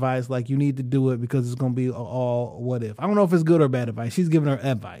bad advice, like you need to do it because it's gonna be all what if. I don't know if it's good or bad advice. She's giving her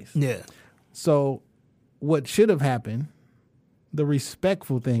advice. Yeah. So what should have happened, the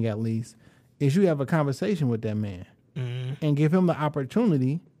respectful thing at least, is you have a conversation with that man and give him the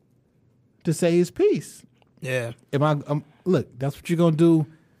opportunity to say his piece. Yeah. If look, that's what you're gonna do.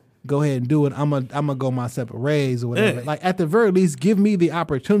 Go ahead and do it. I'm gonna go my separate ways or whatever. Yeah. Like at the very least, give me the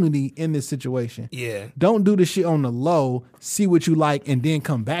opportunity in this situation. Yeah. Don't do the shit on the low. See what you like, and then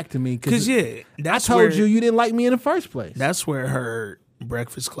come back to me. Because yeah, I that's told where, you didn't like me in the first place. That's where her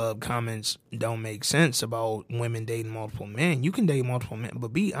Breakfast Club comments don't make sense about women dating multiple men. You can date multiple men,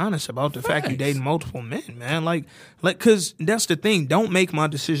 but be honest about the fact you dating multiple men, man. Like, because that's the thing. Don't make my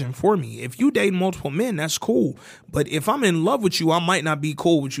decision for me. If you date multiple men, that's cool. But if I'm in love with you, I might not be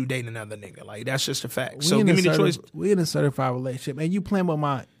cool with you dating another nigga. Like, that's just a fact. So give me the choice. We in a certified relationship, and you playing with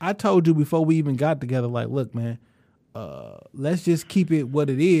my. I told you before we even got together. Like, look, man, let's just keep it what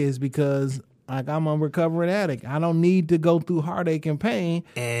it is because. Like, I'm a recovering addict. I don't need to go through heartache and pain.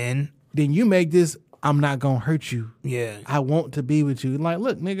 And then you make this, I'm not going to hurt you. yeah. I want to be with you. Like,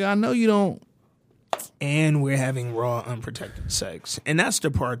 look, nigga, I know you don't. And we're having raw, unprotected sex. And that's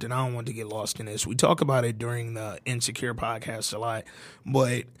the part that I don't want to get lost in this. We talk about it during the Insecure podcast a lot.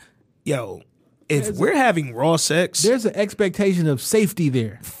 But, yo, if we're having raw sex. There's an expectation of safety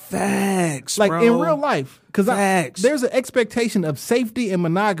there. Facts, like bro. in real life. Because there's an expectation of safety and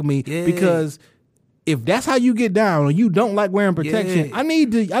monogamy because if that's how you get down or you don't like wearing protection, I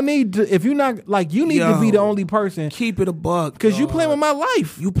need to, if you're not, like, you need to be the only person. Keep it a buck. Because you playing with my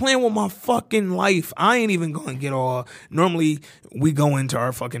life. You playing with my fucking life. I ain't even going to get all, normally we go into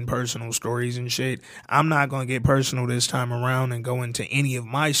our fucking personal stories and shit. I'm not going to get personal this time around and go into any of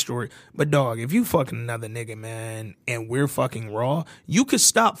my story. But dog, if you fucking another nigga, man, and we're fucking raw, you could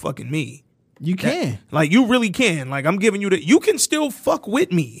stop fucking me. You can. Like, you really can. Like, I'm giving you the, you can still fuck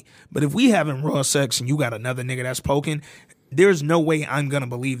with me. But if we having raw sex and you got another nigga that's poking, there's no way I'm going to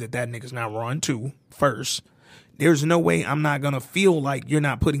believe that nigga's not raw too, first. There's no way I'm not going to feel like you're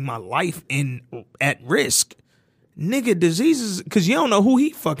not putting my life at risk. Nigga, diseases, because you don't know who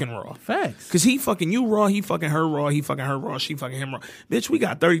he fucking raw. Facts. Because he fucking you raw, he fucking her raw, he fucking her raw, she fucking him raw. Bitch, we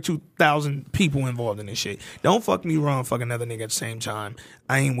got 32,000 people involved in this shit. Don't fuck me raw and fuck another nigga at the same time.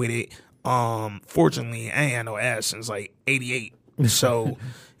 I ain't with it. Fortunately, I ain't had no ass since like 88. So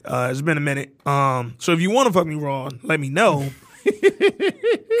it's been a minute. So if you want to fuck me raw, let me know.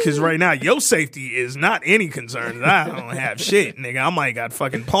 Because right now, your safety is not any concern. I don't have shit, nigga. I might got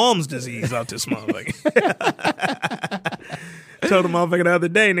fucking Palms disease out this motherfucker. told the motherfucker the other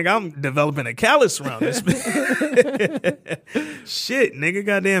day, nigga, I'm developing a callus around this. Shit, nigga,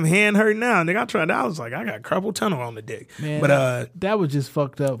 goddamn hand hurt now. Nigga, I tried. I was like, I got carpal tunnel on the dick. Man, but that was just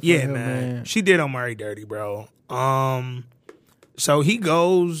fucked up. For yeah, him, man. She did Omari dirty, bro. So he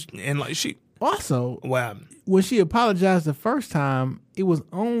goes and like she also wow. When she apologized the first time, it was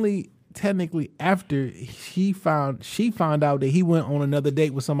only technically after she found out that he went on another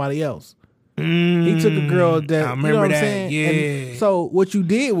date with somebody else. He took a girl that I remember you know what that. I'm saying. Yeah. And so what you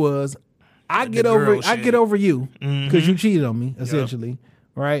did was, I get over you because you cheated on me essentially,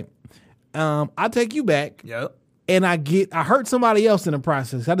 right? I take you back. Yep. And I hurt somebody else in the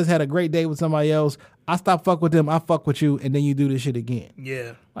process. I just had a great day with somebody else. I stop fuck with them. I fuck with you, and then you do this shit again.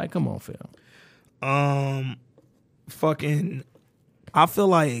 Yeah. Like, come on, Phil. Fucking. I feel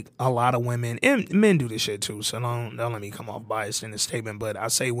like a lot of women and men do this shit too. So don't let me come off biased in this statement, but I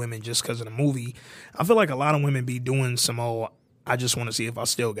say women just because of the movie. I feel like a lot of women be doing some old. I just want to see if I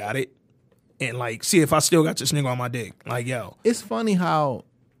still got it, and like see if I still got this nigga on my dick. Like, yo, it's funny how,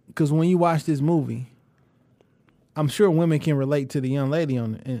 because when you watch this movie, I'm sure women can relate to the young lady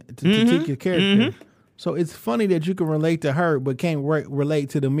to Tika's character. So it's funny that you can relate to her, but can't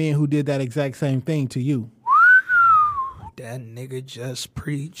relate to the men who did that exact same thing to you. That nigga just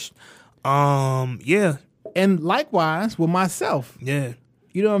preached. Yeah. And likewise with myself. Yeah.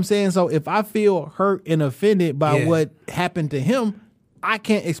 You know what I'm saying? So if I feel hurt and offended by what happened to him, I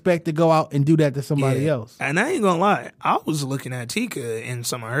can't expect to go out and do that to somebody else. And I ain't gonna lie, I was looking at Tika and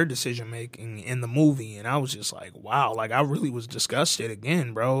some of her decision making in the movie, and I was just like, wow, like I really was disgusted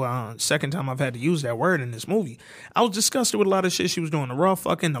again, bro. Second time I've had to use that word in this movie. I was disgusted with a lot of shit she was doing. The raw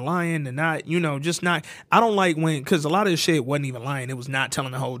fucking, the lying, the not, just not. I don't like when, because a lot of this shit wasn't even lying. It was not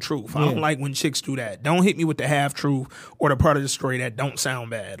telling the whole truth. I don't like when chicks do that. Don't hit me with the half truth or the part of the story that don't sound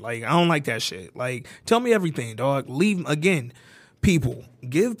bad. Like, I don't like that shit. Like, tell me everything, dog. Leave, again, people,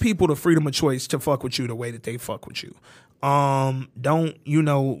 give people the freedom of choice to fuck with you the way that they fuck with you.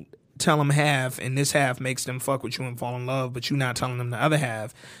 Don't, tell them half and this half makes them fuck with you and fall in love, but you not telling them the other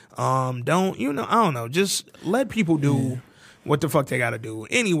half. Don't, I don't know. Just let people do what the fuck they gotta do.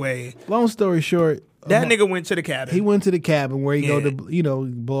 Anyway. Long story short, that nigga went to the cabin. He went to the cabin where he go to,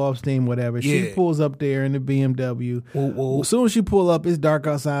 blow off steam, whatever. She pulls up there in the BMW. As soon as she pull up, it's dark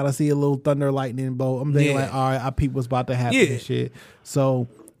outside. I see a little thunder lightning bolt. I'm thinking like, all right, I peep what's about to happen and shit. So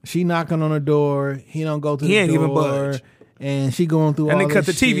she knocking on the door. He don't go to the door. He ain't even budge. And she going through all this shit. And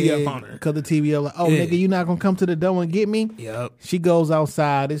then cut the TV up on her. Cut the TV up. Like, nigga, you not going to come to the door and get me? Yep. She goes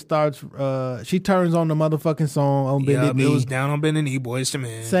outside. It starts, she turns on the motherfucking song on Bended Knee. It was Down on Bended Knee, Boys to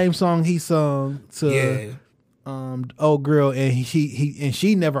Men. Same song he sung to old girl, and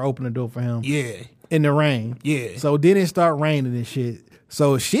she never opened the door for him. Yeah. In the rain. Yeah. So then it start raining and shit.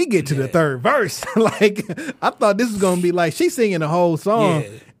 So she get to the third verse. Like, I thought this was going to be like, she singing the whole song. Yeah.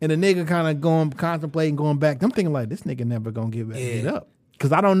 And the nigga kind of contemplating going back. I'm thinking like, this nigga never gonna get up.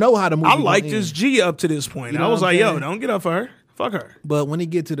 Because I don't know how the movie. I like this G up to this point. I was like, yo, don't get up for her. Fuck her. But when he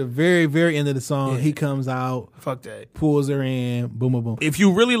get to the very, very end of the song, he comes out. Fuck that. Pulls her in. Boom, boom, boom. If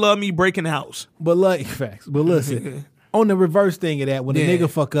you really love me, break in the house. But facts. But listen, on the reverse thing of that, when the nigga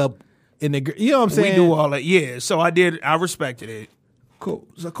fuck up, in the, you know what I'm saying? We do all that. Yeah. So I respected it. Cool.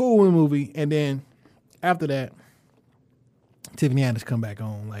 It's a cool movie. And then after that, Tiffany Haddish come back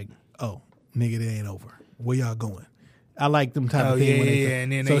on like, oh, nigga, it ain't over. Where y'all going? I like them type of thing.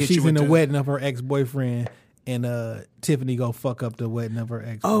 And then so she's in the wedding of her ex-boyfriend, and Tiffany go fuck up the wedding of her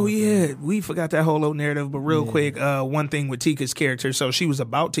ex-boyfriend. Oh, yeah. We forgot that whole little narrative, but real quick, one thing with Tika's character. So she was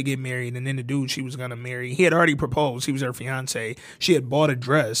about to get married, and then the dude she was going to marry, he had already proposed. He was her fiance. She had bought a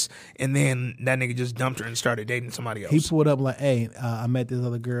dress, and then that nigga just dumped her and started dating somebody else. He pulled up like, hey, I met this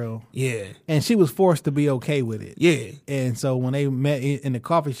other girl. Yeah. And she was forced to be okay with it. Yeah. And so when they met in the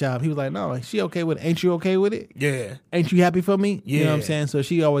coffee shop, he was like, no, she okay with it? Ain't you okay with it? Yeah. Ain't you happy for me? Yeah. You know what I'm saying? So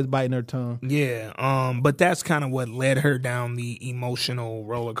she always biting her tongue. Yeah. But that's kind of what led her down the emotional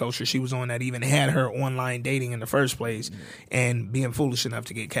roller coaster she was on that even had her online dating in the first place and being foolish enough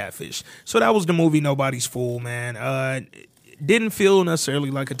to get catfished. So that was the movie Nobody's Fool, man. Didn't feel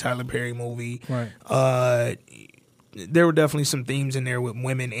necessarily like a Tyler Perry movie. Right. There were definitely some themes in there with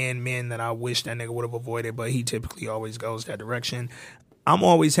women and men that I wish that nigga would have avoided, but he typically always goes that direction. I'm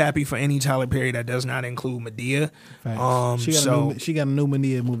always happy for any Tyler Perry that does not include Madea. She got a new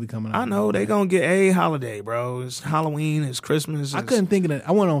Madea movie coming out. I know they gonna get a holiday, bro. It's Halloween, it's Christmas. I couldn't think of it.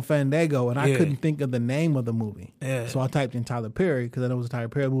 I went on Fandango and I couldn't think of the name of the movie. Yeah. So I typed in Tyler Perry because I know it was a Tyler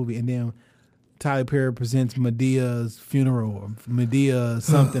Perry movie, and then Tyler Perry presents Medea's funeral or Medea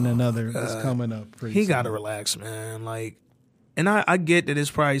something another is coming up. He got to relax, man. Like, And I get that there's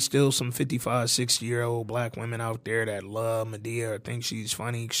probably still some 55, 60-year-old black women out there that love Madea or think she's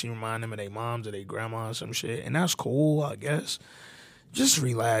funny. She remind them of their moms or their grandma or some shit. And that's cool, I guess. Just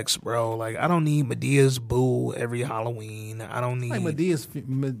relax, bro. Like, I don't need Medea's boo every Halloween. I don't need... Like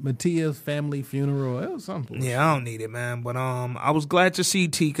Medea's family funeral. It was something. Yeah, I don't need it, man. But I was glad to see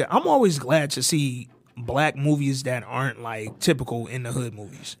Tika. I'm always glad to see black movies that aren't, like, typical in the hood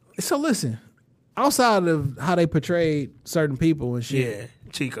movies. So, listen. Outside of how they portrayed certain people and shit. Yeah,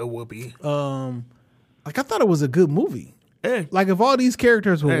 Tika, Whoopi. Like, I thought it was a good movie. Yeah. Like, if all these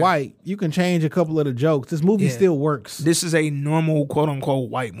characters were white, you can change a couple of the jokes. This movie still works. This is a normal, quote-unquote,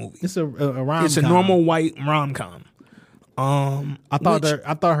 white movie. It's a rom-com. It's a normal white rom-com. I thought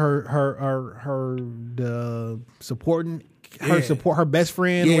her supporting her best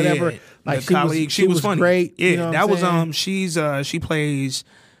friend or whatever. Like, she was funny. Great. Yeah, you know that what I'm was she plays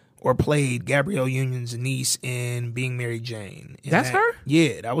or played Gabrielle Union's niece in Being Mary Jane. And That's her?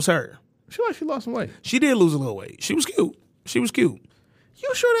 Yeah, that was her. She lost some weight. She did lose a little weight. She was cute.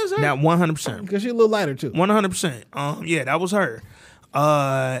 You sure that's her? Now 100%. Because she's a little lighter too. 100%. Yeah, that was her.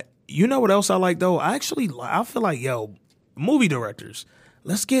 You know what else I like though? I feel like, movie directors,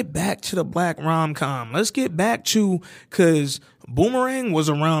 let's get back to the black rom-com. Let's get back to, because Boomerang was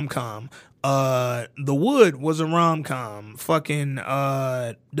a rom-com. The Wood was a rom-com. Fucking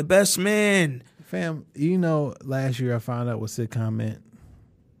The Best Man. Fam, last year I found out what sitcom meant.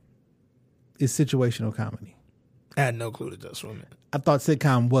 It's situational comedy. I had no clue that that's what it meant. I thought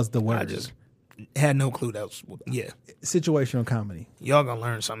sitcom was the word. I just had no clue that was, situational comedy. Y'all gonna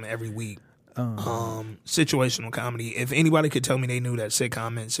learn something every week. Situational comedy. If anybody could tell me they knew that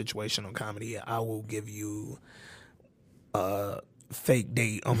sitcom meant situational comedy, I will give you fake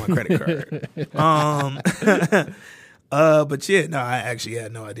date on my credit card. But yeah, no, I actually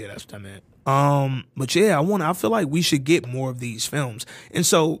had no idea that's what I meant. But yeah, I feel like we should get more of these films. And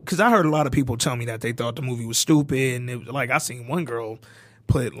so, cause I heard a lot of people tell me that they thought the movie was stupid, and it was like, I seen one girl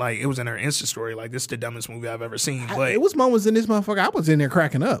put, like, it was in her Insta story, like, this is the dumbest movie I've ever seen. But it was moments in this motherfucker I was in there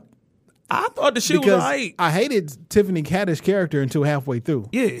cracking up. I thought the shit was right. I hated Tiffany Haddish's character until halfway through.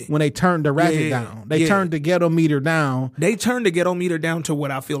 Yeah. When they turned the ratchet down. They turned the ghetto meter down. They turned the ghetto meter down to what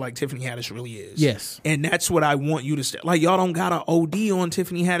I feel like Tiffany Haddish really is. Yes. And that's what I want you to like, y'all don't got to OD on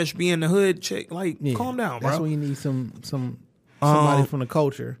Tiffany Haddish being the hood chick. Like, calm down, bro. That's when you need somebody from the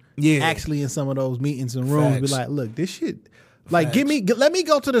culture. Yeah. Actually in some of those meetings and rooms. Facts. Be like, look, this shit. Like, let me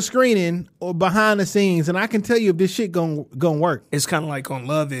go to the screening or behind the scenes, and I can tell you if this shit gonna work. It's kind of like on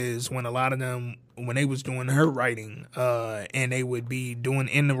Love Is, when a lot of them, when they was doing her writing, and they would be doing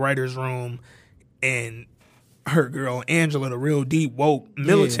in the writer's room, and her girl Angela, the real deep woke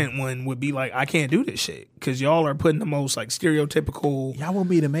militant one, would be like, I can't do this shit because y'all are putting the most like stereotypical. Y'all want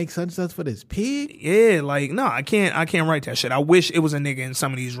me to make such and such for this pig? Yeah, like, no, I can't write that shit. I wish it was a nigga in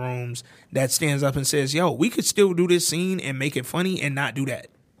some of these rooms that stands up and says, yo, we could still do this scene and make it funny and not do that.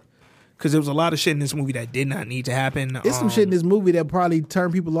 Because there was a lot of shit in this movie that did not need to happen. There's some shit in this movie that probably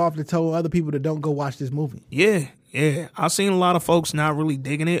turn people off to tell other people that don't go watch this movie. Yeah. I've seen a lot of folks not really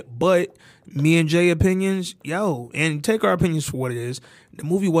digging it, but me and Jay opinions, and take our opinions for what it is. The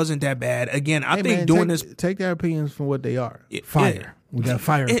movie wasn't that bad. Again, I think take their opinions for what they are. Fire. Yeah. We got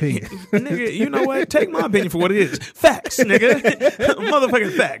fire opinions. Nigga, you know what? Take my opinion for what it is. Facts, nigga.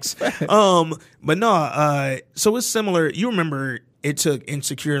 Motherfucking facts. But no, so it's similar. You remember it took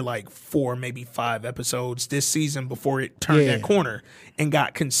Insecure like 4, maybe 5 episodes this season before it turned that corner and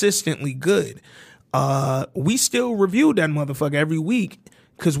got consistently good. We still review that motherfucker every week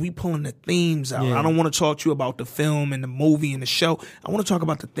because we pulling the themes out. I don't want to talk to you about the film and the movie and the show. I want to talk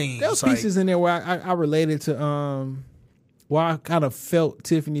about the themes. There was pieces in there where I related to where I kind of felt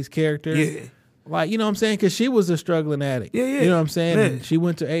Tiffany's character. Yeah. Like, you know what I'm saying? Because she was a struggling addict. Yeah. You know what I'm saying? Yeah. And she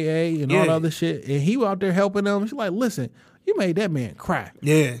went to AA and all the other shit. And he was out there helping them. She's like, listen, you made that man cry.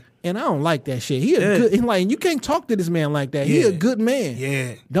 Yeah. And I don't like that shit. He a good, and you can't talk to this man like that. He a good man.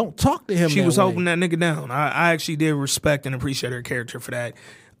 Yeah. Don't talk to him She was holding that nigga down. I actually did respect and appreciate her character for that.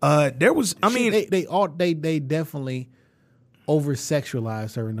 There was, they definitely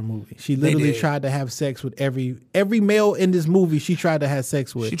over-sexualized her in the movie. She literally tried to have sex with every male in this movie she tried to have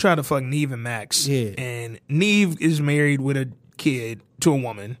sex with. She tried to fuck Neve and Max. Yeah. And Neve is married with a kid to a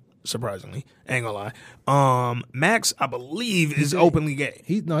woman. Surprisingly, ain't gonna lie. Max, I believe, is openly gay.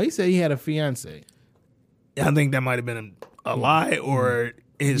 He said he had a fiance. I think that might have been a lie, or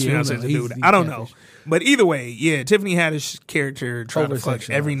his Yeah, fiance is a he's dude. I don't know. catfish. But either way, yeah, Tiffany Haddish's character tried to fuck Over-sexualized.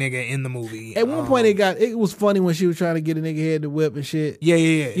 every nigga in the movie. At one point, it was funny when she was trying to get a nigga head to whip and shit. Yeah.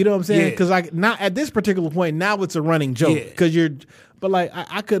 You know what I'm saying? Yeah. Because like now at this particular point, now it's a running joke. Yeah. Because but like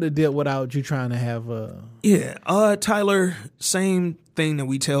I could have dealt without you trying to have Yeah. Tyler, same thing that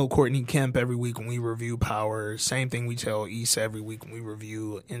we tell Courtney Kemp every week when we review Power. Same thing we tell Issa every week when we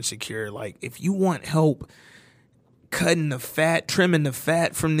review Insecure. Like, if you want help cutting the fat, trimming the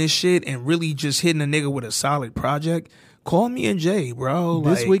fat from this shit, and really just hitting a nigga with a solid project, call me and Jay, bro.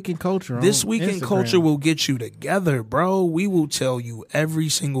 This Like, Week in Culture. This on Week in Instagram. Culture will get you together, bro. We will tell you every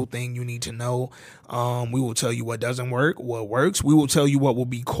single thing you need to know. We will tell you what doesn't work, what works. We will tell you what will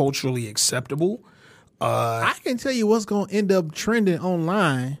be culturally acceptable. I can tell you what's going to end up trending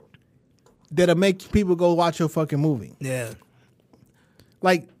online that'll make people go watch your fucking movie. Yeah.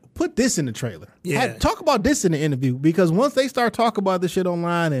 Like, put this in the trailer. Yeah. Talk about this in the interview, because once they start talking about this shit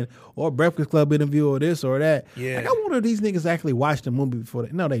online or Breakfast Club interview or this or that, Yeah. like, I wonder if these niggas actually watch the movie before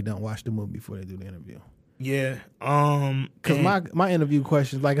they. No, they don't watch the movie before they do the interview. Yeah. Because and- my interview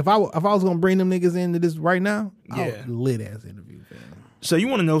questions, like if I was gonna bring them niggas into this right now, Yeah. lit ass interview, fam. So you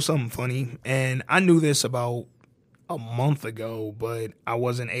want to know something funny? And I knew this about a month ago, but I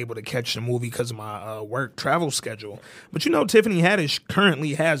wasn't able to catch the movie because of my work travel schedule. But you know, Tiffany Haddish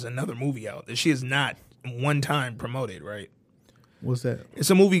currently has another movie out that she has not one time promoted, right? What's that? It's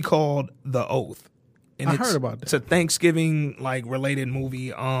a movie called The Oath. And I heard about that. It's a Thanksgiving like related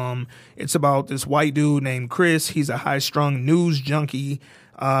movie. It's about this white dude named Chris. He's a high-strung news junkie,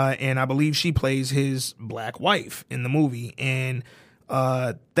 and I believe she plays his black wife in the movie. And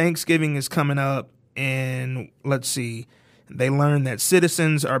Thanksgiving is coming up, and let's see, they learn that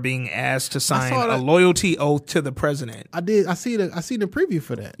citizens are being asked to sign saw a that. loyalty oath to the president. I seen the preview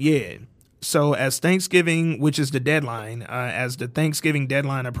for that. Yeah. So as Thanksgiving, which is the deadline, as the Thanksgiving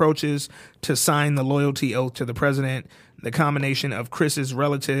deadline approaches to sign the loyalty oath to the president, the combination of Chris's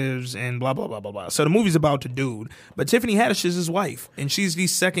relatives and blah, blah, blah, blah, blah. So the movie's about the dude. But Tiffany Haddish is his wife, and she's the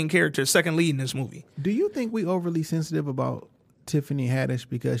second lead in this movie. Do you think we overly sensitive about Tiffany Haddish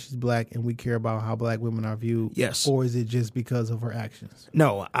because she's black and we care about how black women are viewed? Yes. Or is it just because of her actions?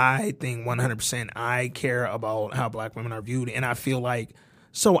 No, I think 100% I care about how black women are viewed, and I feel like,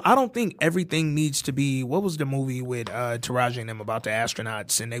 so I don't think everything needs to be, what was the movie with Taraji and them about the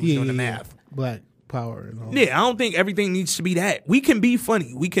astronauts and they was doing the math? Black power and all. Yeah, I don't think everything needs to be that. We can be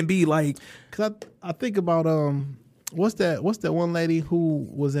funny. We can be like, Cause I think about what's that one lady who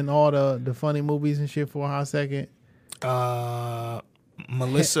was in all the funny movies and shit for a hot second?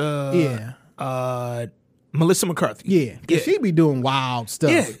 Melissa. Melissa McCarthy. Yeah, cause she be doing wild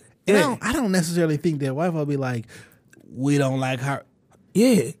stuff. Yeah, And yeah. I don't necessarily think that wife will be like, we don't like her.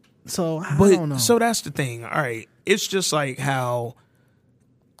 Yeah. So I But don't know. so that's the thing. All right. It's just like how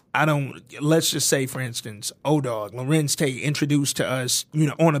let's just say, for instance, O-Dog, Lorenz Tate introduced to us,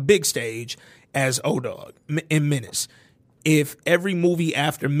 on a big stage as O-Dog in Menace. If every movie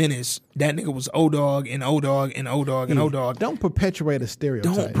after Menace, that nigga was O-Dog and O-Dog and O-Dog and O-Dog. Don't perpetuate a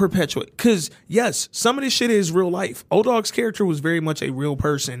stereotype. Don't perpetuate. Because, yes, some of this shit is real life. O-Dog's character was very much a real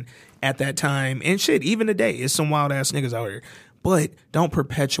person at that time. And shit, even today, it's some wild-ass niggas out here. But don't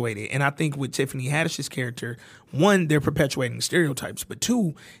perpetuate it. And I think with Tiffany Haddish's character, one, they're perpetuating stereotypes. But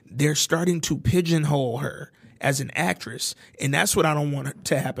two, they're starting to pigeonhole her as an actress. And that's what I don't want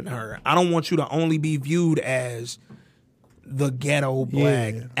to happen to her. I don't want you to only be viewed as the ghetto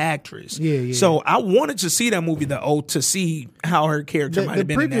black actress. Yeah. So I wanted to see that movie, The Oath, to see how her character might The have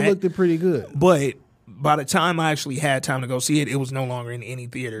been in preview that. looked pretty good. But by the time I actually had time to go see it, it was no longer in any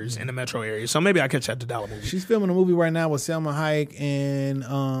theaters in the metro area. So maybe I catch that at the Dollar Movie. She's filming a movie right now with Selma Hayek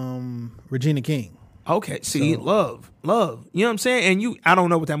and Regina King. Okay, see, love. You know what I'm saying? And I don't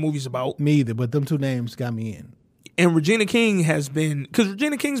know what that movie's about. Me either, but them two names got me in. And Regina King has been, because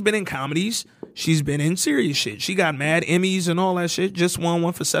Regina King's been in comedies. She's been in serious shit. She got mad Emmys and all that shit. Just won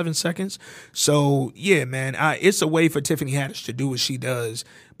one for 7 seconds. So, yeah, man, it's a way for Tiffany Haddish to do what she does,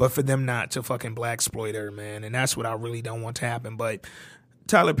 but for them not to fucking blaxploit her, man. And that's what I really don't want to happen. But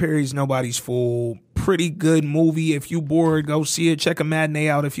Tyler Perry's Nobody's Fool. Pretty good movie. If you bored, go see it. Check a matinee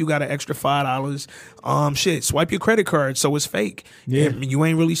out if you got an extra $5. Shit, swipe your credit card so it's fake. Yeah. You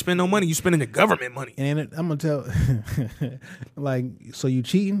ain't really spend no money. You spending the government money. And I'm gonna tell, like, so you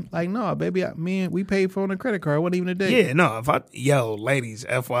cheating? Like, no, baby, we paid for on a credit card. It wasn't even a date. Yeah, no. Ladies,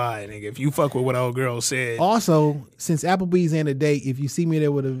 FYI, nigga, if you fuck with what old girl said, Also, since Applebee's ain't a date, if you see me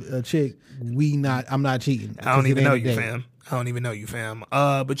there with a chick, I'm not cheating. I don't 'cause it even know ain't a you, date. fam. I don't even know you, fam.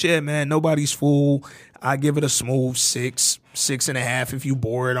 But yeah, man, Nobody's Fool. I give it a smooth 6.5 if you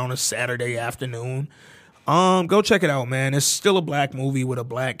bored on a Saturday afternoon. Go check it out, man. It's still a black movie with a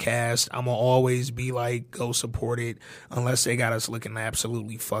black cast. I'm gonna always be like, go support it, unless they got us looking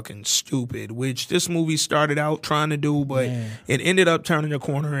absolutely fucking stupid, which this movie started out trying to do, but it ended up turning the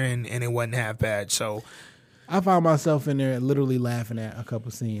corner and it wasn't half bad. So I found myself in there literally laughing at a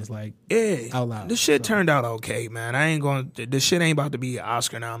couple scenes, like out loud. The shit turned out okay, man. This shit ain't about to be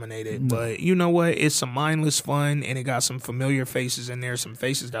Oscar nominated, but you know what? It's some mindless fun, and it got some familiar faces in there, some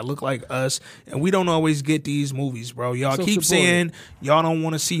faces that look like us, and we don't always get these movies, bro. Y'all so keep saying y'all don't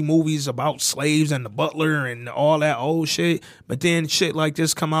want to see movies about slaves and the butler and all that old shit, but then shit like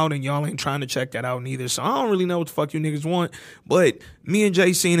this come out, and y'all ain't trying to check that out neither. So I don't really know what the fuck you niggas want, but me and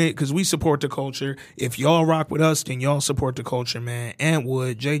Jay seen it because we support the culture. If y'all rock with us, then y'all support the culture, man.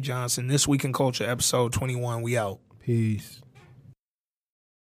 Antwood, Jay Johnson, This Week in Culture, episode 21. We out. Peace.